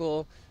 12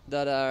 people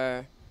that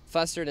are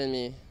faster than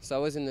me. So I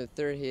was in the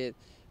 3rd heat.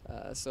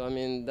 So I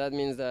mean, that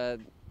means that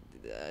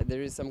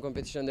there is some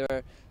competition. There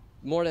are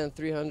more than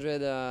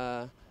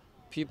 300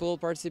 people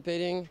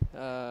participating.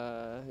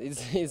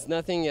 It's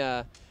nothing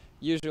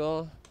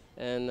usual,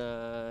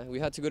 and we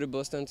had to go to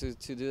Boston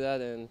to do that,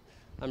 and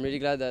I'm really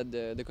glad that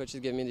the coaches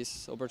gave me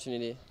this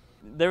opportunity.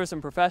 There were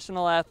some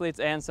professional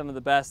athletes and some of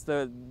the best.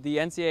 The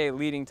NCAA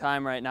leading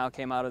time right now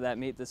came out of that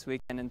meet this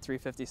weekend in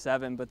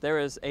 3:57, but there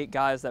was 8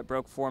 guys that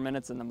broke 4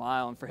 minutes in the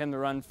mile, and for him to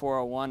run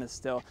 4:01 is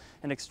still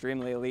an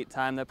extremely elite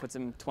time. That puts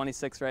him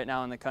 26th right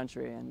now in the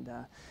country, and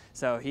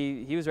so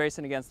he was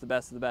racing against the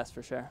best of the best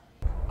for sure.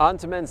 On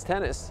to men's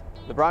tennis.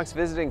 The Bronx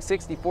visiting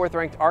 64th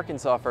ranked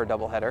Arkansas for a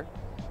doubleheader.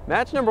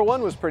 Match number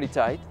 1 was pretty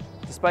tight,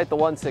 despite the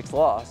 1-6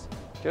 loss.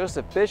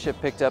 Joseph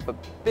Bishop picked up a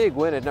big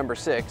win at number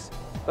 6,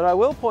 but I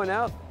will point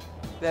out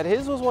that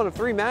his was one of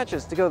 3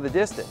 matches to go the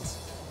distance.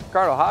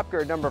 Ricardo Hopker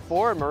at number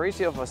 4 and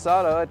Mauricio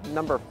Fossato at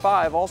number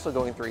 5 also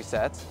going 3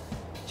 sets.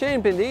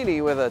 Shane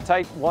Pendini with a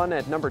tight one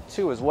at number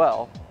 2 as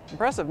well.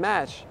 Impressive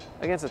match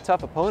against a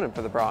tough opponent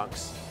for the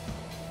Bronx.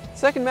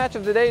 Second match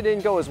of the day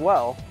didn't go as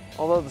well,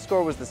 although the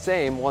score was the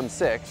same,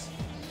 1-6.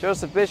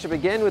 Joseph Bishop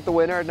again with the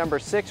winner at number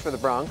 6 for the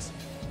Bronx,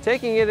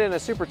 taking it in a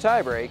super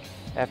tiebreak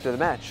after the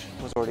match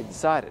was already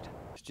decided.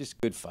 It's just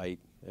a good fight.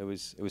 It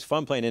was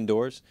fun playing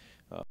indoors.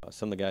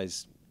 Some of the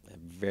guys have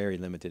very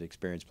limited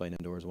experience playing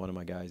indoors. One of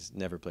my guys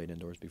never played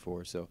indoors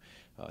before, so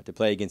to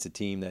play against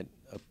a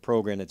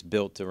program that's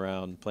built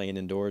around playing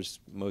indoors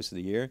most of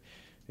the year,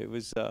 it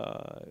was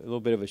a little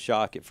bit of a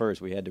shock at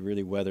first. We had to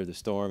really weather the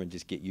storm and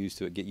just get used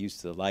to it, get used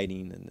to the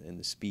lighting and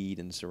the speed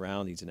and the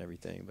surroundings and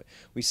everything. But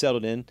we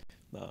settled in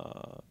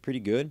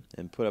pretty good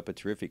and put up a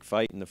terrific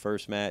fight in the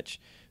first match.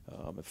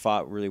 It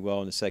fought really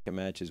well in the second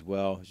match as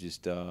well. It was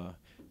just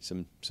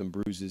some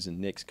bruises and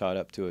nicks caught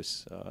up to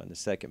us in the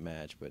second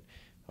match, but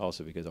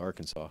also because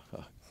Arkansas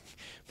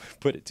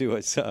put it to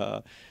us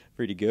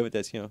pretty good. But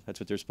that's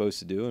what they're supposed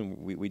to do, and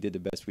we did the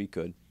best we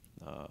could.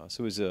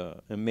 So it was an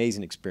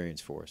amazing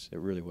experience for us. It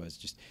really was.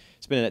 Just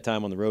spending that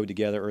time on the road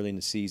together early in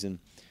the season,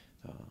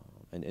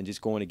 and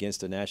just going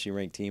against a nationally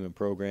ranked team and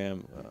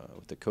program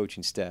with the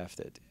coaching staff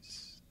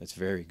that's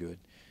very good.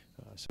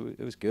 So it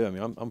was good. I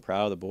mean, I'm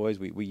proud of the boys.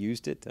 We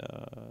used it.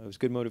 It was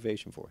good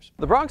motivation for us.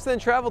 The Bronx then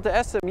traveled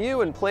to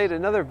SMU and played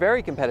another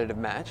very competitive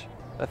match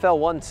that fell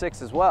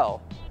 1-6 as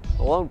well.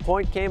 The lone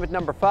point came at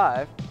number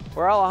 5,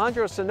 where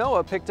Alejandro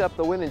Sanoa picked up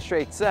the win in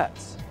straight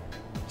sets.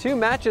 2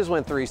 matches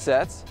went 3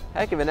 sets.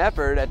 Heck of an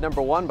effort at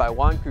number 1 by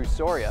Juan Cruz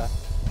Soria,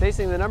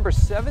 facing the number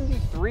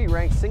 73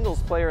 ranked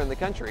singles player in the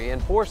country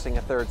and forcing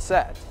a 3rd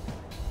set.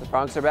 The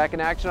Bronx are back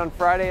in action on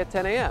Friday at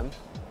 10 a.m.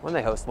 when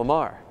they host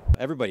Lamar.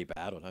 Everybody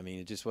battled. I mean,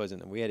 it just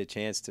wasn't. We had a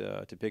chance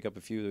to pick up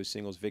a few of those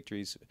singles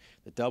victories.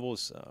 The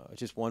doubles,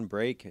 just one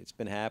break. It's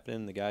been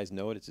happening. The guys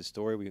know it. It's a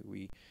story.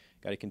 We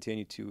got to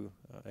continue to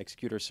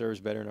execute our serves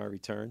better in our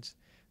returns.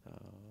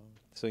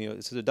 So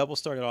the double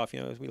started off.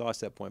 We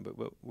lost that point, but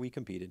we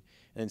competed.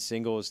 And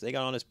singles, they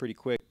got on us pretty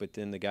quick. But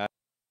then the guy.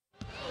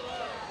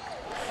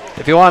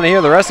 If you want to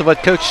hear the rest of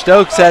what Coach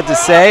Stokes had to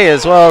say,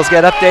 as well as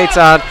get updates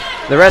on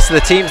the rest of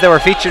the teams that were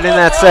featured in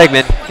that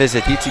segment,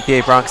 visit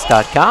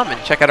UTPABronx.com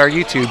and check out our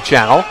YouTube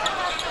channel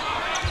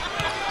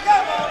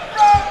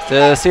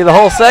to see the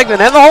whole segment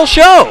and the whole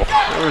show.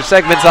 There were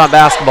segments on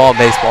basketball and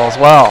baseball as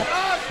well.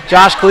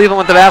 Josh Cleveland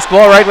with the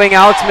basketball, right wing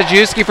Alex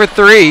Majewski for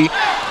 3.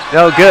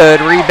 No good.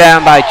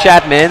 Rebound by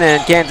Chapman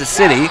and Kansas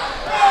City.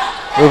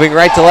 Moving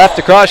right to left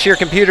across your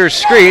computer's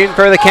screen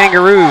for the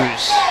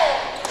Kangaroos.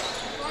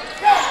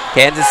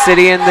 Kansas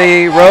City in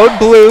the road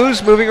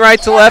blues, moving right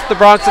to left. The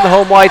Bronx and the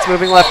home whites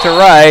moving left to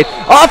right.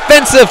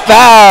 Offensive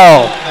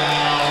foul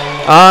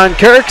on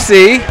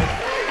Kirksey.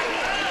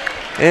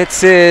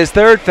 It's his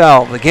 3rd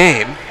foul of the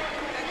game.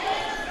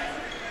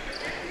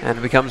 And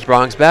it becomes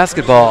Bronx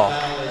basketball.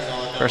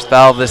 First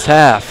foul of this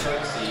half.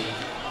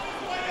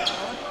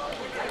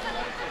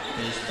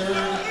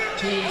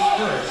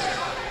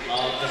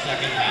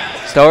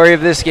 Story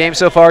of this game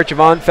so far,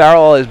 Javon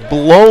Farrell has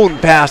blown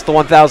past the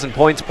 1,000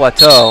 points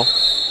plateau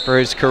for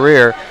his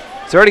career.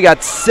 He's already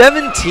got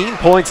 17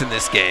 points in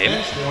this game.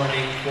 Bench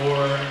warning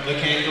for the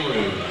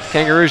Kangaroos.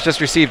 Kangaroos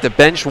just received a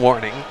bench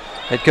warning.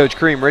 Head coach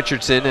Kareem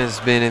Richardson has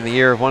been in the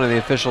ear of one of the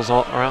officials,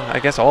 I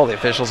guess all the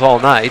officials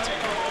all night.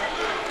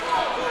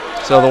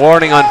 So the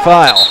warning on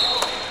file.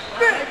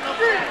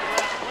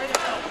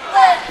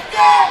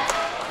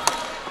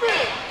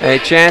 A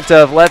chant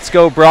of "Let's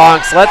go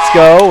Bronx, let's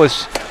go"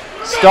 was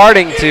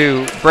starting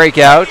to break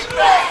out.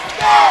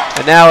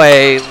 And now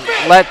a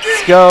 "Let's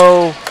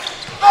go,"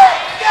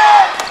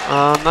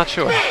 I'm not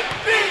sure.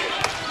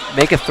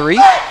 Make a 3.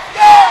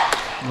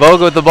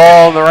 Voga with the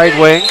ball on the right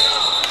wing.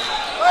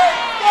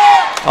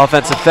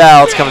 Offensive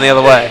foul, it's coming the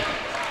other way.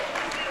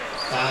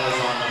 Foul is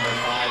on number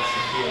 5,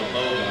 Shaquille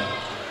Boga.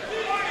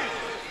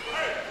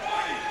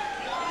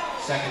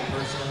 Second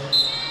personal,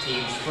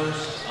 team's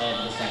first of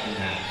the second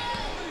half.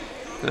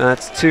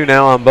 That's 2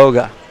 now on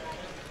Boga.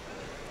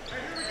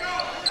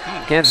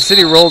 Kansas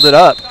City rolled it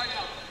up.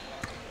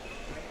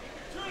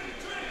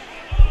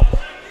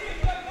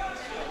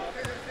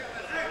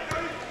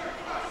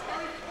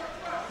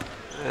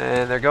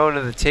 And they're going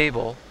to the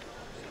table.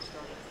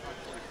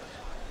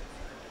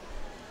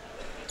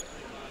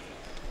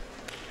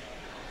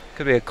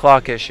 Could be a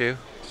clock issue.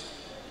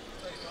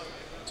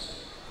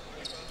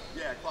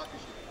 Yeah, clock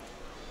issue.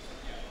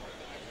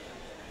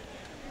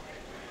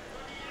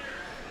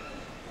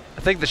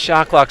 I think the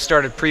shot clock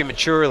started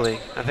prematurely.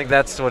 I think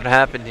that's what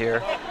happened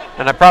here.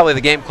 And probably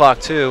the game clock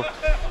too.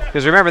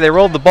 Because remember, they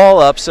rolled the ball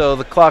up, so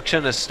the clock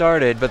shouldn't have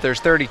started, but there's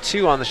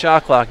 32 on the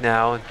shot clock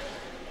now. And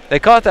they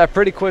caught that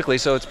pretty quickly,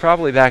 so it's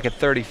probably back at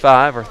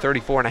 35 or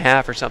 34 and a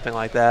half or something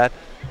like that.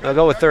 They'll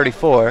go with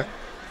 34.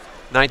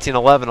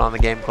 19:11 on the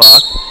game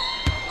clock.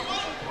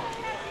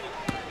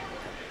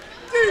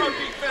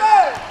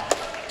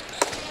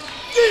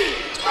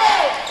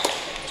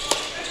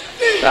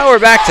 Now we're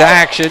back to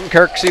action.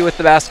 Kirksey with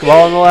the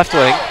basketball on the left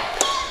wing.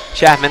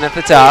 Chapman at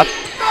the top.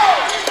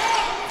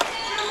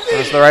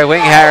 There's the right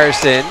wing,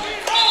 Harrison.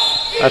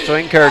 Left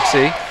wing,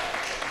 Kirksey.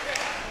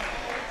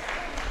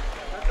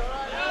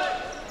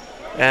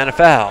 And a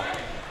foul.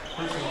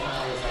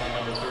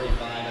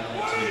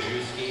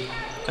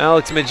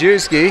 Alex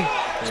Majewski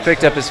has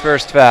picked up his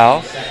first foul.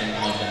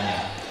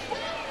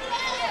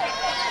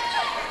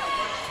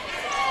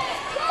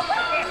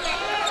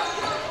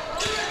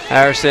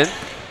 Harrison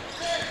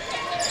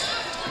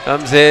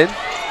comes in,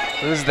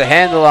 loses the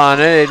handle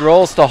on it. It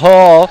rolls to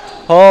Hall.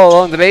 Hall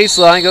along the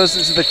baseline, goes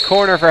into the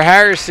corner for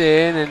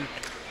Harrison, and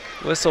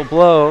whistle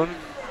blown.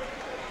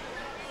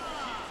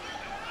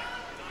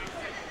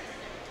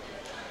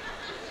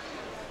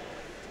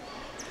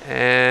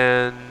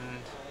 And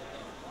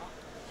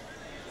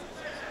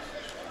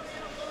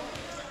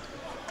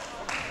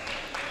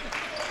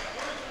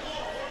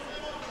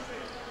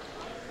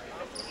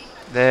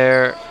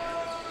they're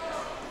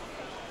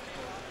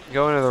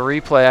going to the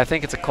replay. I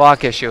think it's a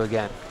clock issue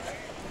again.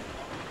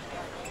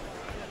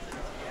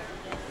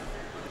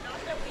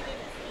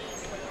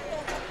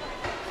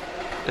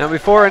 Now,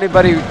 before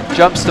anybody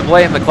jumps to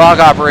blame the clock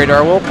operator,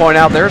 I will point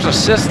out there's a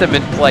system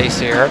in place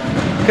here.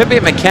 Could be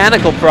a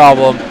mechanical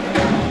problem.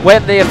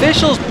 When the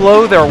officials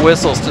blow their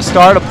whistles to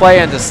start a play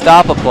and to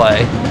stop a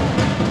play,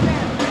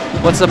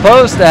 what's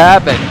supposed to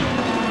happen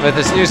with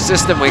this new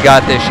system we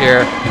got this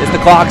year is the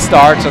clock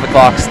starts or the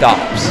clock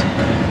stops.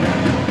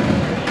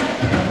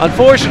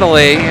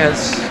 Unfortunately,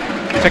 as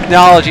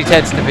technology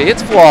tends to be,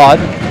 it's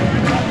flawed.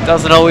 It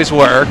doesn't always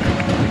work.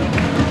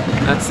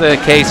 That's the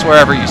case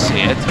wherever you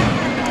see it.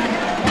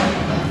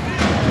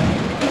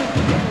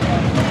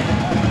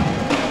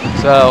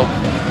 So,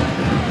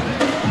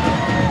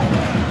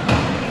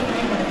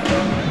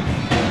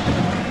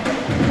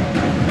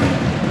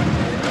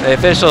 the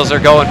officials are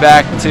going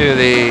back to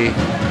the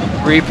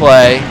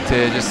replay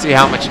to just see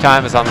how much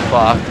time is on the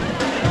clock.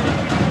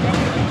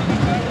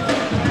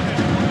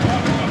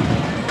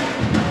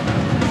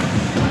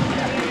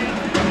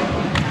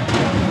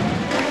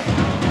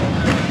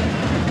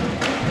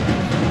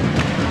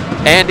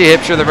 Andy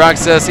Hipsher, the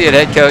Bronx Associate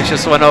head coach,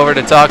 just went over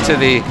to talk to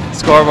the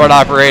scoreboard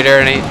operator,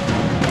 and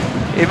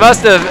he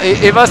must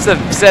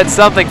have said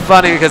something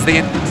funny because the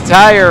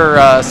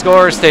entire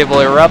scorers table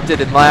erupted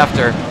in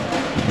laughter.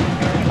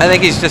 I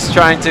think he's just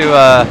trying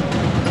to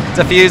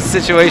diffuse the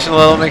situation a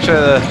little, make sure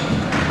the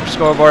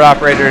scoreboard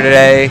operator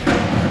today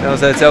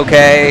knows that it's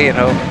okay. You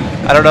know,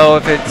 I don't know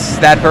if it's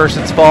that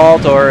person's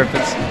fault or if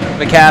it's a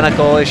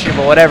mechanical issue,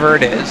 but whatever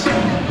it is.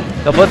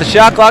 They'll put the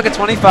shot clock at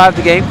 25,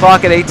 the game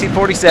clock at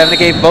 18:47. It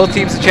gave both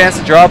teams a chance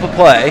to draw up a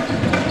play.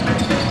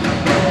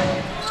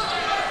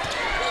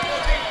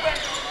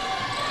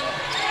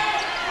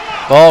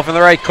 Ball from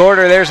the right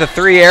corner. There's a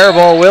 3 air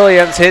ball.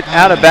 Williams hit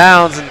out of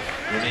bounds, and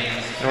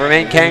it'll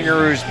remain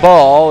Kangaroos'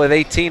 ball with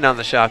 18 on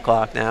the shot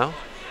clock now.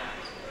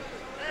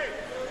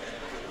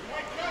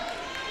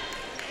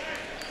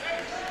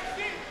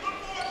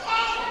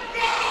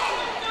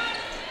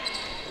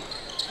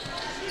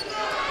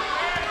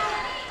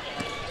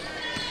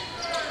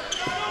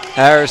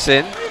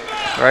 Harrison,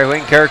 right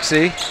wing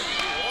Kirksey.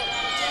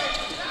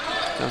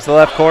 Comes to the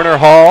left corner,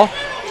 Hall.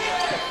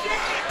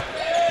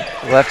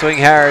 Left wing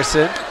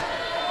Harrison.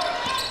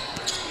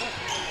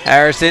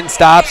 Harrison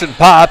stops and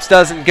pops,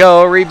 doesn't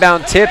go.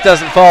 Rebound tip,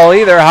 doesn't fall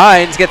either.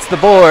 Hines gets the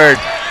board.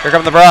 Here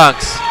come the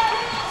Bronx.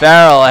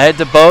 Farrell ahead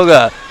to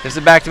Boga. Gives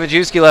it back to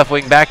Majewski, left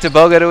wing. Back to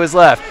Boga to his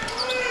left.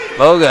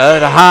 Boga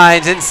to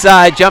Hines,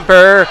 inside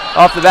jumper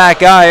off the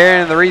back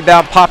iron, and the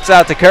rebound pops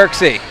out to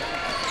Kirksey.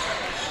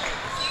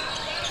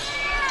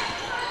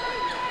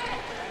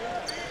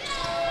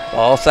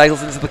 Ball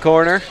cycles into the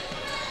corner.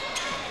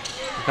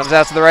 Comes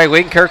out to the right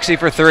wing. Kirksey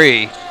for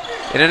 3.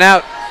 In and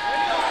out.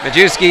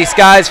 Majewski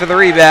skies for the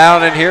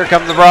rebound, and here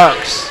come the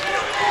Bronx.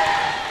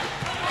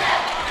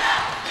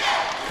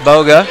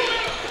 Boga.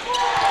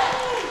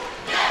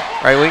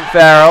 Right wing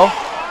Farrell.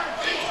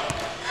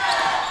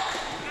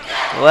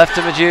 Left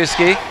to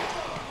Majewski.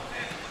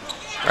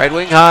 Right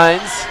wing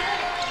Hines.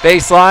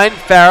 Baseline.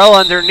 Farrell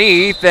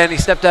underneath, and he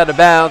stepped out of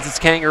bounds. It's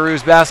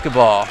Kangaroos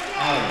basketball.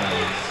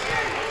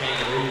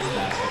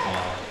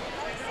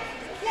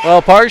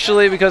 Well,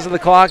 partially because of the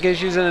clock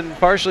issues and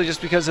partially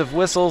just because of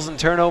whistles and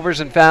turnovers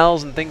and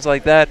fouls and things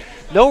like that.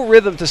 No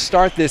rhythm to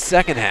start this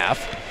second half.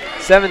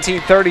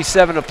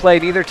 17:37 to play.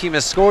 Neither team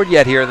has scored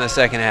yet here in the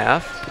second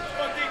half.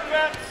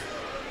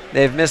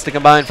 They've missed a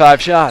combined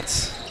 5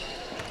 shots.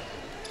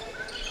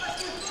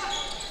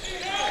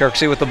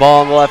 Kirksey with the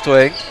ball on the left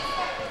wing.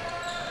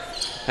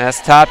 That's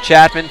top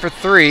Chapman for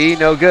 3.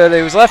 No good.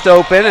 It was left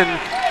open, and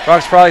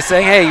Brock's probably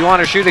saying, hey, you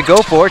want to shoot it,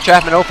 go for it.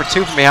 Chapman 0 for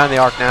 2 from behind the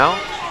arc now.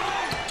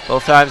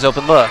 Both times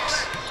open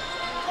looks.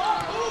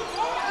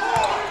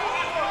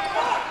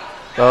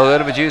 Boga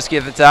to Majewski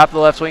at the top of the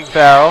left wing,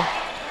 Farrell.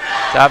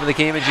 Top of the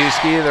key,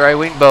 Majewski, the right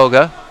wing,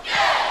 Boga.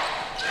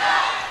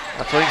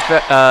 Left wing,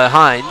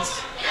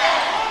 Hines.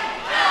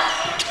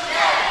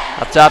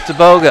 Up top to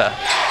Boga.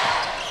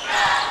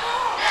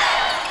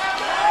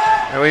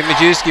 Right wing,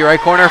 Majewski, right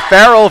corner,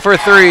 Farrell for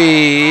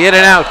 3. In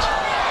and out.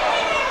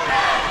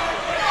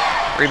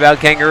 Rebound,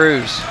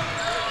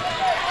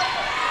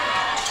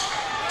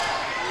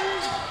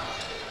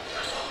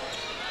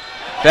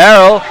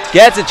 Farrell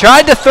gets it,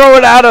 tried to throw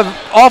it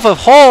off of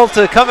Hall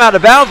to come out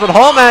of bounds, but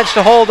Hall managed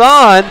to hold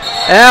on.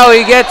 And now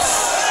he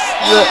gets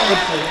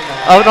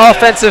an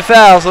offensive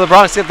foul, so the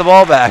Bronx get the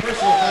ball back.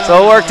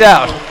 So it worked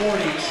out.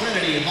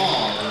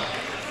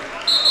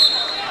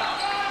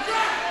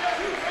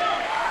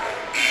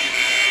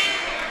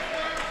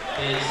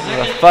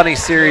 A funny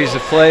series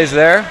of plays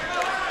there.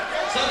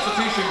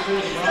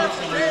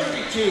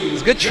 It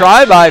was a good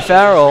try by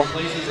Farrell.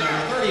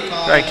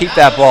 Try to keep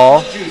that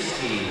ball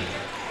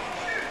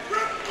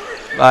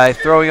by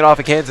throwing it off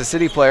a Kansas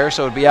City player,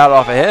 so it would be out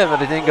off of him,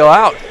 but it didn't go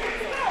out.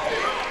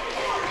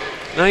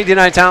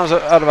 99 times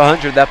out of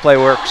 100, that play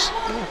works.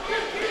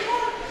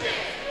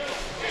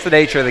 It's the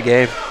nature of the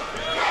game.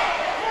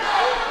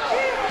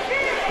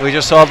 We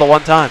just saw it the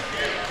one time.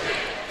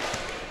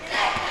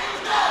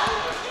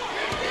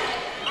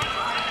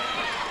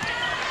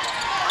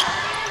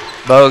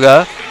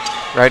 Boga,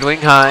 right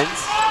wing Hines.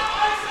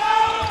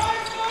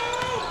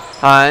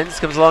 Hines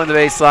comes along the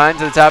baseline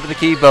to the top of the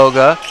key.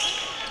 Boga,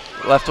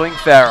 left wing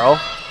Farrell.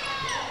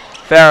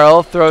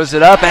 Farrell throws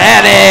it up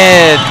and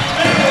in.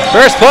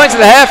 First points of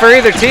the half for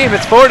either team.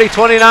 It's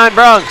 40-29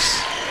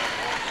 Bronx.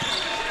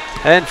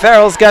 And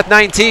Farrell's got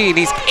 19.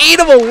 He's 8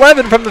 of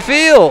 11 from the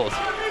field.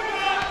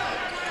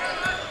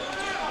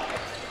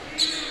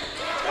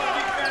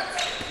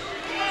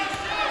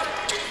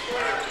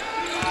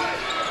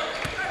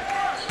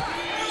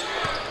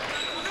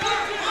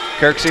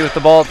 Kirksey with the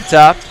ball at the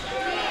top.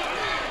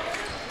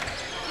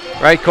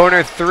 Right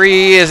corner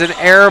three is an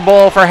air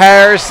ball for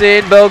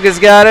Harrison. Boga's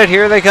got it.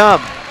 Here they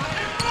come.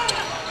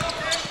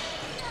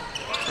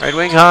 Right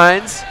wing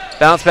Hines.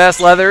 Bounce pass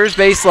Leathers.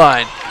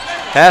 Baseline.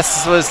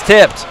 Pass was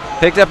tipped.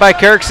 Picked up by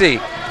Kirksey.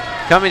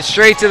 Coming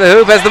straight to the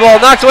hoop as the ball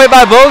knocked away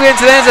by Boga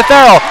into the hands of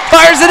Farrell.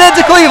 Fires it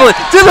into Cleveland.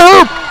 To the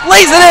hoop.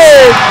 Lays it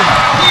in.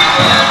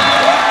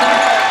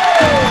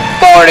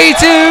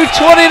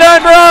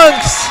 42-29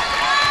 Bronx.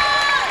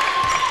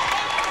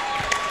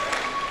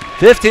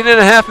 15 and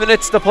a half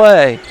minutes to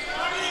play.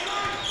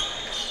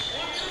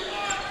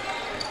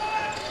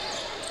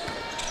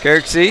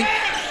 Kirksey,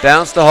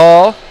 bounce to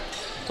Hall.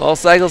 Ball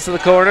cycles to the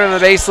corner on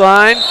the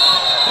baseline.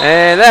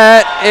 And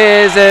that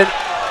is a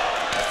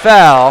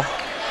foul.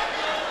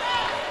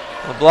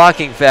 A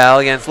blocking foul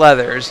against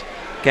Leathers.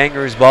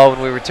 Kangaroos ball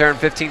when we return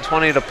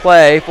 15-20 to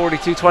play.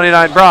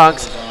 42-29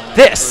 Bronx.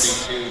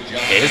 This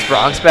is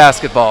Bronx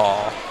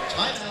basketball.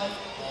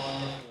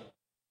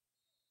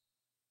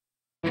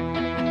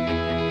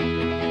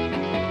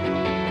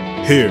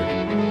 Here,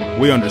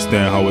 we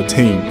understand how a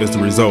team is the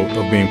result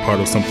of being part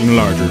of something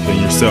larger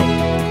than yourself,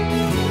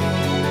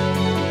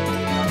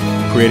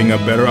 creating a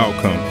better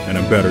outcome and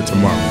a better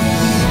tomorrow.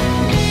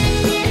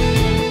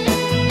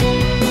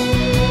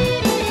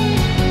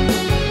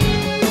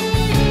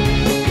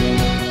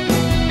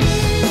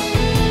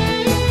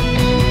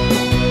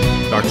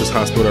 Doctors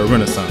Hospital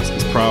Renaissance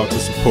is proud to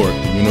support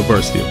the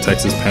University of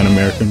Texas Pan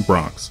American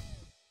Bronx.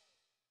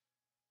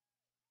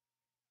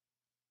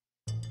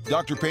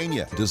 Dr.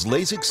 Pena, does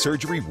LASIK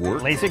surgery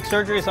work? LASIK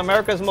surgery is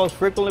America's most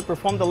frequently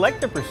performed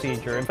elective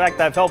procedure. In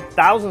fact, I've helped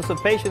thousands of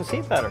patients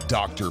see better.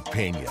 Dr.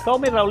 Pena. Call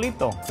me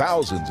Raulito.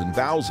 Thousands and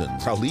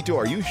thousands. Raulito,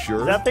 are you sure?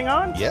 Is that thing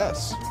on?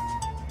 Yes.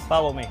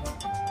 Follow me.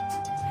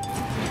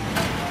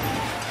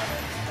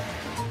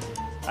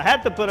 I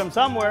had to put him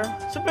somewhere.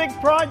 It's a big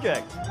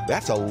project.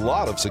 That's a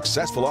lot of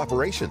successful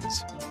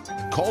operations.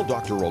 Call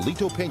Dr.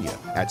 Raulito Pena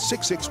at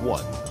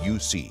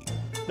 661-UC.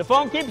 The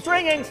phone keeps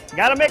ringing.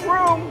 Gotta make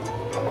room.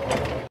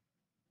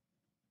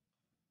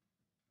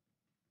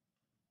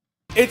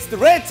 It's the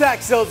Red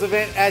Tack sales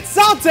event at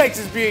South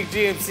Texas Buick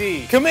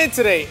GMC. Come in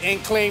today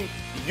and claim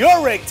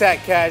your Red Tack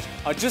cash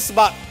on just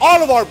about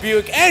all of our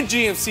Buick and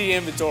GMC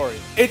inventory.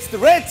 It's the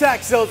Red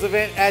Tack sales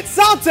event at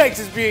South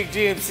Texas Buick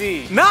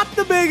GMC. Not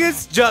the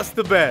biggest, just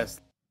the best.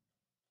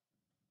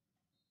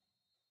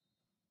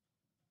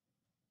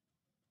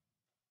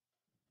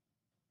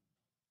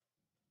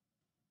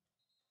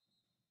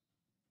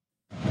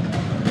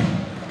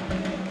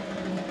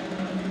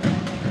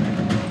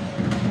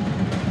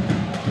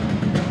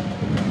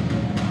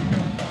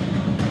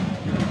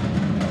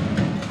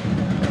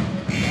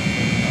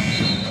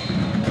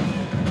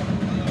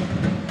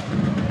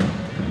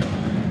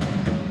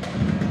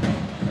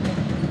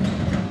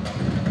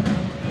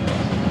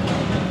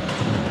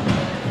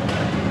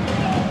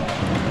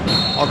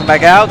 Welcome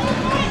back out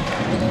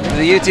to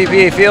the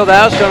UTPA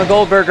Fieldhouse. Jonah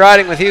Goldberg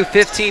riding with you.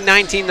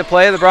 15-19 to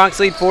play. The Bronx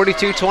lead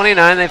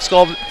 42-29. They've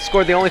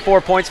scored the only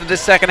 4 points for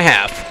this second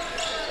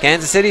half.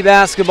 Kansas City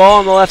basketball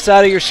on the left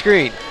side of your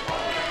screen.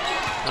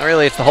 Not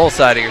really, it's the whole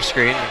side of your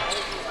screen.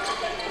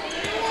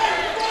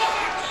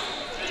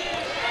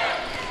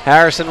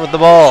 Harrison with the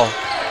ball.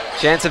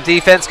 Chance of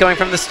defense coming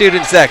from the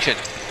student section.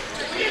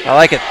 I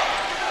like it.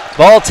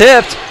 Ball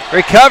tipped,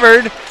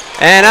 recovered,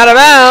 and out of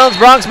bounds.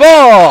 Bronx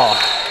ball.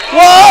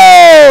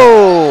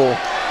 Whoa!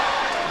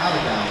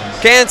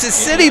 Kansas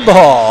City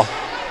ball.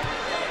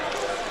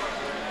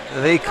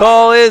 The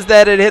call is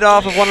that it hit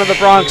off of one of the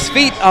Bronx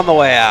feet on the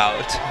way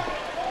out.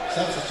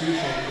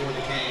 Substitution for the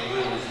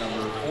Kangaroos,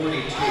 number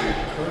 42,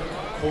 Kirk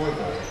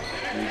Corver,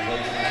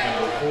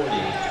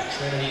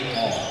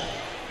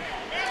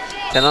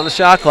 10 on the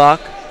shot clock.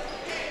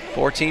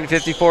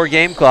 14:54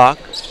 game clock.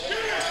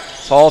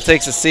 Paul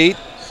takes a seat.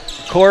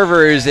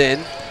 Corver is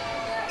in.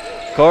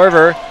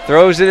 Corver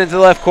throws it into the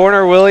left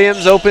corner.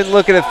 Williams open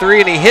look at a three,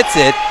 and he hits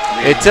it.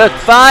 It took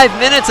 5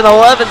 minutes and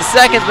 11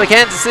 seconds, but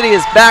Kansas City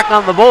is back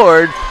on the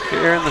board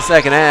here in the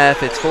second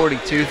half. It's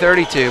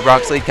 42-32.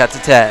 Bronx lead cuts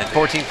to 10.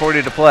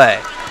 14:40 to play.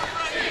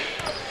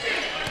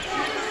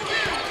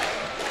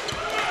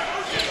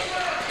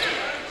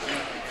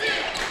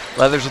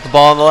 Leathers with the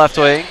ball on the left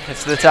wing.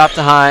 It's to the top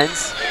to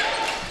Hines.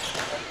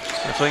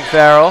 Left wing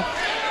Farrell.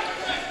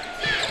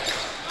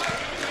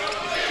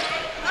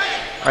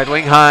 Right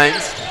wing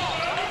Hines.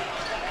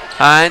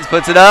 Hines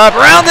puts it up,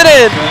 rounded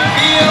in.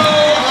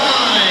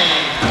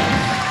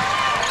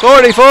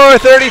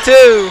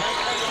 44-32.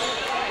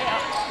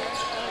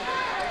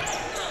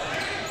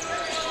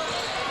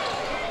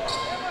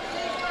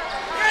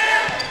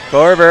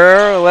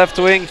 Corver, left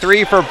wing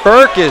three for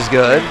Burke is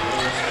good.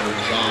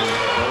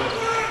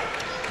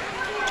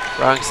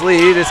 Bronx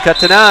lead is cut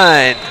to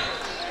 9.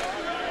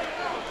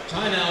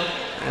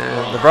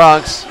 And the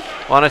Bronx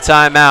want a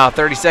timeout.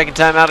 30-second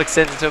timeout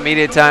extends into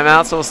immediate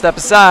timeout, so we'll step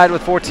aside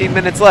with 14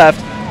 minutes left.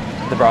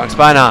 The Bronx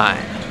by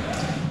 9.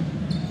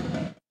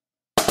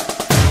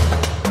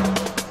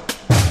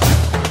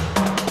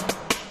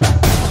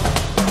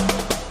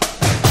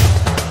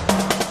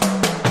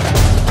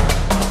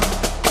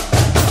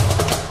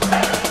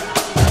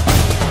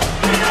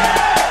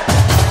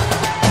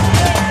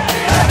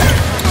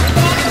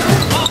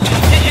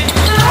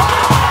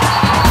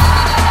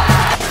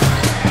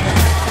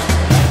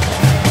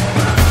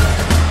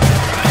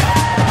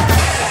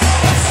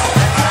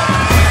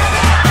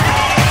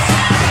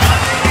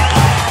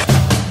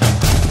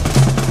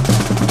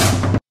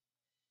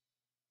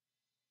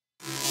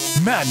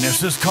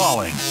 Madness is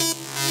calling.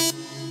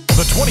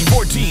 The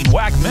 2014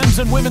 WAC Men's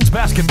and Women's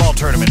Basketball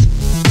Tournament.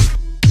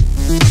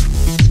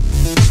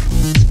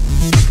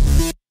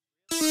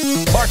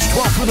 March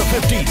 12th through the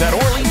 15th at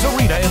Orleans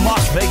Arena in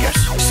Las Vegas.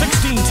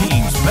 16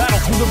 teams battle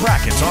through the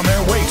brackets on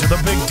their way to the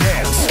big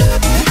dance.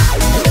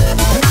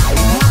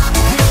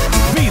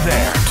 Be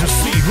there to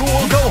see who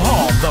will go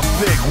home the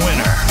big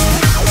winner.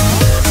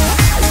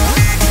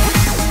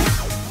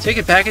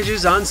 Ticket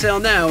packages on sale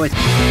now at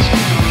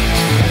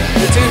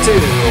The 2-2.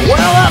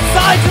 Well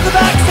outside to the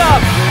backstop.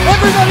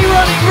 Everybody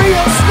running.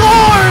 Rio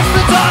scores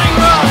the tying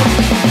run.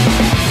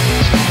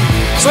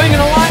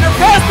 Swinging a liner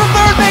past the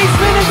third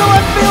baseman into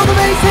left field. The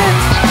base hit.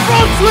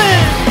 Bronx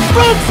win.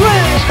 Bronx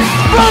win.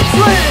 Bronx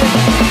win.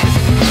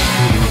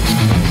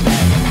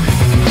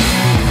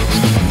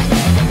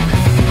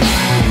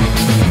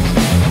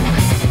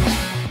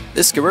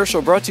 This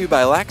commercial brought to you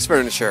by Lax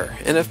Furniture,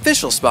 an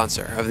official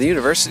sponsor of the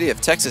University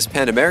of Texas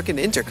Pan American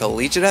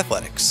Intercollegiate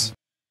Athletics.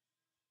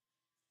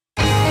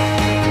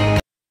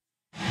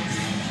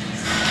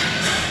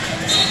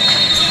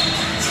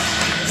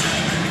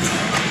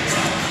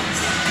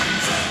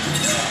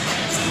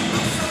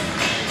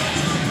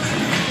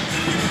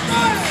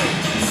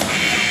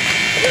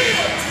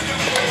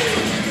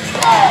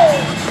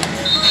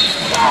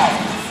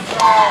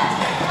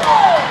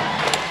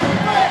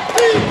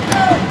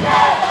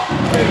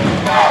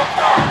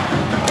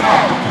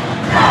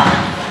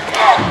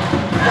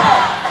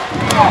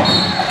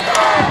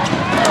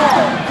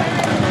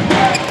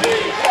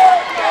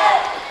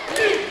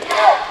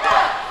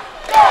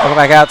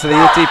 Welcome back out to the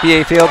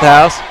UTPA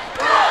Fieldhouse.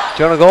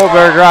 Jonah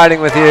Goldberg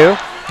riding with you.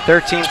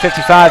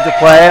 13:55 to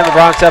play, and the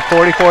Bronx up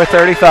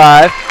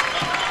 44-35.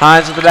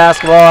 Hines with the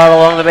basketball out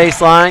along the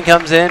baseline,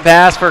 comes in,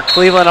 pass for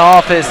Cleveland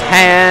off his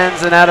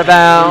hands and out of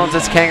bounds.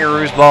 It's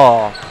Kangaroos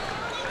ball.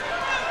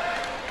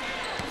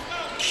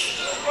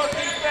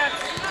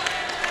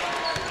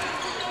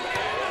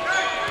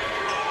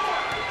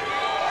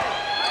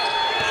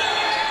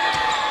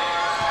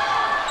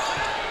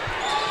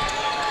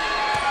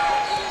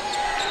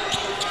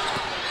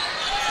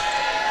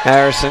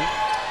 Harrison.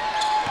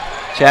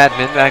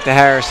 Chapman back to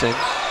Harrison.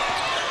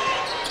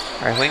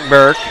 Right wing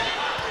Burke.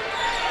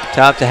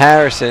 Top to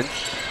Harrison.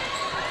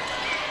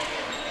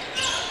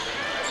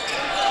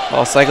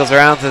 Ball cycles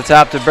around to the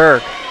top to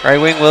Burke.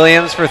 Right wing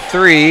Williams for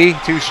three.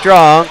 Too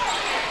strong.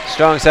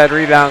 Strong side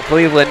rebound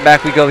Cleveland.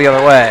 Back we go the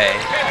other way.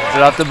 Puts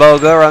it up to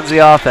Boga. Runs the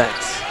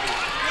offense.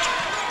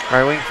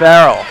 Right wing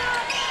Farrell.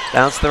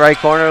 Bounce to the right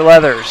corner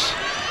Leathers.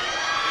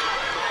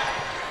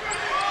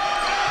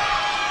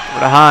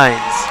 Over to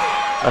Hines.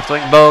 Left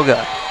wing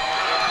Boga.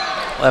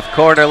 Left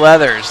corner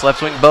Leathers.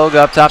 Left wing Boga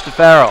up top to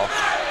Farrell.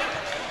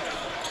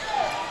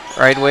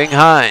 Right wing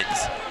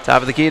Hines.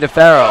 Top of the key to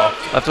Farrell.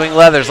 Left wing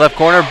Leathers. Left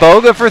corner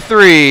Boga for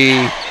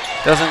three.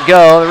 Doesn't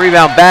go. The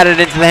rebound batted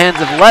into the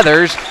hands of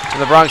Leathers.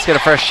 And the Bronx get a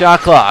fresh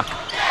shot clock.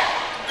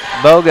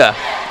 Boga.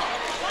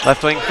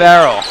 Left wing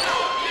Farrell.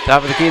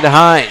 Top of the key to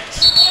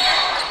Hines.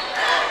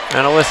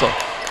 And a whistle.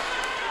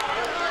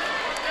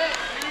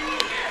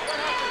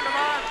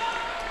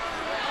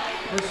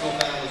 Personal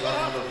foul is on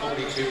number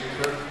 42,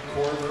 Kurt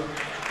Corver,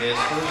 his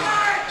first,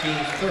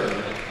 team's third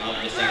of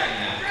the second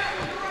half.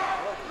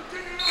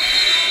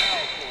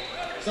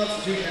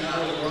 Substitution for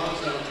the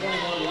Bronx, number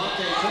 21,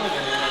 Latte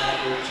Toivonen,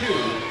 and number 2,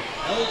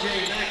 LJ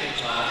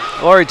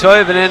McIntosh. Lori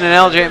Toivonen and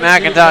LJ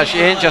McIntosh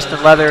in,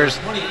 Justin Leathers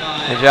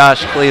and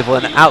Josh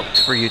Cleveland out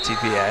for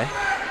UTPA.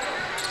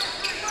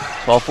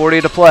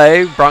 12:40 to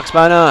play, Bronx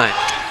by 9.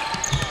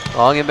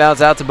 Long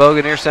inbounds out to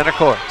Boga near center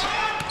court.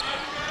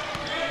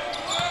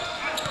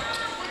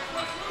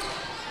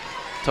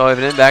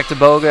 Toivonen back to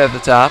Boga at the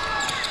top.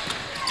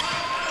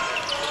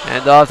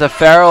 And off to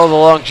Farrell, the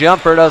long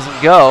jumper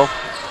doesn't go.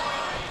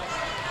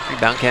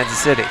 Rebound Kansas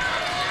City.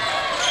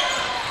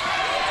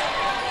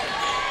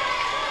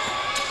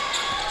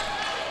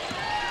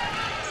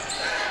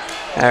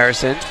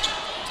 Harrison,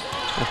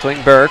 left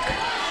wing Burke.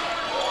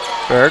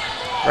 Burke,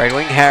 right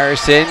wing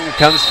Harrison,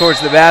 comes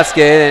towards the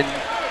basket and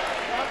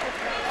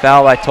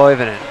foul by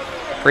Toivonen.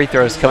 Free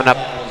throws coming up.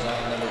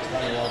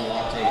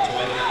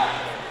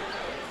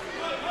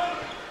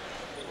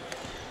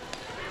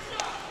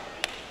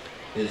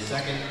 His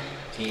second,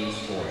 team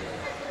scoring.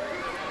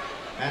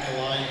 At the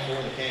line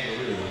for the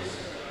Kangaroos,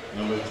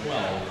 number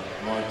 12,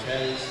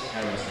 Martez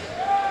Harrison.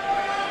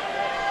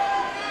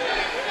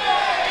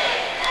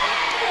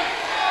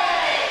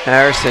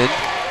 Harrison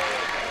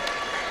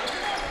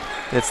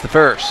hits the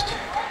first.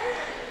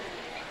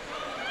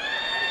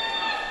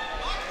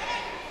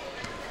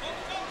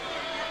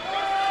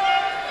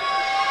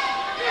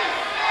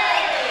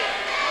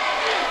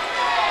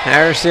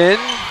 Harrison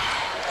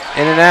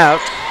in and out.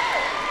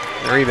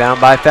 The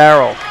rebound by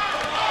Farrell.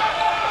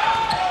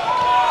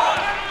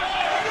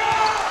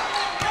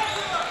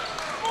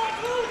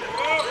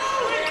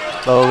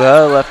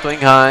 Boga, left wing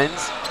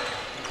Hines.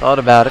 Thought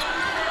about it.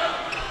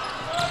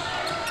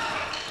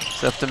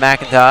 It's up to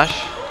McIntosh.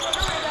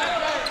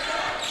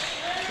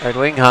 Right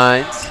wing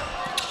Hines.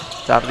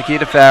 Top of the key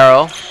to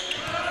Farrell.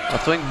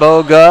 Left wing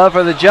Boga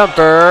for the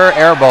jumper.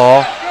 Air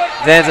ball.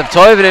 Ends up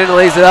Toivonen,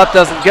 lays it up,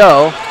 doesn't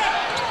go.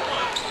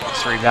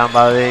 It's rebound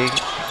by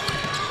the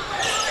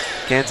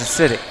Kansas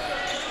City.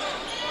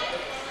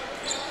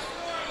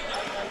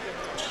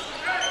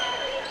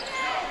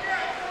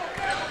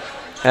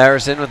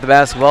 Harrison with the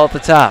basketball at the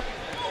top.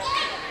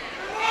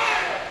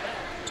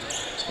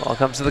 Ball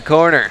comes to the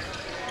corner.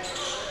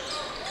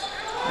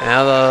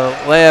 Now the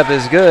layup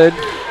is good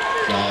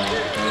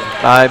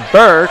by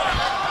Burke.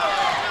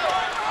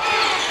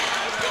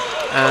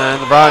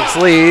 And the Bronx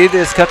lead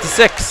is cut to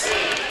 6.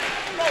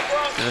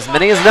 And as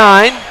many as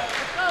 9.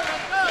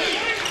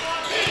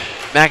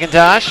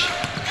 McIntosh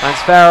finds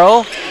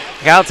Farrell.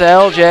 Out to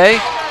LJ.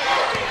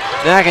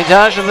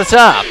 McIntosh at the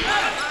top.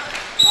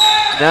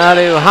 Now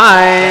to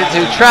Hines,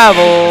 who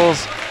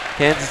travels.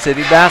 Kansas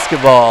City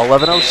basketball.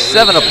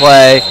 11:07 to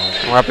play.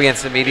 And we're up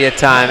against the immediate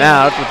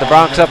timeout with the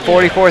Bronx up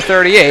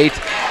 44-38.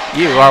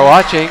 You are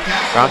watching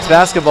Bronx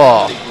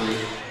basketball.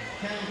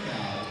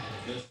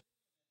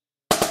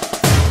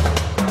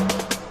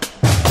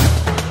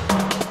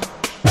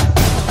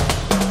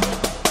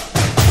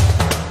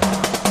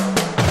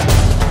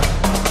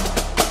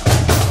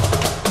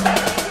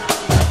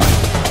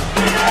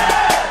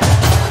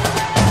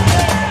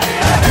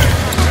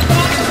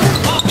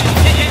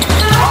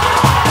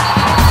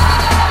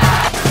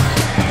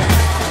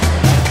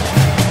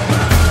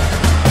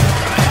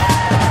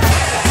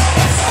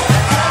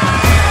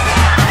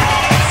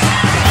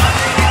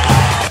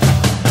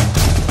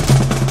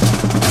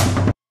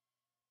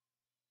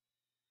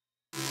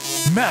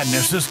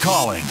 Madness is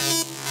calling.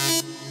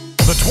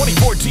 The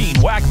 2014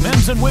 WAC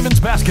Men's and Women's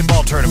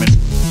Basketball Tournament.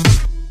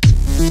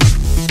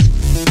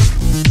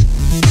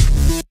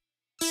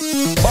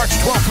 March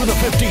 12th through the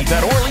 15th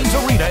at Orleans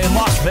Arena in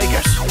Las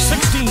Vegas.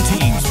 16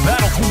 teams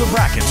battle through the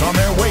brackets on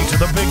their way to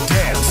the big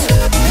dance.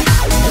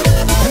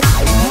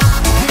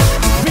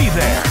 Be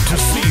there to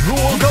see who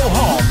will go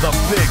home the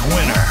big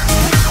winner.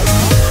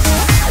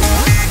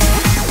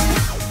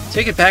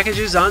 Ticket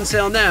packages on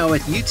sale now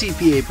at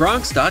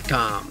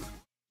UTPABronx.com.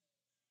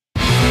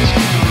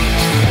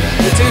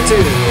 The 2-2,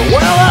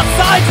 well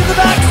outside to the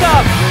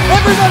backstop.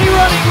 Everybody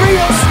running.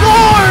 Rio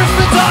scores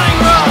the tying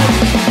run.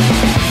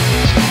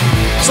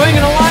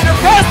 Swinging a liner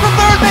past the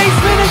third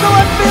baseman into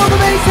left field. A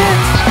base hit.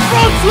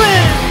 Bronx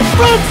win!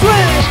 Bronx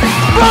win!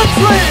 Bronx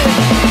win!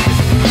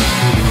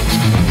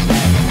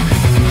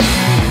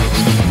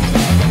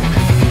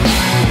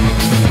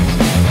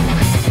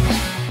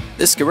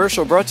 This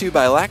commercial brought to you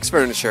by Lax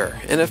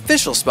Furniture, an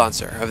official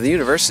sponsor of the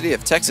University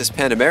of Texas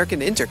Pan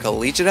American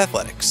Intercollegiate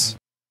Athletics.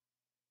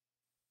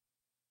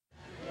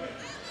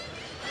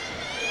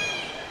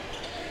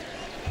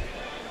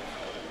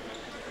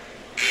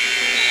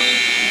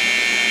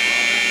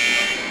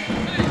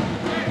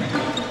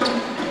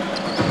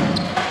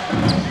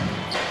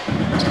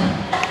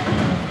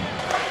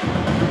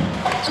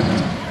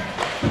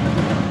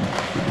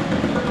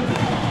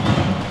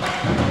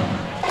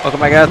 Welcome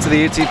back out to the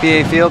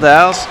UTPA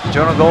Fieldhouse.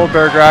 Jonah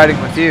Goldberg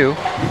riding with you.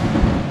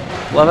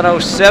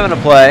 11:07 to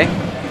play.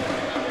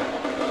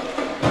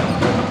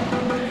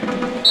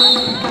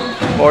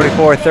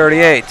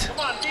 44-38.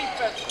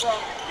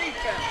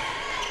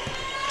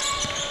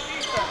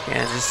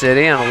 Kansas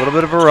City on a little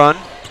bit of a run.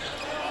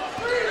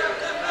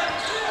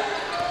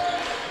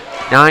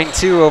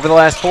 9-2 over the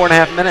last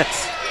 4.5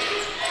 minutes.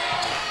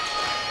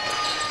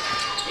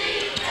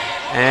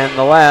 And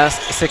the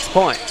last 6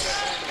 points.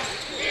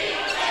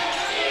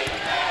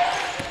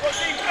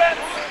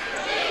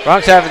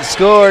 Bronx haven't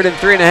scored in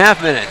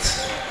 3.5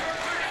 minutes.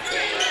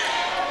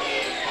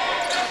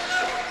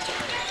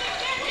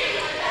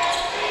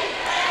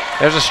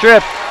 There's a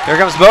strip. Here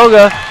comes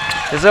Boga.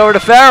 It's over to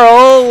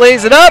Farrell.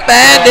 Lays it up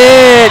and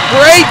in.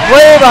 Great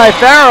play by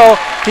Farrell.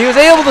 He was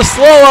able to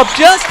slow up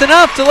just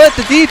enough to let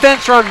the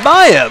defense run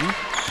by him.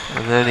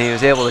 And then he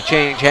was able to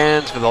change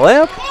hands for the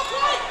layup.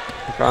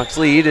 The Bronx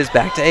lead is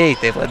back to 8.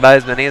 They've led by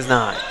as many as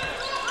 9.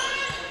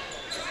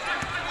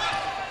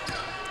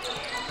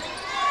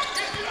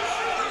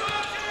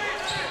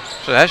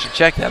 So I should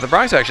check that. The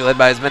Bronx actually led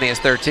by as many as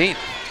 13. It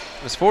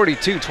was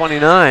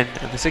 42-29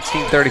 at the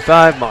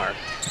 16:35 mark.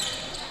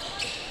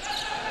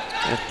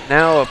 And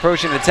now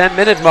approaching the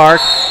 10-minute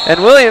mark, and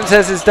Williams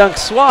has his dunk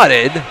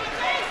swatted,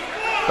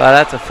 but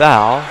that's a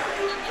foul.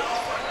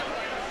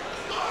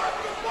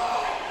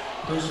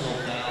 Personal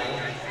foul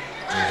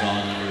is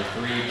on number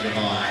 3,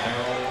 Javon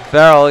Farrell.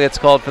 Farrell gets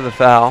called for the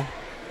foul.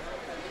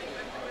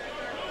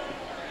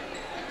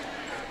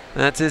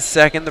 That's his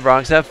second. The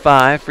Bronx have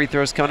 5. Free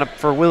throws coming up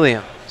for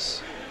Williams.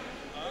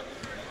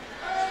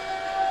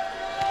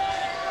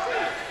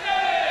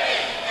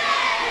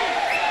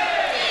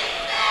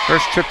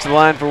 First trip to the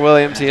line for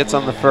Williams. He hits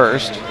on the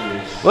first.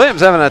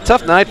 Williams having a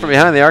tough night from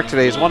behind the arc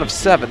today. He's 1 of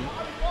 7.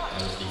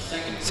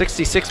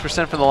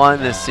 66% from the line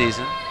this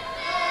season.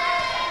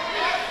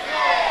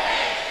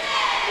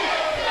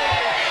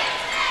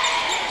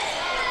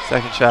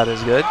 Second shot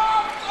is good.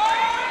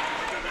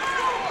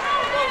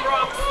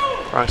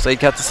 Bronx lead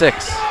cut to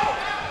 6.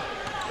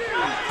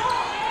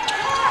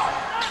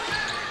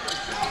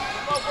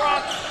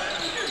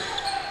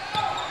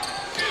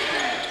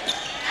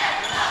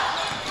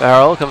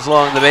 Farrell comes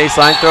along the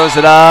baseline, throws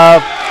it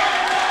up.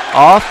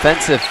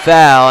 Offensive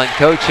foul, and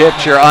Coach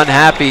Hipcher,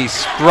 unhappy,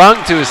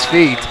 sprung to his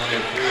feet.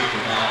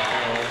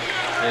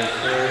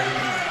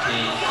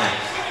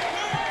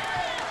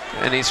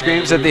 And he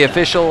screams at the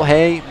official,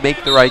 hey,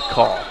 make the right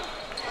call.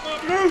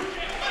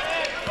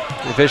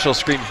 The official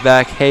screams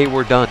back, hey,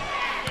 we're done.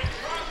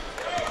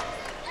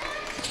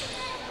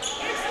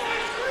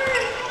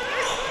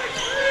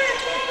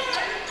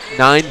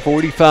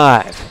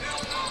 .945.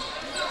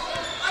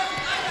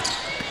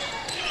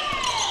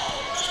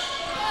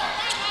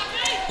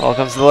 Ball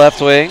comes to the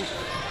left wing.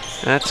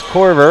 That's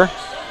Corver.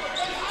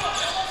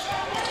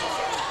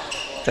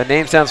 That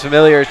name sounds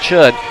familiar, it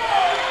should.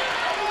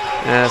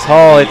 As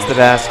Hall hits the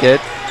basket.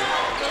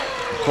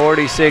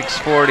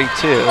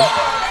 46-42.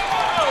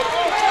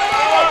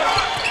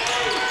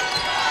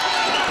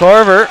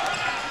 Corver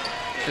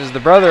is the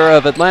brother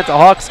of Atlanta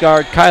Hawks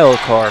guard Kyle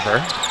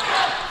Corver.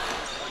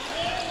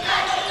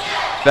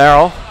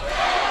 Farrell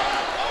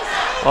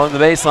on the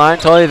baseline,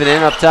 Toivonen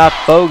in up top,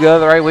 Boga,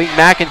 the right wing,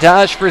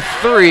 McIntosh for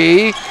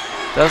 3.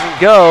 Doesn't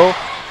go.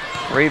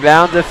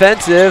 Rebound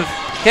defensive.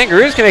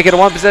 Kangaroos can make it a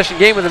 1-possession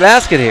game with a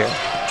basket here.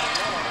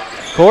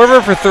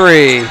 Corver for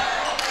 3.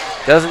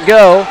 Doesn't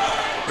go.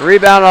 The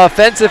rebound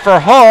offensive for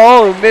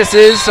Hall, who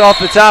misses off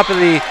the top of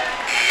the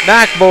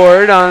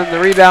backboard on the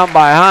rebound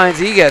by Hines.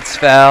 He gets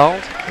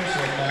fouled.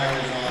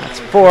 That's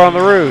 4 on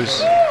the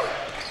Roos.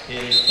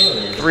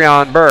 3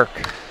 on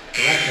Burke.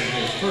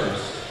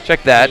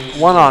 Check that,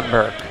 1 on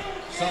Burke.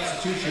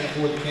 Substitution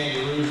for the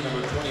Kangaroos,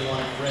 number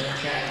 21, Fred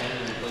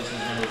Chapman, replaces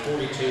number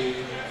 42,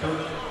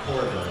 Kirk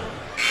Corver.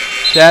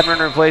 Chapman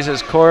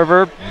replaces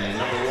Corver.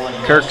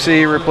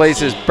 Kirksey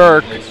replaces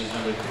Burke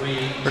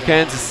for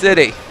Kansas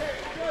City.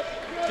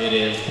 It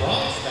is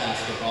Bronx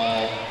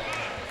basketball.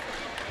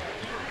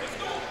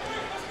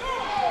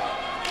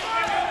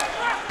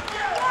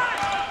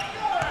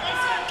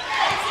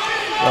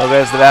 Well,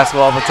 there's the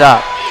basketball at the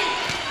top.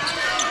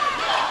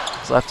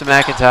 It's left to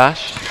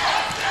McIntosh.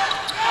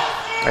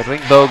 Right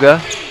wing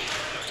Boga.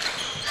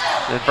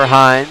 Then for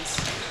Hines.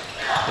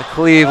 To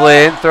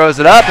Cleveland, throws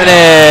it up and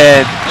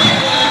in.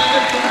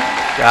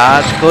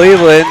 Josh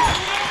Cleveland.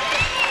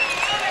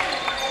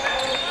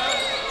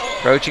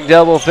 Approaching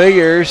double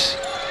figures.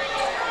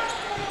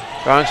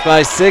 Bronx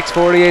by 6,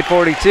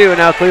 48-42, and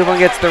now Cleveland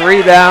gets the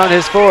rebound,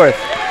 his 4th.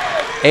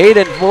 8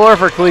 and 4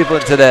 for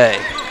Cleveland today.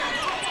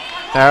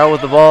 Farrell with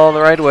the ball on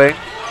the right wing.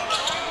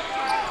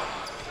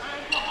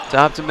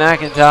 Top to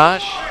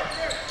McIntosh.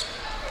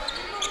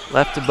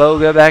 Left to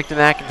Boga, back to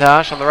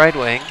McIntosh on the right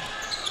wing.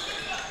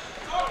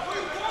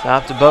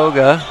 Top to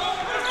Boga.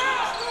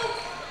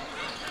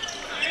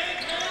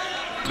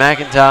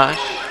 McIntosh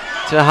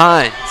to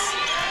Hines.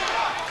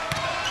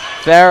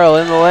 Farrell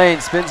in the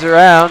lane, spins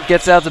around,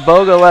 gets out to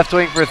Boga, left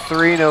wing for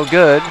 3, no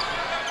good.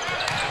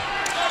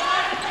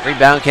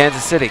 Rebound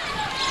Kansas City.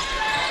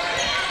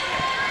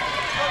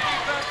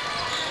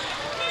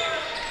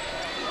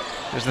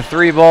 There's the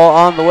 3 ball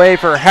on the way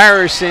for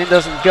Harrison,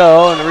 doesn't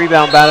go, and the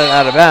rebound batted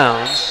out of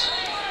bounds.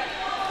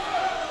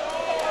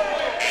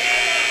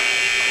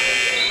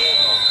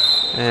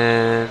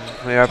 And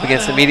we are up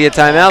against the media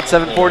timeout,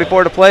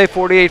 7:44 to play,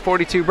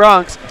 48-42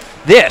 Bronx.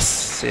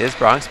 This is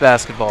Bronx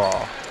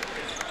basketball.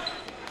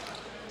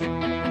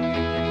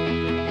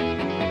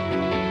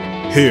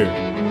 Here,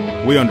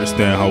 we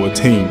understand how a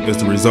team is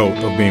the result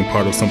of being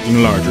part of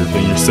something larger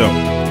than yourself,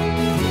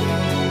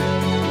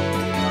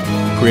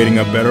 creating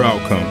a better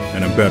outcome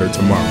and a better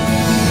tomorrow.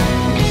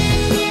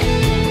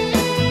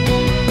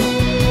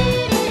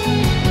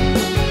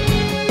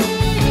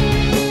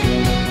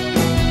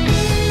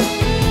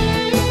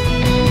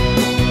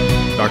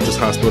 Doctors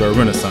Hospital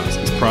Renaissance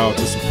is proud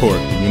to support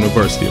the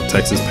University of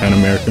Texas Pan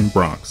American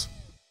Bronx.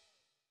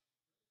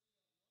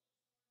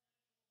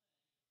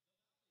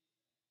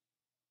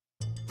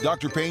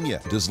 Dr.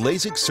 Pena, does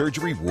LASIK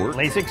surgery work?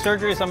 LASIK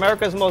surgery is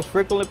America's most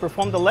frequently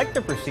performed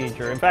elective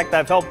procedure. In fact,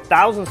 I've helped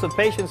thousands of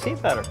patients see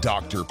better.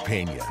 Dr.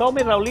 Pena. Call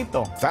me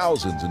Raulito.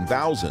 Thousands and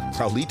thousands.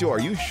 Raulito, are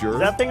you sure? Is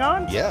that thing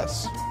on?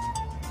 Yes.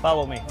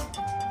 Follow me.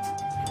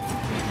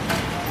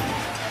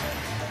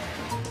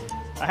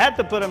 I had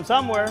to put him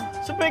somewhere.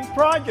 It's a big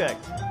project.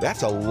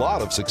 That's a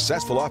lot of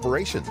successful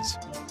operations.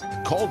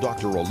 Call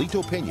Dr.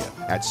 Raulito Pena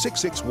at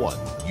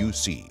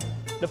 661-UC.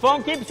 The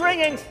phone keeps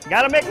ringing.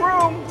 Gotta make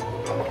room.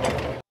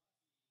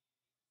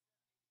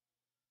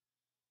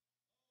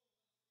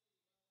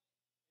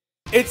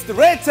 It's the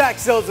Red Tack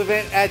Sales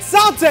event at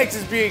South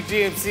Texas Buick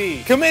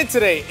GMC. Come in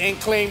today and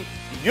claim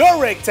your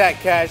Red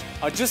Tack cash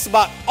on just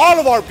about all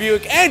of our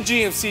Buick and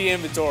GMC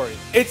inventory.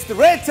 It's the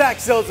Red Tack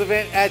Sales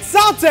event at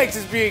South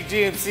Texas Buick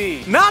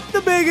GMC. Not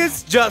the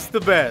biggest, just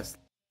the best.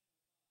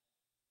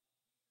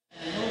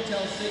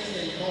 Hotel 6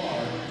 in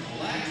car,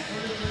 Lax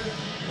Furniture,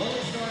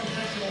 Lone Star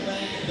National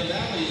Bank, the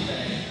Valley's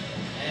Bank,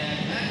 and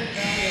Patrick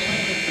Valley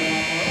Electric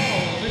Co-op are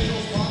all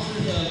official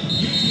sponsors of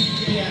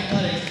UTPA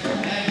Athletics.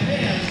 And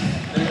fans,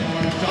 there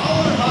are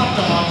dollar hot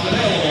dogs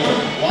available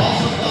while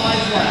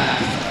supplies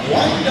last. $1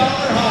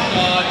 hot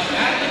dogs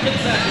at the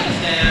concession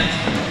stands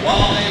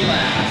while they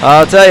last.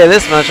 I'll tell you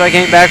this much, I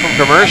came back from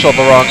commercial at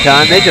the wrong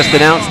time. They just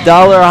announced $1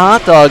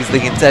 hot dogs at the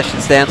concession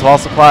stands while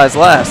supplies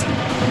last.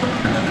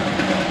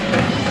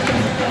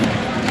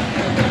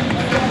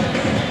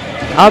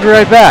 I'll be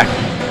right back.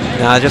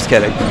 Nah, just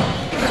kidding.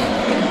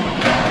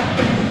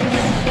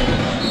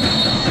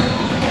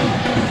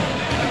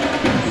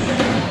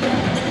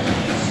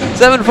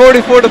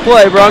 .744 to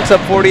play. Bronx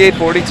up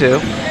 48-42.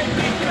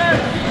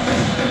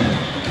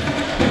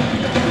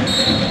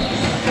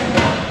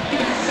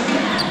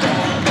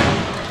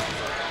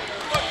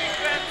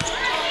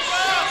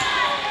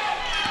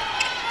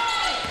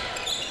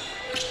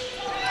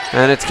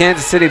 And it's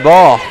Kansas City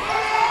ball.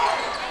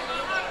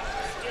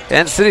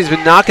 Kansas City's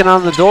been knocking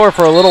on the door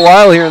for a little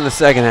while here in the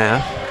second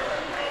half.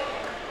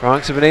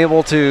 Bronx have been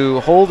able to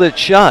hold it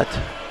shut.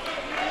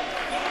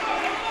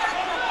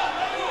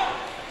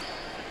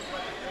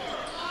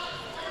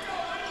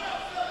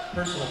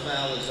 Personal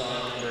foul is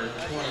on number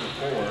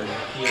 24,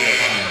 Keeler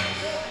Hines.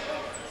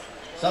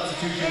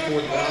 Substitution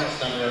for the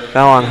Bronx, number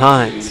Foul on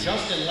Hines.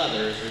 Justin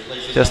Leathers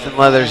replaces Justin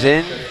Leathers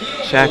in,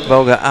 Shaq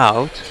Boga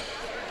out.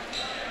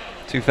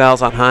 2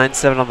 fouls on Hines,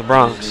 7 on the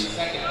Bronx.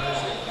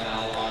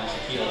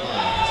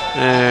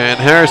 And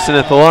Harrison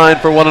at the line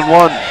for 1 and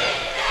 1.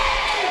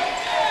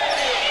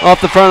 Off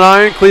the front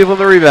iron,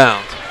 Cleveland the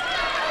rebound.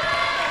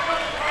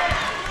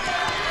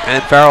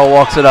 And Farrell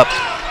walks it up.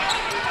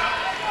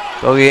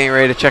 Bogey getting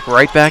ready to check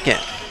right back in.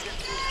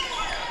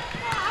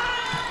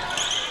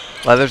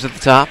 Leathers at the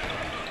top.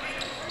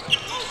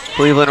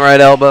 Cleveland right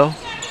elbow.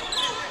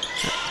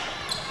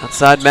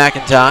 Outside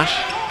McIntosh.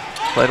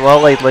 Played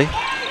well lately.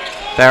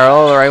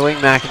 Farrell, the right wing,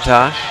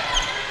 McIntosh.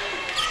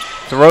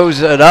 Throws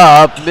it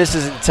up,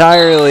 misses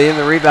entirely, and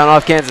the rebound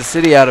off Kansas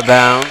City out of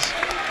bounds.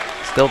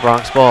 Still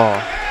Bronx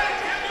ball.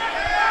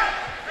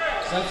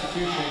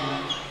 Substitution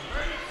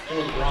for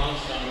the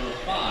Bronx, number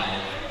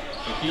 5.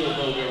 Shaquille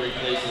Boga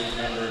replaces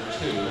number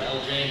 2,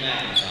 LJ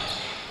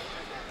McIntosh.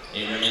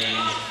 It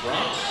remains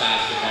Bronx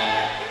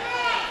basketball.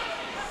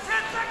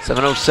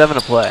 7:07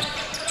 to play.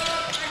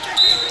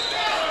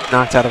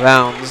 Knocked out of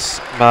bounds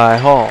by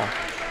Hall.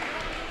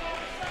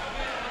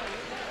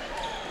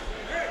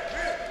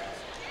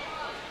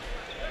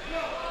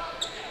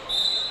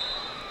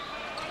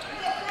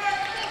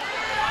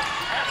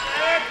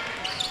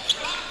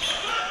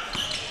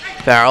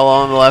 Farrell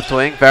on the left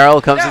wing.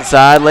 Farrell comes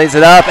inside, lays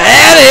it up,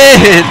 and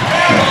in!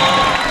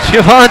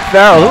 Javon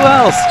Farrell, who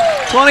else?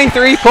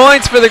 23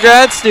 points for the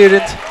grad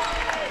student.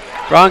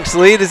 Bronx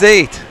lead is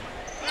 8.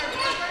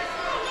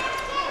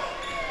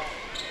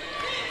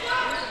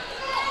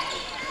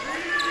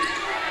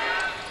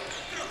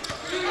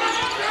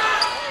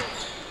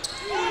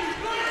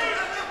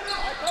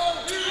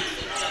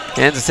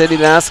 Kansas City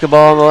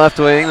basketball on the left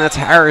wing. That's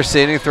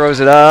Harrison who throws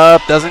it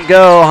up. Doesn't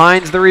go.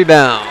 Hines the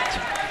rebound.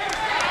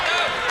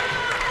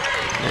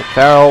 And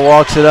Farrell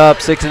walks it up.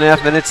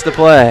 6.5 minutes to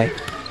play.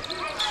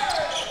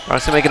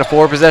 Bronx to make it a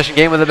 4-possession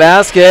game with the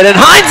basket. And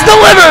Hines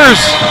delivers!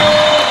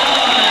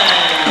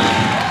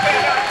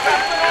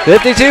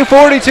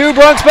 52-42,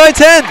 Bronx by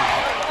 10.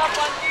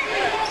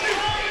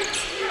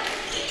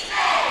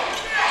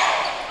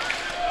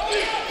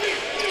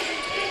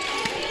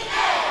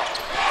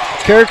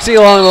 Kirksey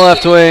along the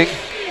left wing.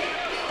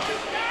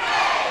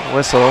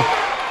 Whistle.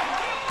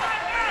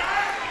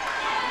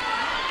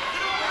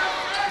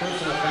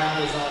 Personal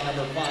foul is on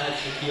number 5,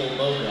 Shaquille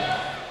Boga.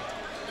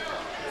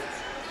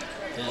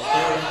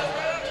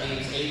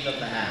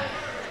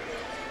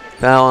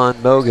 Foul on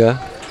Boga.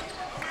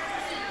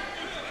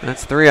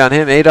 That's 3 on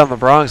him, 8 on the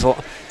Bronx. We'll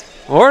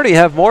already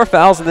have more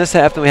fouls in this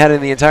half than we had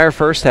in the entire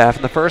first half.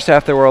 In the first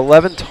half, there were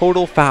 11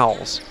 total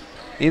fouls.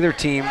 Neither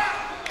team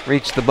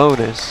reached the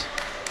bonus.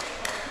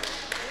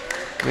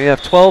 We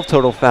have 12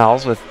 total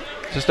fouls with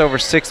just over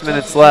 6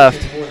 minutes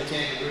left. For the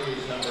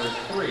Kangaroos, number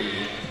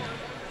 3,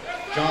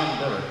 John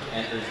Burke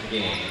enters the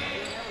game.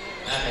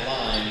 At the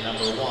line,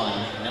 number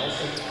 1,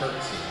 Nelson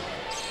Kirksey.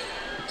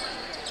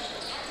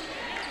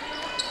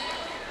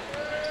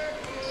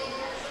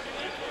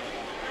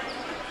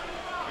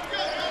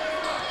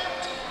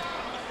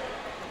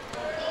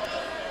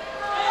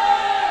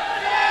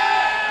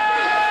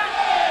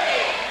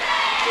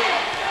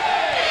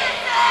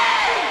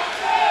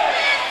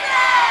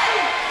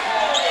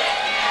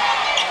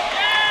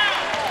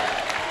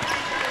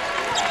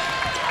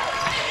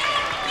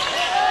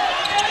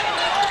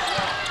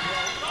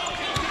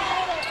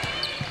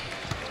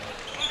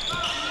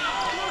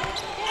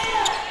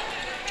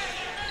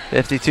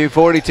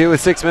 (52-42)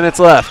 with 6 minutes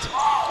left.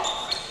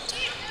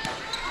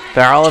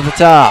 Farrell at the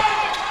top.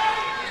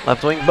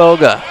 Left wing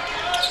Boga.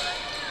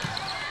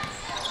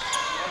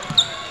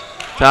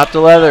 Top to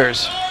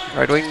Leathers.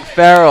 Right wing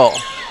Farrell.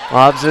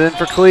 Lobs it in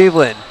for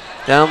Cleveland.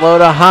 Down low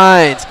to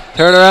Hines.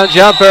 Turnaround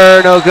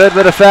jumper. No good,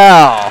 but a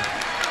foul.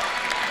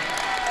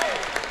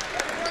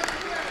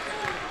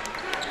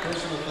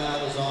 Personal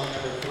foul is on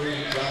number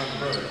 3, John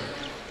Burke.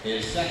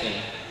 His second,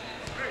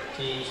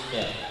 team's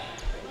 5th.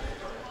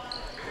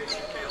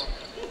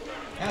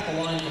 At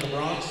the line for the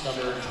Bronx,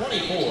 number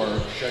 24,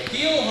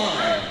 Shaquille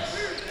Hines.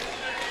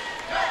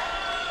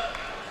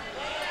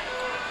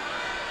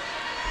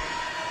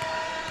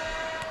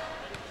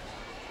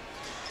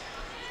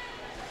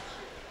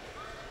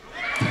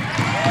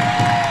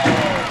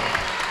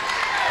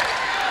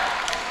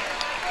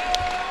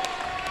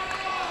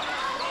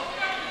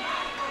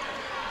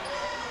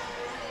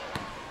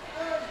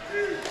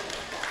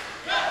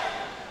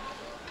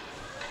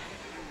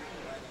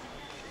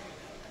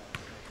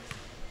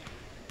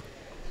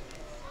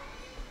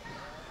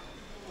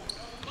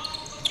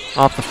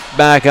 Off the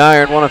back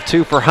iron, 1 of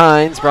 2 for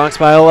Hines. Bronx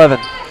by 11.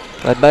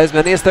 Led by as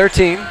many as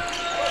 13.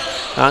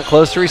 Not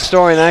close to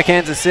restoring that.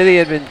 Kansas City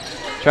had been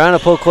trying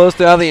to pull close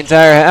throughout the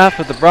entire half,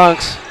 but the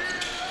Bronx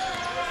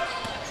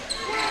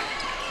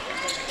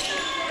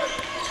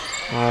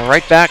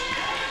right back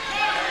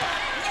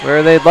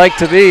where they'd like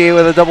to be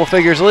with a double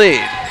figures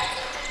lead.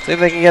 See if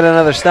they can get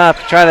another stop,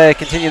 try to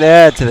continue to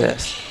add to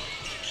this.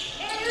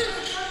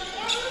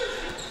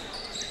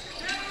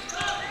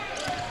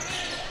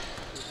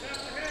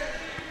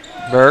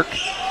 Burke.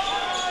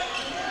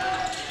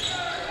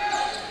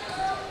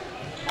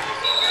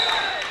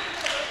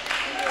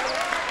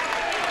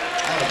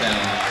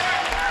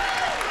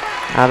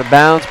 Out of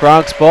bounds,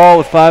 Bronx ball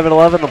with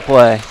 5:11 to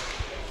play.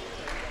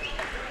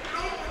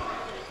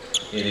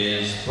 It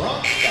is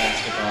Bronx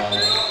basketball.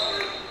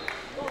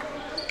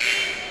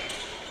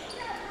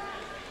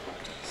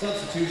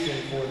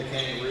 Substitution for the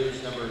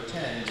Kangaroos, number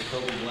 10,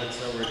 Jacoby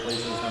Bledsoe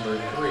replaces number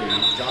 3,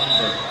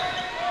 John Burke.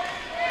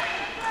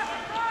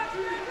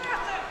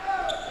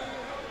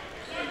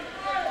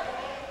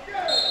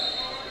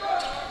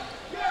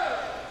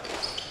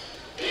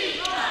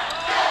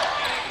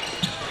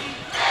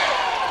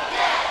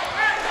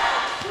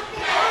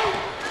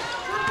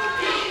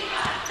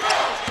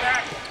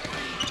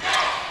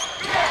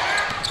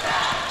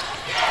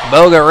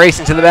 Boga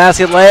racing to the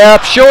basket,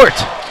 layup, short.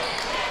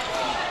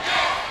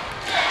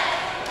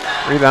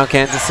 Rebound,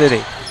 Kansas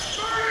City.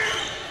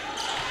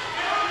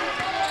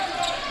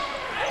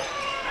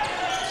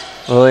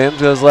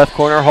 Williams goes left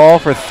corner, Hall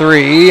for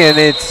 3, and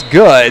it's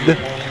good.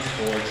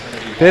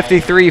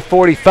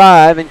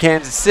 53-45 in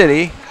Kansas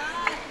City.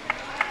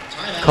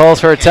 Calls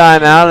for a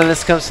timeout, and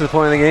this comes to the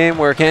point of the game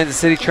where Kansas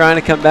City trying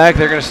to come back.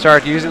 They're going to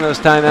start using those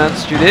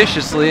timeouts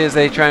judiciously as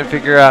they try and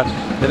figure out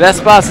the best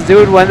spots to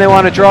do it when they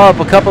want to draw up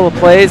a couple of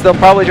plays. They'll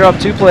probably draw up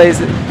 2 plays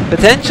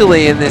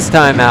potentially in this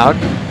timeout.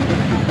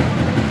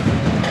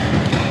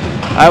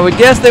 I would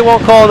guess they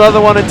won't call another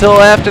one until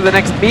after the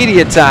next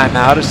media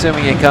timeout,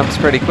 assuming it comes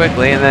pretty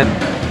quickly, and then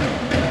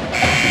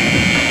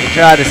you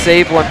try to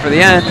save one for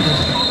the end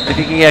if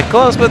you can get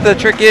close. But the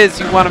trick is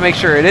you want to make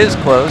sure it is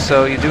close,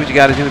 so you do what you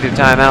got to do with your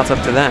timeouts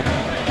up to then.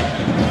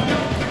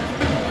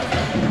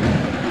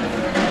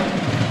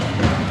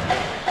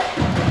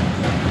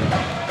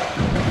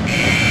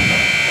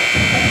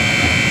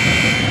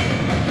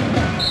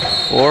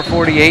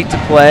 .448 to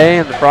play,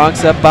 and the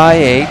Bronx up by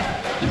 8.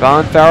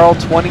 Javon Farrell,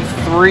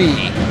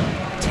 23.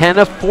 10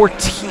 of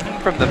 14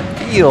 from the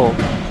field.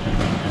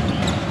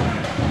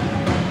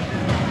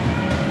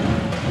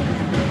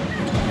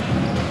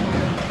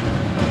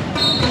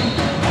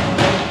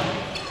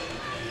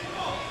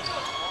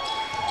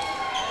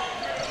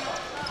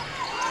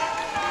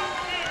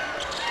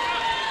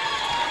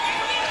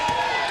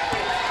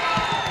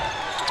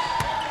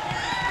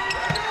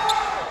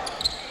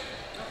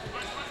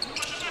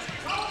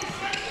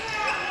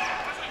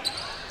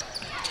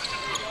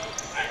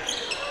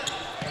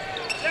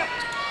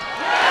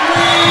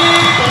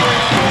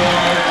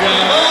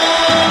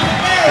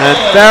 And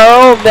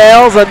Farrell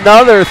nails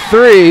another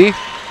three.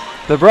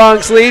 The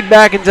Bronx lead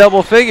back in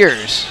double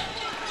figures.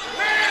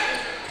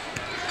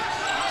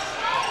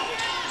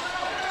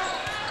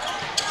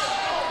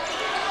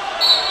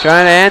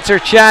 Trying to answer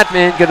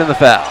Chapman, good in the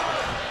foul.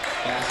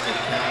 Basket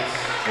counts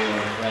for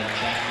Fred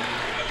Chapman.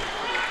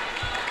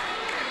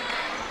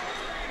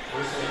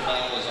 Personal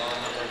foul is on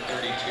number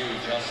 32,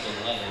 Justin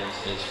Levers,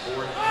 his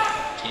fourth,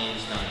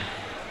 team's ninth.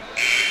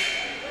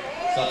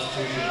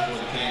 Substitution for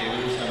the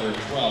Kangaroos, number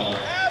 12,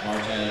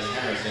 Martez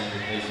Harrison,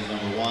 replaces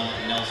number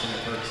 1, Nelson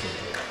Kirksey.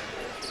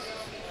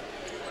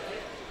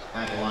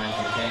 At the line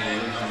for the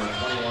Kangaroos, number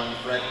 21,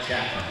 Fred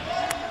Chapman.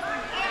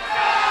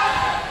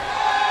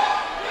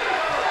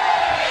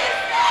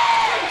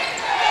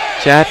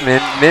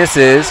 Chapman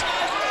misses.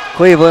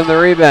 Cleveland the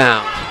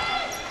rebound.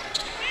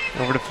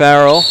 Over to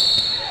Farrell.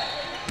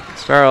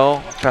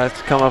 Farrell tries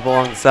to come up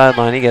along the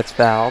sideline. He gets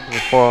fouled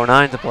with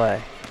 4:09 to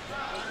play.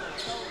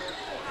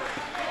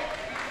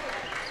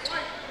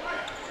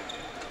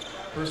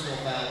 Personal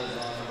foul is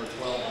on number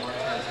 12,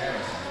 Martez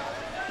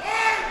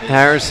Harrison.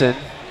 Harrison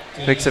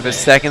picks up his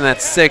second.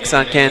 That's 6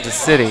 on Kansas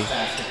City.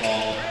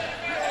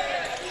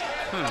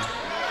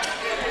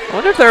 I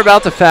wonder if they're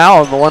about to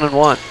foul in the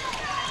 1-and-1.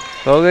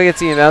 Boga gets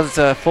the inbound. It's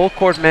a full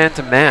court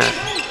man-to-man.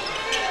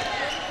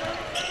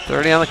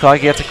 30 on the clock.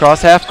 He gets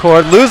across half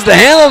court. Loses the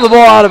handle of the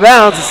ball out of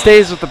bounds. It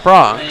stays with the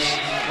Bronx.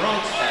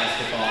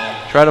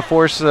 Try to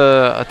force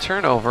a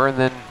turnover and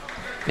then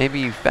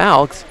maybe you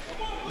foul.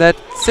 That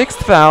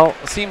sixth foul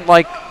seemed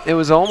like it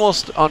was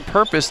almost on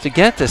purpose to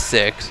get to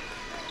 6. So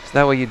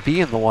that way you'd be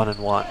in the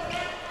 1-and-1.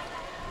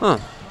 Huh.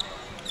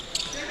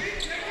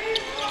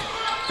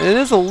 It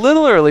is a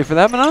little early for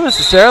that, but not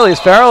necessarily,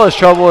 as Farrell has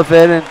trouble with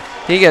it and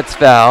he gets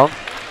fouled.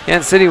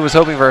 Kansas City was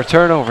hoping for a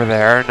turnover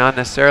there, not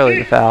necessarily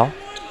the foul.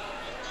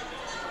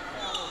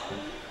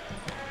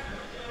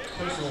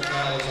 Personal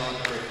foul is on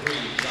number 3,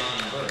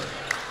 John Burke.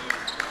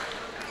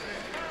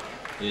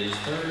 His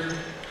third,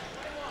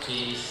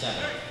 team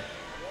 7.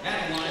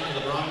 At the line for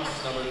the Bronx,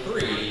 number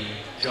 3,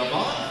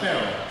 Javon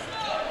Farrell.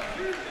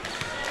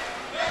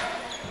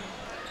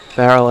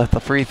 Farrell at the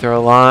free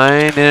throw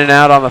line, in and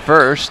out on the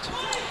first.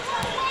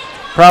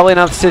 Probably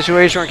not the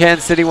situation where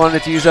Kansas City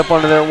wanted to use up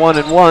one of their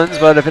 1-and-1s,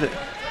 but if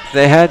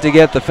they had to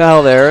get the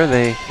foul there,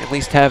 they at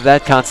least have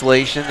that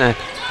consolation that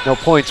no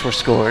points were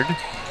scored.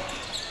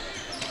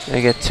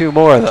 They get 2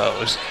 more of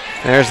those.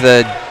 There's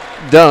the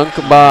dunk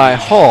by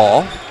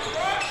Hall.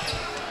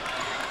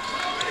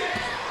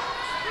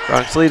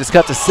 Bronx lead is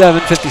cut to 7,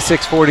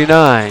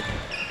 56-49.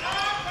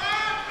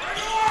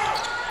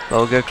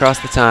 Boga across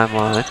the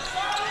timeline.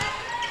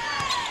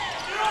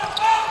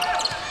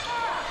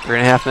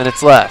 3.5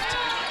 minutes left.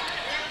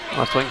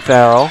 Left wing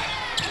Farrell.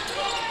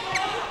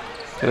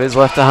 To his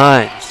left to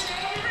Hines.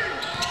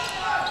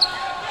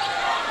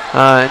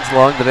 Hines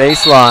along the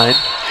baseline.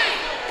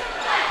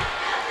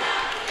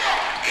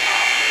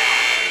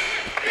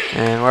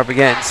 And we're up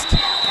against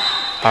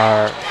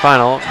our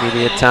final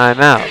immediate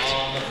timeout.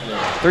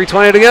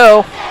 3:20 to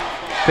go.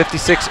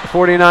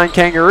 56-49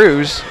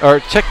 Kangaroos.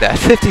 Or check that,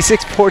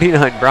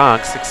 56-49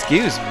 Bronx.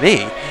 Excuse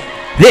me.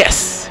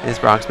 This is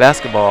Bronx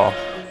basketball.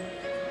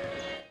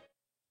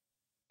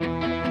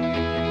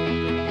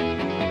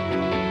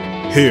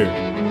 Here,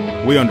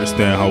 we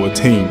understand how a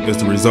team is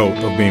the result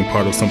of being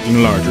part of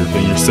something larger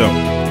than yourself,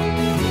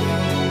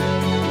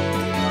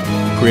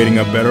 creating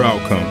a better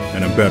outcome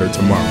and a better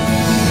tomorrow.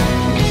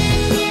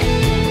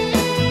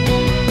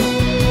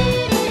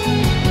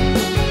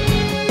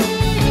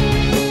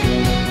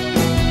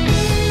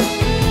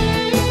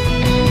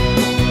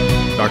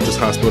 Doctors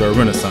Hospital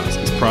Renaissance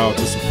is proud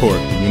to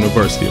support the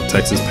University of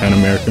Texas Pan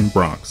American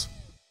Bronx.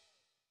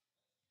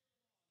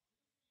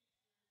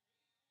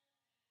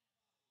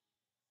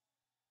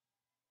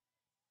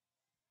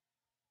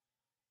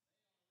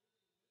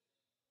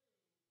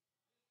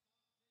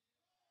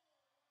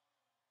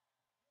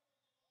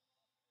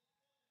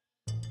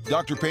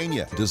 Dr.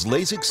 Pena, does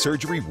LASIK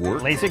surgery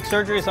work? LASIK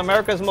surgery is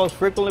America's most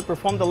frequently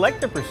performed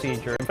elective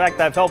procedure. In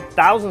fact, I've helped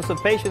thousands of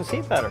patients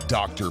see better.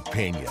 Dr.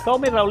 Pena. Call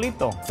me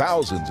Raulito.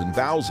 Thousands and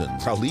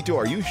thousands. Raulito,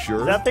 are you sure?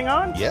 Is that thing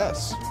on?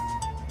 Yes.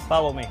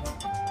 Follow me.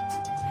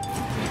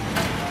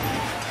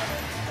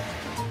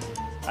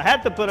 I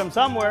had to put him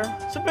somewhere.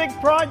 It's a big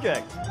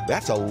project.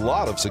 That's a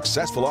lot of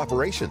successful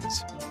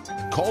operations.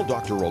 Call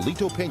Dr.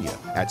 Raulito Pena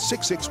at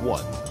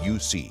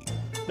 661-UC.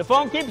 The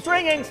phone keeps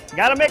ringing.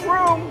 Gotta make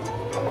room.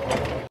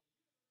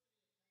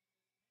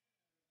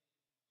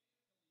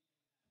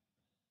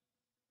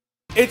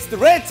 It's the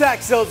Red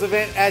Tack Sales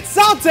event at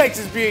South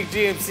Texas Buick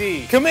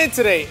GMC. Come in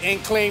today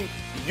and claim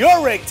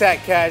your Red Tack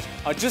cash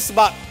on just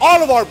about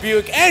all of our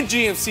Buick and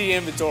GMC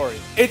inventory.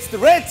 It's the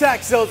Red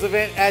Tack Sales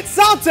event at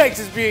South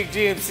Texas Buick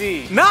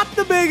GMC. Not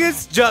the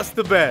biggest, just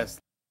the best.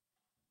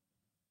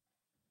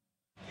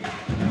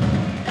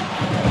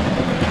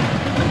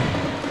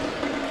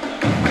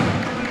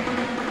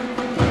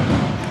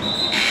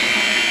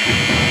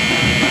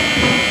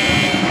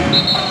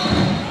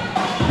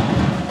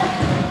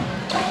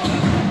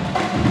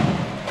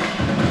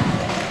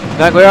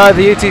 Back we are at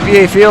the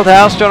UTPA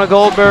Fieldhouse. Jonah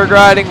Goldberg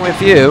riding with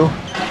you.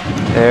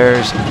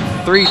 There's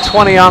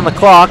 3:20 on the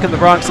clock, and the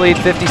Bronx lead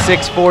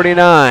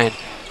 56-49.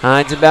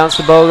 Hines inbounds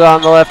to Boga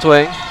on the left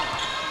wing.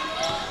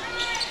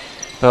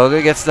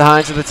 Boga gets to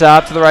Hines to the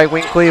top, to the right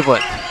wing,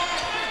 Cleveland.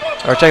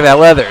 Or check that,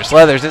 Leathers.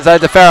 Leathers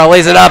inside to Farrell,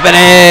 lays it up and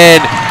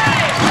in.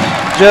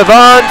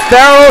 Javon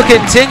Farrell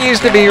continues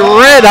to be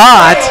red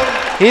hot.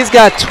 He's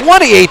got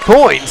 28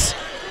 points.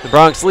 The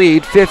Bronx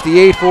lead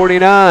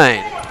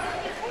 58-49.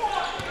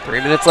 3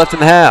 minutes left in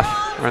the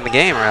half, or in the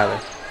game rather.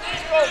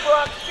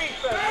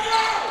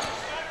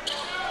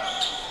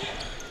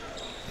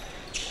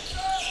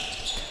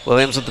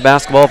 Williams with the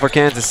basketball for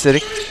Kansas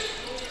City.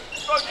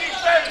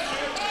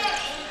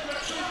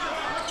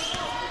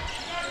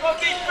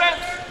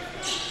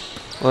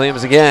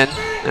 Williams again.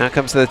 Now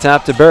comes to the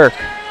top to Burke.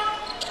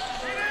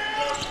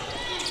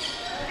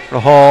 For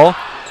Hall.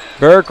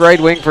 Burke, right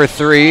wing for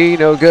three.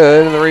 No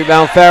good. And the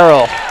rebound,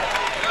 Farrell.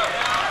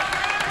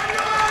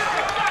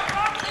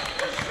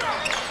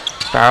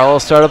 Farrell will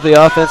start up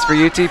the offense for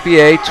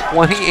UTPA.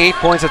 28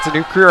 points. That's a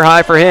new career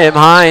high for him.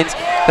 Hines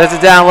sets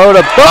it down low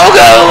to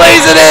Boga,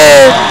 lays it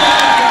in!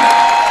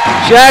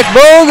 Jack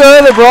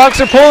Boga, the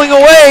Bronx are pulling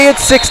away.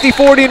 It's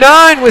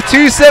 60-49 with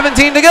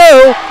 2:17 to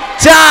go.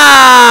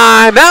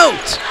 Time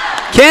out,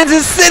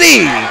 Kansas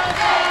City.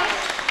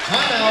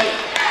 Timeout,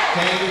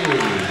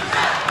 Kangaroos.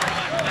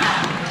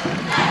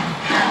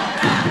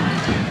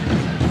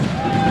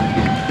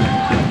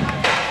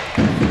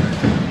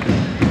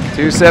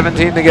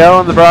 2:17 to go,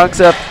 and the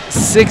Bronx up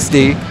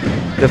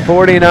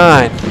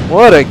 60-49.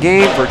 What a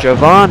game for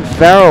Javon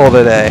Farrell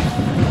today. I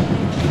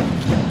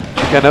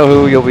think I know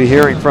who you'll be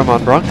hearing from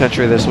on Bronx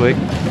Country this week.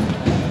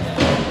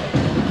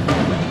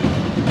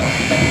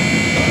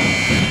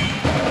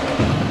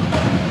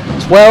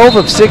 "12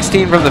 of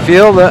 16 from the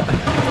field.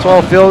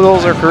 12 field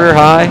goals are career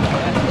high,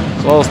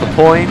 as well as the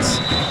points.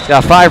 He's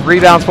got 5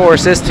 rebounds, 4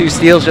 assists, 2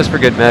 steals, just for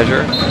good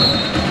measure.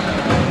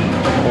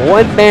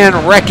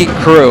 One-man wrecking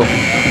crew.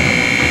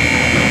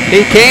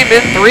 He came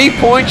in 3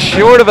 points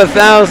short of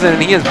 1,000,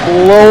 and he is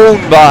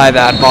blown by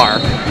that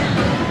mark.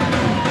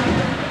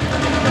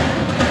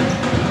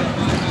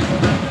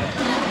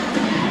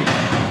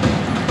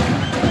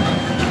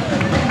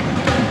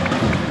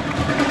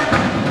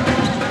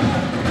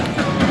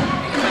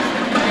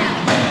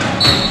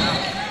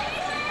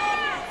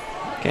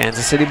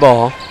 Kansas City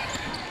ball.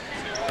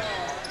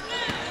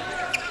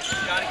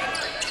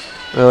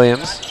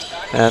 Williams.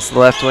 That's the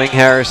left wing,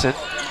 Harrison.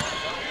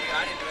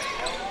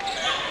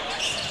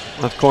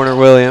 Left corner,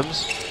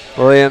 Williams.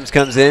 Williams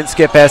comes in,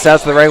 skip pass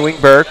out to the right wing,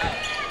 Burke.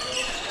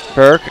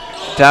 Burke,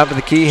 top of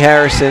the key,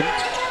 Harrison.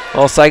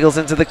 Ball cycles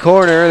into the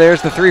corner.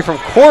 There's the three from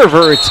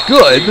Corver. It's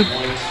good.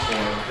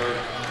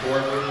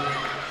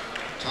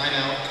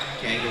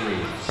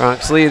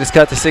 Bronx lead is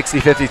cut to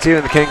 60-52,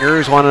 and the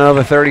Kangaroos want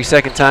another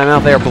 30-second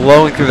timeout. They are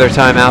blowing through their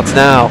timeouts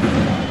now.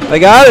 They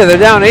got it. They're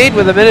down 8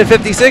 with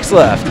 1:56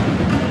 left.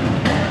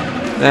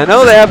 And I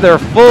know they have their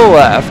full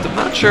left. I'm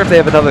not sure if they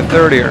have another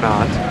 30 or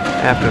not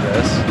after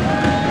this.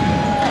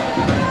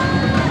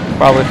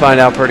 Probably find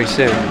out pretty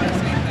soon.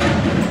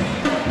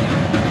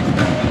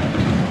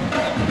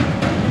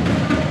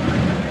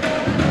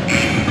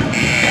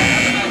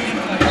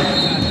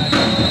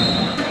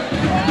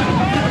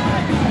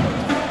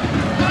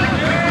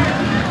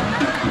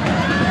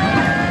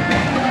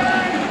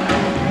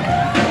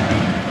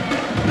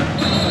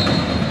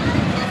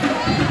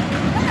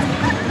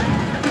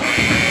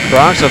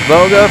 Bronx of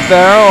Boga,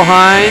 Farrell,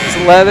 Hines,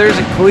 Leathers,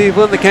 and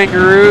Cleveland. The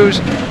Kangaroos,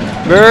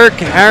 Burke,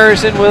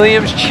 Harrison,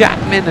 Williams,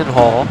 Chapman, and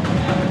Hall.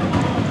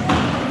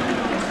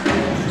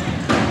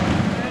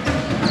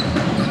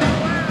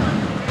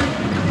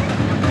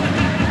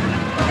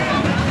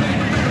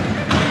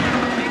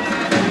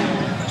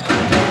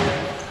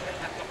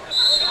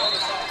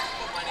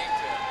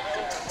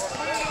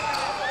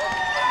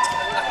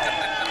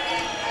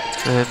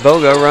 And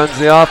Boga runs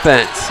the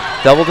offense.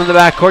 Doubled in the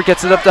backcourt,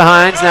 gets it up to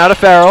Hines, now to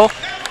Farrell.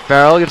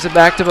 Farrell gives it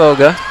back to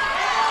Boga.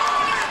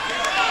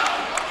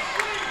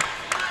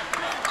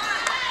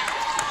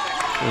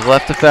 His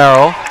left to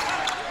Farrell.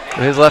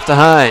 His left to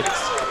Hines.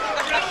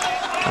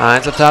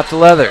 Hines up top to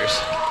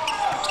Leathers.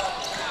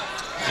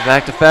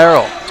 Back to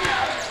Farrell.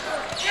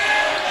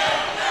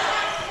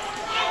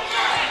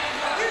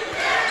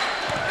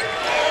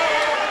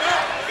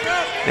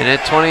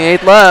 Minute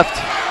 28 left.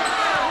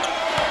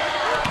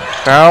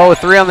 Farrell with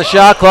 3 on the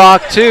shot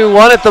clock. 2,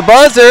 1 at the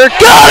buzzer.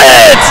 Got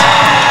it!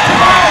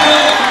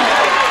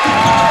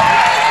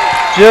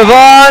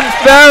 Javon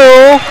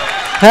Farrell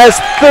has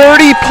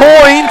 30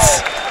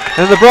 points,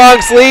 and the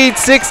Bronx lead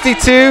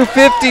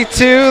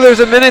 62-52. There's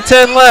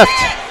 1:10 left.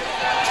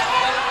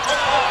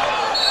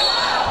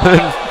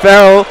 And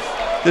Farrell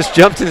just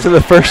jumped into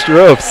the first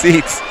row of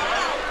seats.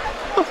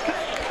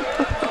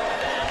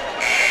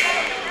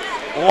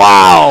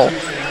 Wow.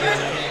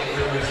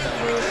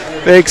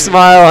 Big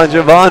smile on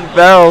Javon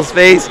Farrell's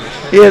face.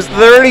 He has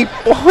 30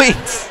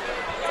 points.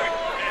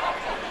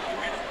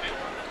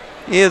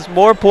 He has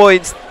more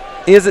points.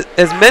 He has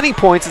as many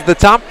points as the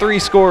top 3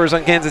 scorers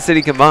on Kansas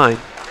City combined.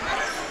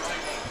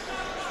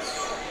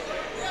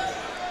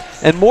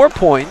 and more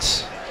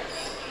points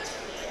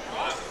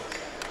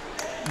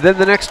than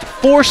the next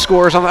 4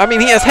 scores on. I mean,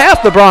 he has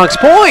half the Bronx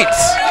points.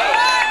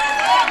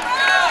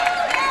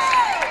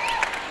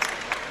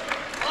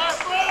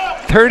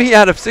 30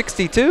 out of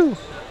 62.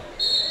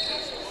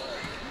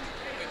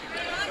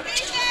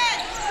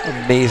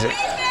 Amazing.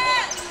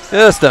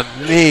 Just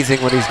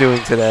amazing what he's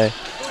doing today.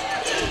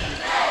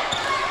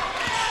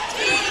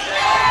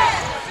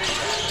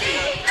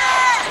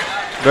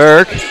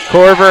 Burke,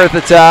 Corver at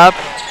the top.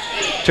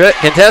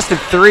 Contested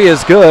 3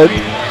 is good.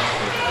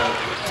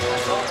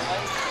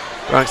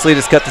 Bronx lead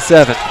is cut to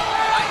 7.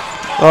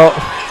 Well,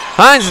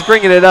 Hines is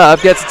bringing it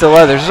up, gets it to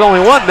Leathers. There's only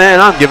one man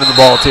I'm giving the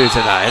ball to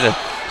tonight.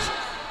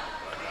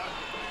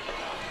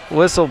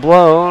 Whistle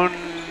blown.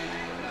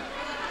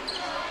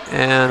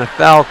 And a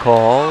foul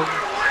called.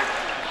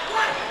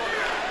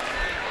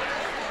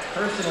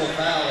 Personal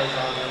foul is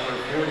on number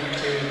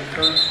 42,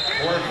 Kurt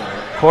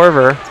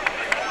Corver.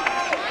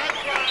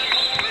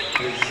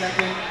 His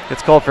second.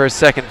 Gets called for his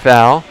second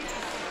foul.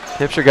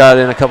 Hipsher got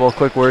in a couple of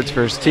quick words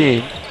for his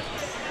team.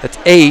 That's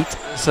 8,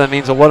 so that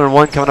means a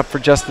 1-on-1 coming up for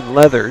Justin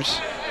Leathers.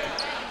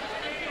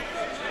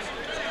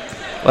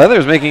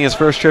 Leathers making his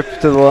first trip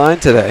to the line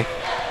today.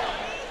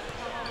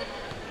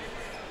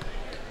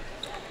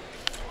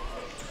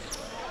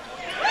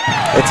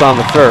 It's on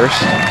the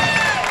first.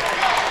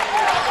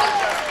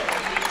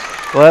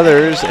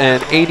 Leathers, an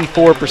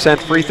 84%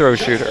 free throw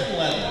shooter.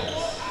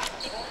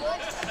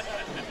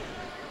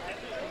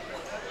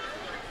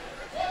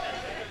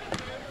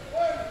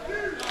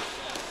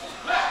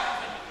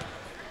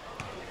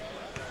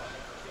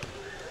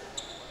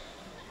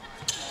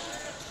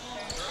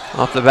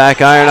 Off the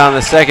back iron on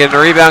the second,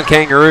 rebound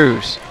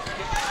Kangaroos.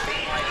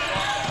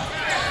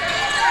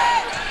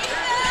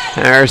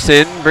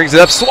 Harrison brings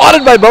it up,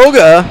 swatted by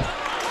Boga.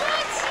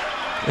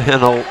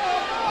 And a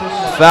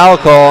foul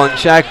call, and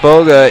Shaq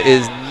Boga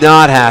is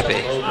not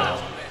happy.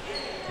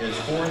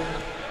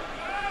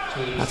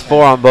 That's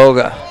 4 on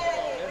Boga.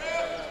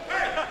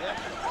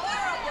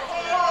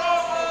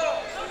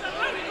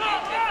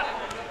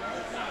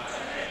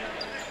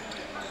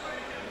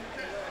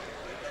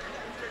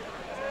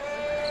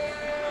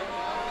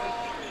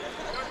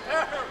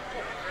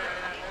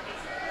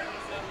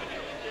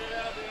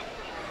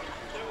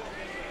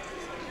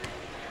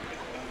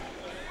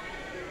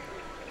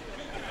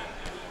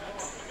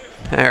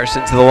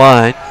 Harrison to the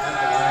line.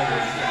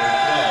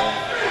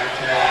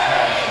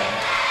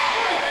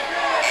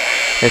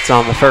 It's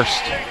on the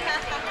first.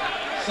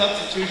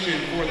 Substitution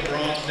for the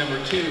Bronx,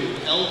 number 2,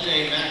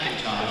 LJ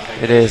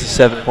McIntosh. It is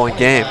a 7-point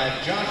game.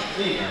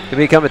 Could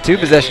become a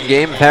 2-possession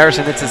game if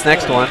Harrison hits his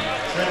next one.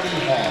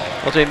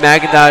 LJ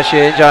McIntosh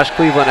in, Josh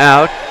Cleveland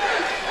out.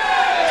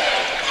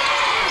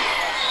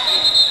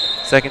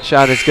 Second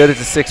shot is good.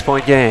 It's a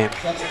 6-point game.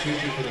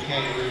 Substitution for the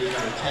Kangaroos,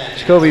 number 10.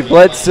 Jacoby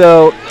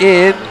Bledsoe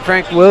in.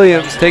 Frank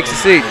Williams takes a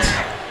seat.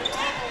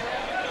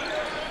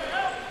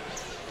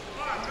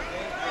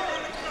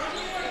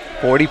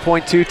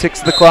 .2 ticks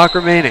of the clock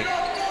remaining.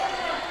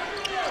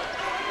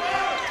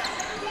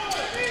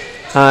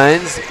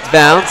 Hines,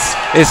 bounce,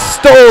 is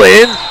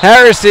stolen.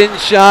 Harrison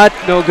shot,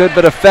 no good,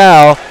 but a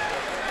foul.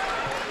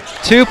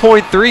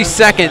 2.3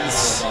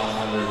 seconds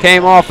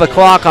came off the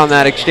clock on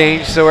that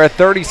exchange, so we're at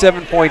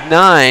 37.9,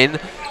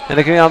 and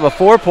it can become a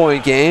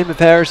 4-point game if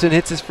Harrison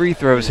hits his free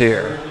throws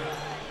here.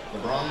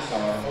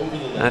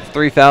 That's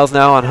 3 fouls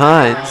now on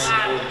Hines.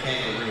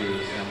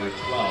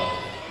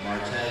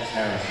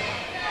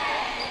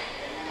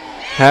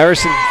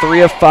 Harrison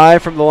 3 of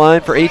 5 from the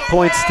line for 8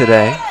 points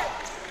today.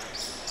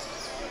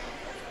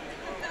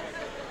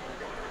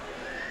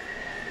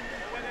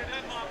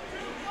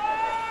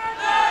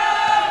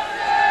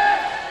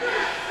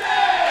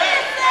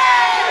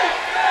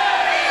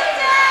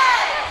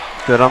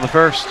 Good on the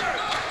first.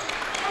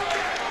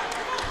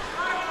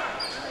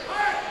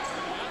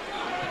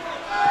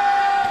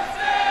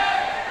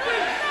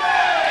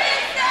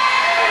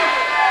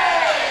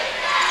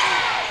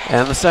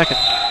 And the second.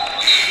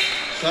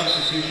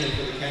 Substitution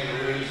for the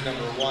Kangaroos,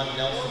 number 1,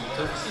 Nelson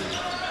Kirksey.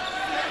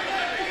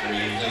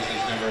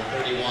 Replaces number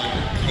 31,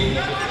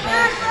 Caleb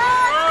Johnson.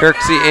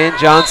 Kirksey in,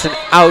 Johnson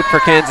out for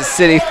Kansas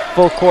City.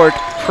 Full court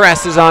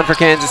press is on for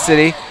Kansas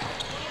City.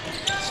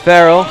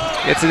 Farrell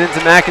gets it into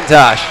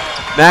McIntosh.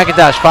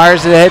 McIntosh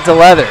fires it ahead to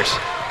Leathers.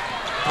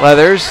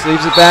 Leathers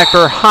leaves it back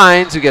for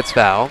Hines, who gets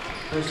fouled.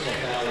 Personal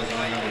foul is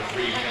on number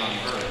 3, John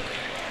Burke.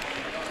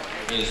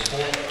 It is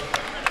 4.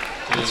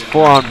 It's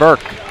 4 on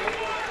Burke.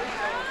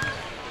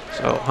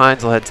 So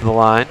Hines will head to the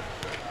line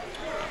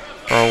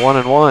for a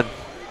 1-and-1.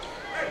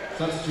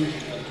 Substitution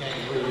for the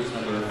Kangaroos,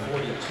 number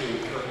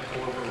 42, Kurt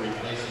Corver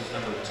replaces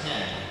number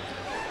 10,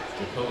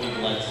 Jacoby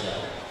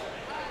Bledsoe.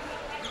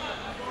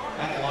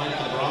 At the line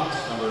for the Bronx,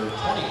 number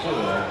 24,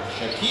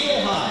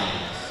 Shaquille Hines.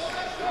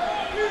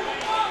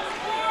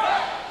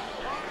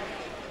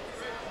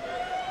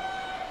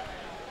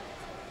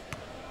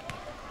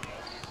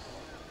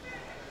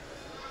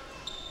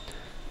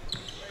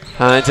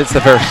 Hines hits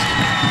the first.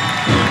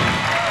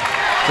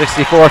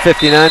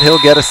 64-59, he'll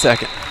get a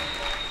second.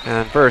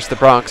 And first, the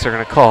Bronx are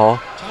going to call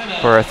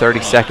for a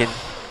 30-second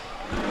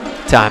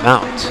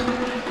timeout.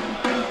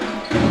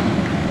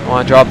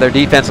 Want to drop their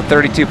defense with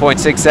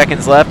 32.6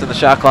 seconds left and the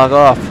shot clock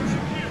off.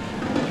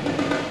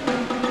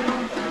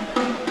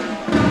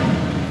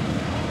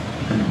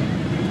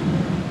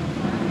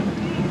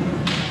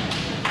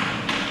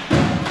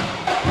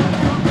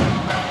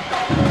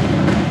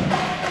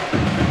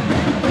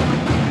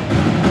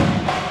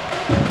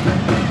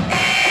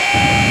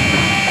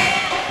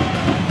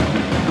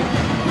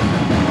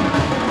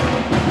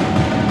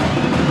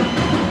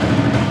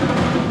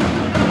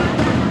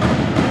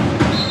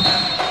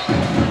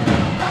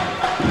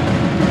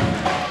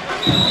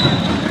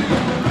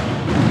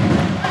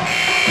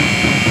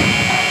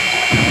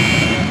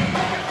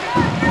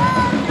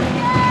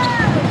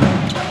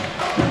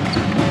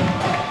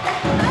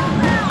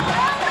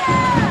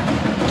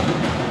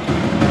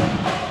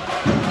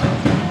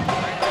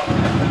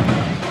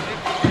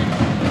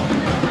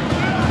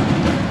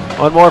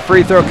 One more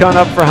free throw coming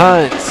up for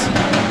Hines.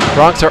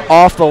 Bronx are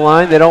off the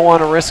line. They don't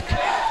want to risk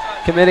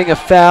committing a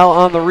foul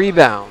on the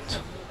rebound.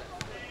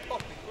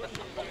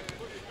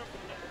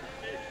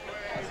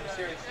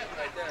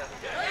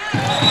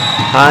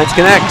 Hines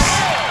connects.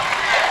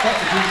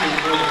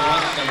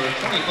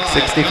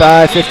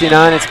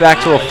 65-59. It's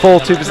back to a full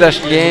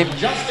two-possession game.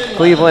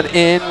 Cleveland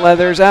in,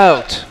 Leathers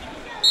out.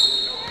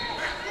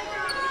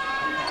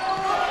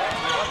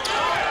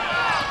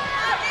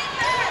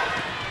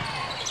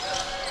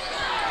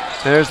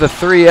 There's the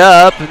three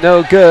up,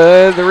 no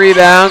good. The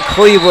rebound,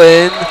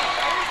 Cleveland.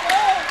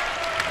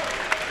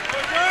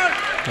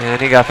 And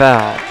he got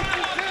fouled.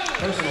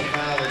 Personal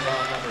foul is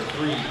on number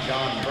 3,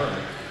 John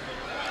Burke.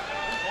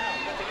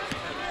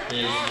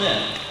 His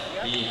fifth.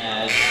 He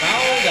has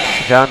fouled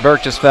out. John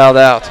Burke just fouled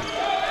out.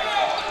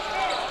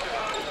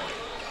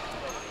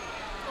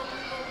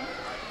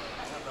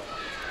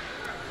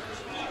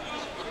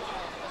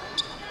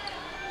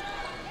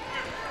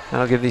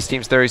 That'll give these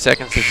teams 30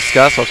 seconds to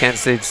discuss while Kansas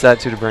City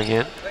decides who to bring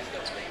in.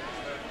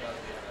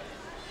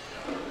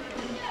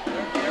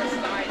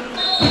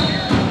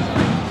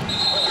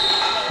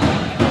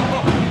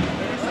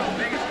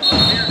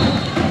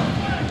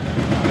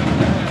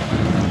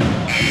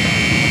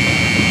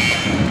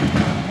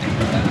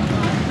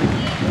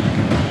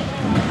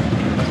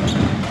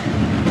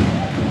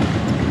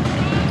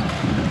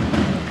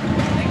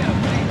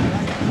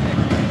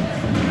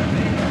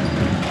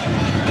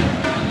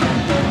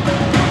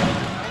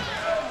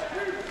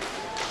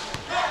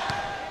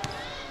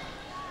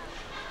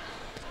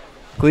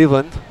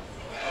 Cleveland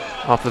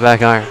off the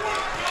back iron.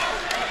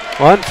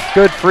 One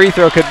good free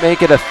throw could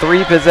make it a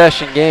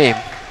three-possession game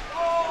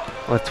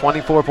with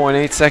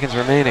 24.8 seconds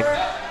remaining.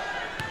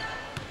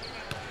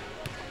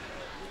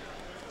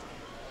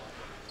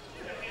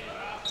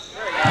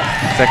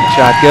 Second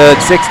shot good,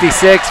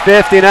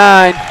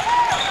 66-59.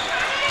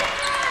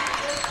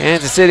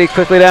 Kansas City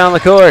quickly down the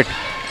court.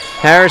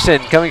 Harrison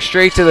coming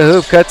straight to the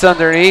hoop, cuts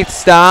underneath,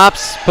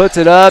 stops, puts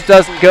it up,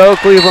 doesn't go.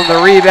 Cleveland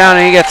the rebound,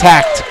 and he gets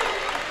hacked.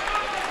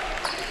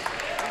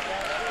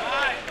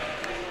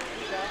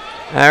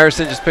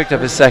 Harrison just picked up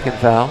his second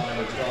foul.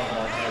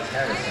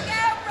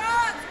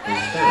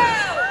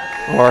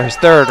 Or his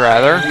third,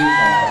 rather.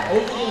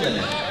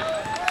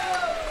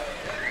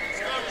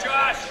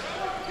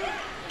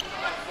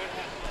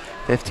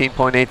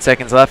 15.8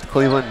 seconds left.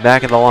 Cleveland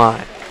back in the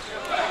line.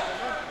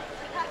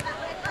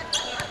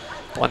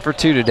 1 for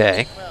 2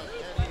 today.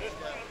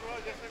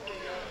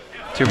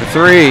 2 for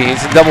 3.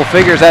 He's in double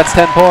figures. That's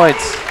 10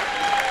 points.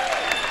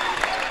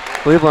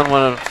 Cleveland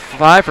went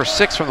 5 for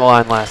 6 from the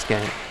line last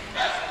game.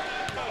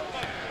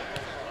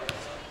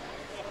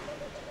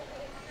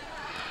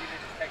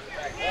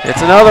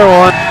 It's another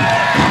one.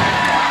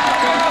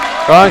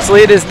 Bronx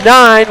lead is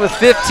 9 with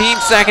 15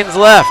 seconds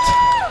left.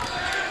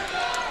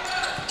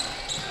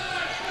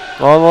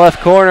 Ball in the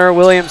left corner.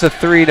 Williams a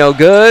three, no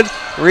good.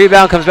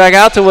 Rebound comes back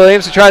out to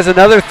Williams, who tries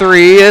another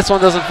three. This one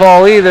doesn't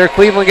fall either.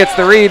 Cleveland gets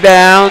the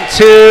rebound.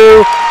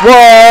 2-1.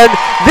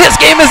 This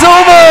game is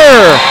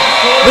over.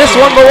 This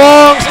one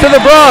belongs to the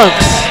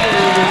Bronx.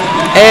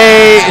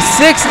 A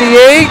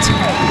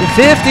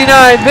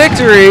 68-59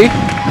 victory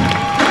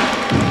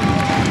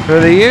for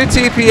the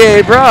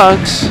UTPA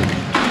Bronx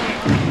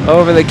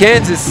over the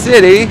Kansas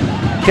City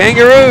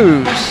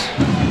Kangaroos.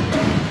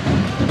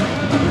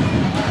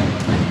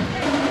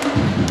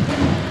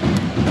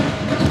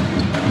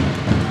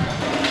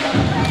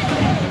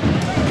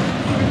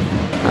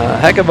 A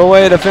heck of a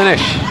way to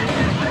finish.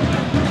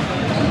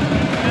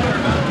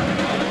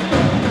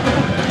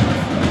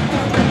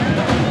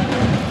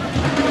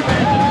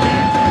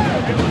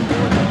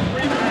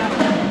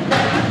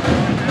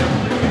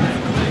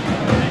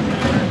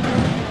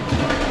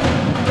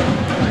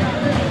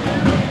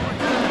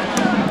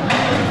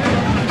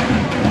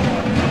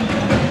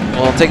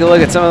 We'll take a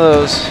look at some of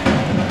those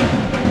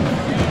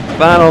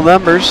final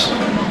numbers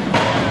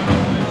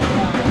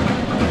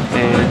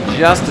in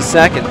just a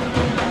second.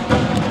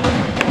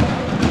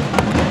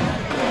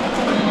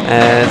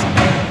 As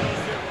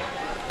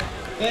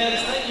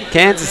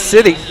Kansas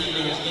City,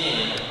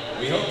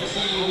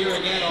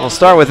 we'll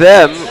start with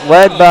them,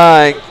 led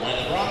by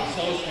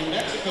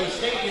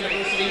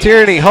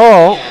Tierney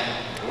Hall,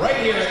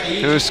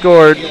 who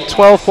scored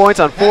 12 points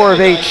on 4 of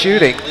 8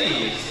 shooting,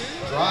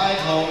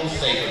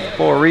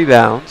 4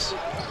 rebounds.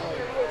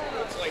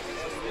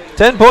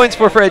 10 points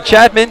for Fred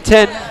Chapman,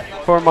 10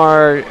 for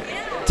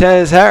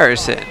Martez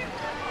Harrison.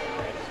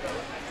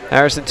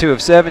 Harrison 2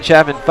 of 7,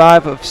 Chapman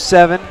 5 of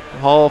 7,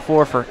 Hall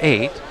 4 for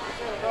 8.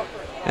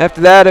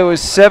 After that, it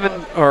was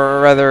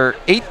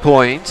 8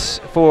 points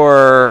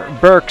for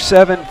Burke,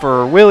 7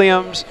 for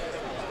Williams,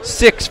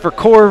 6 for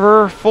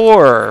Corver,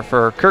 4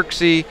 for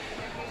Kirksey,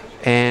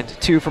 and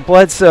 2 for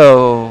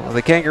Bledsoe.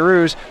 The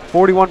Kangaroos,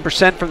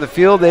 41% from the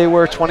field. They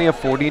were 20 of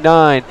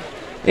 49.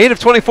 8 of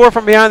 24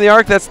 from behind the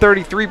arc. That's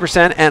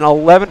 33%, and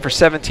 11 for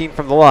 17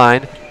 from the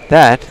line.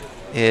 That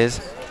is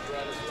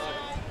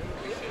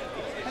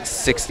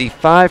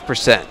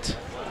 65%.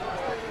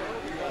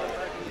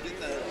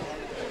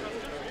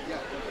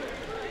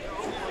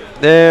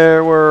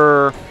 There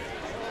were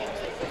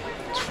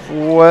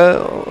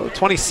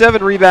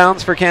 27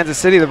 rebounds for Kansas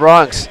City. The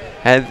Bronx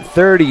had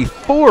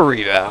 34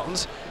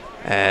 rebounds.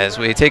 As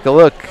we take a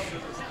look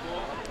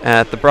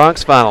at the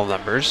Bronx final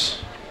numbers.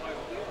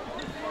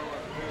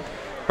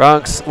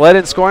 Bronx led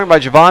in scoring by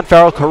Javon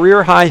Farrell,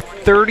 career high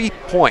 30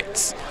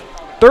 points.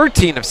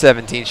 13 of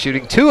 17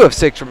 shooting, 2 of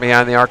 6 from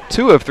behind the arc,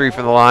 2 of 3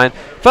 from the line,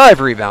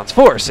 5 rebounds,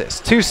 4 assists,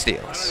 2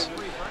 steals.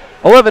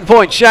 11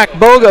 points, Shaq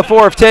Boga,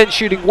 4 of 10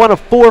 shooting, 1 of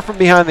 4 from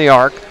behind the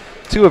arc,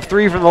 2 of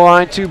 3 from the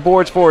line, 2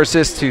 boards, 4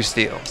 assists, 2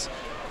 steals.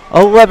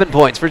 11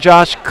 points for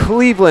Josh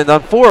Cleveland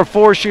on 4 of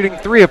 4 shooting,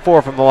 3 of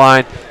 4 from the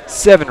line,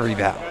 7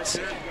 rebounds.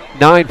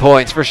 9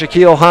 points for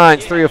Shaquille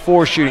Hines, 3 of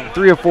 4 shooting,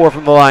 3 of 4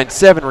 from the line,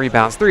 7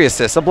 rebounds, 3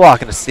 assists, a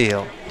block and a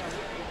steal.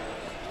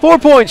 4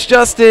 points,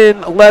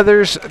 Justin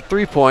Leathers,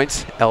 3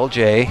 points,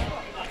 LJ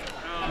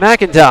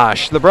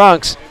McIntosh. The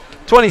Bronx,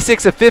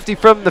 26 of 50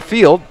 from the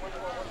field.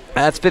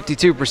 That's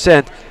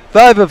 52%.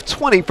 5 of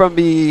 20 from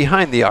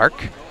behind the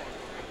arc.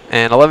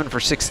 And 11 for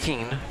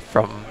 16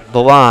 from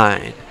the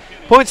line.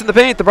 Points in the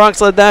paint, the Bronx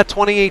led that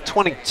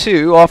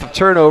 28-22. Off of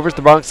turnovers,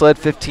 the Bronx led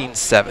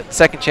 15-7.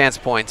 Second chance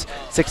points,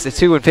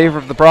 6-2 in favor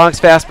of the Bronx.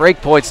 Fast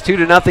break points,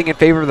 2-0 in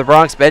favor of the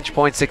Bronx. Bench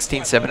points,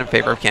 16-7 in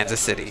favor of Kansas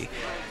City.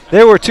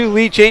 There were 2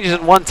 lead changes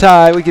and 1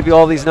 tie. We give you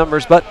all these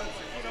numbers, but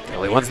the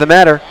only ones that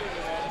matter.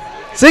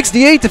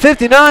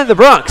 68-59, the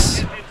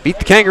Bronx beat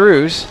the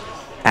Kangaroos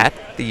at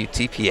the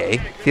UTPA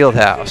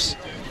Fieldhouse.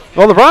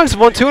 Well, the Bronx have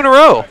won 2 in a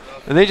row,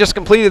 and they just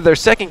completed their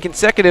 2nd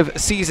consecutive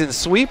season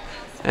sweep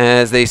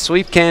as they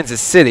sweep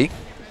Kansas City.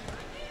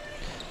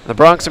 The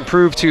Bronx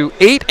improved to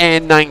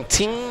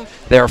 8-19.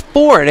 They're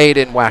 4-8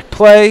 in WAC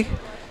play.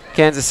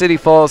 Kansas City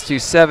falls to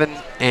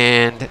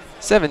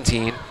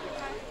 7-17.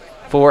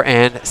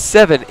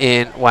 4-7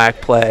 in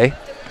WAC play.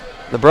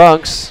 The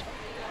Bronx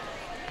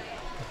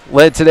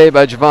led today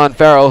by Javon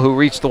Farrell, who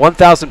reached the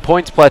 1,000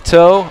 points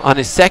plateau on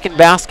his 2nd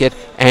basket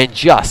and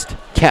just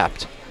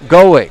kept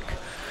going.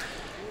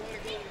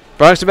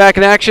 Bronx are back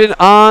in action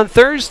on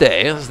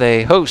Thursday as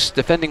they host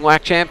defending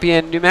WAC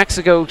champion New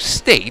Mexico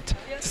State.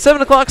 It's a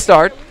 7 o'clock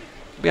start.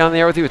 We'll be on the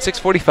air with you at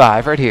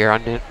 6:45 right here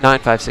on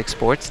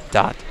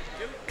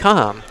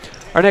 956sports.com.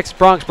 Our next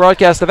Bronx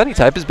broadcast of any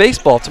type is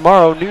baseball.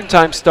 Tomorrow,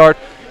 noontime start,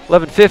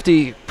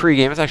 11:50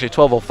 pregame. It's actually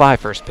 12:05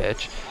 first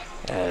pitch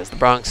as the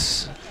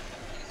Bronx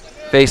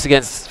face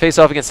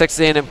off against Texas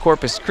A&M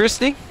Corpus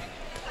Christi.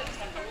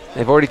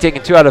 They've already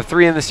taken 2 out of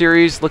 3 in the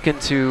series, looking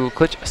to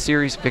clinch a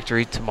series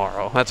victory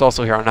tomorrow. That's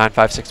also here on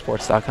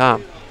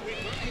 956sports.com.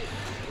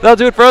 That'll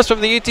do it for us from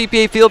the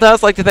UTPA Fieldhouse.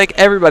 I'd like to thank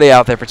everybody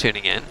out there for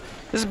tuning in.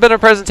 This has been a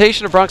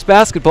presentation of Bronx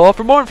Basketball.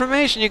 For more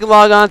information, you can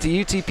log on to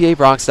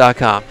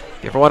utpabronx.com.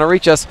 If you ever want to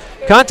reach us,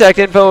 contact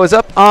info is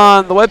up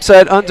on the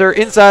website under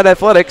Inside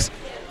Athletics.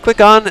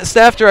 Click on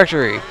Staff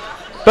Directory.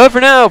 But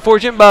for now, for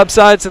Jim Bob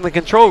Sides in the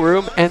control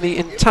room and the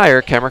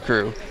entire camera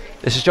crew,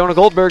 this is Jonah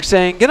Goldberg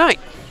saying goodnight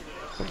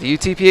from the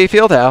UTPA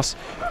Fieldhouse.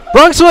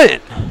 Bronx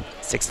win,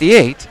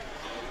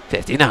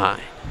 68-59.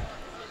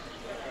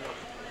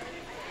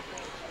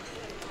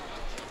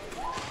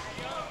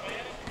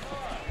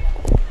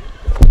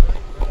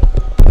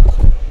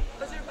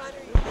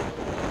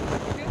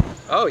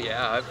 Oh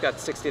yeah, I've got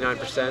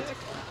 69%.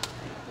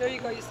 There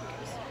you go, use some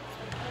case.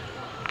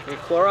 Can you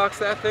Clorox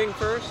that thing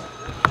first?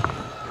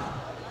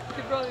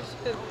 You probably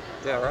should.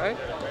 Yeah, right?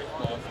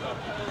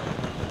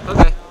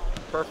 Okay,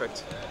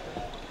 perfect.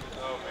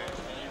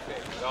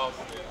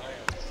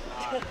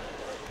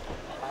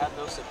 I have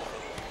no sympathy.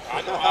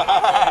 I know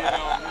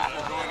how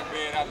you're going to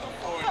bed after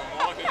 4 in the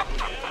morning.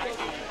 How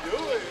can you do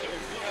it?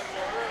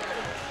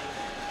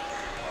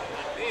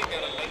 They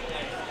got a late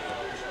night.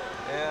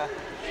 Yeah,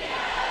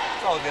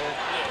 it's all good.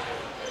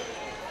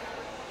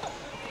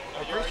 I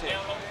appreciate it.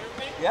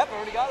 Yep, I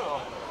already got it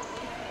all.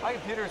 My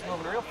computer is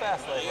moving real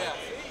fast lately. Yeah.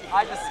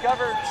 I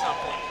discovered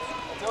something.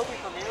 Adobe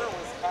Premiere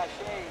was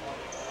caching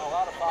a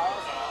lot of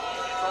files.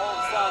 So all of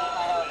a sudden,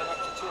 I have an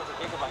extra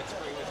 200 gigabytes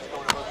free, which is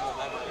going to virtual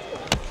memory.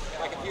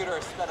 My computer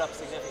has sped up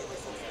significantly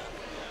since then.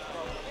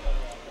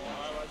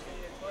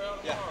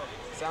 Yeah,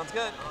 sounds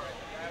good.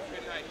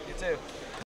 You too.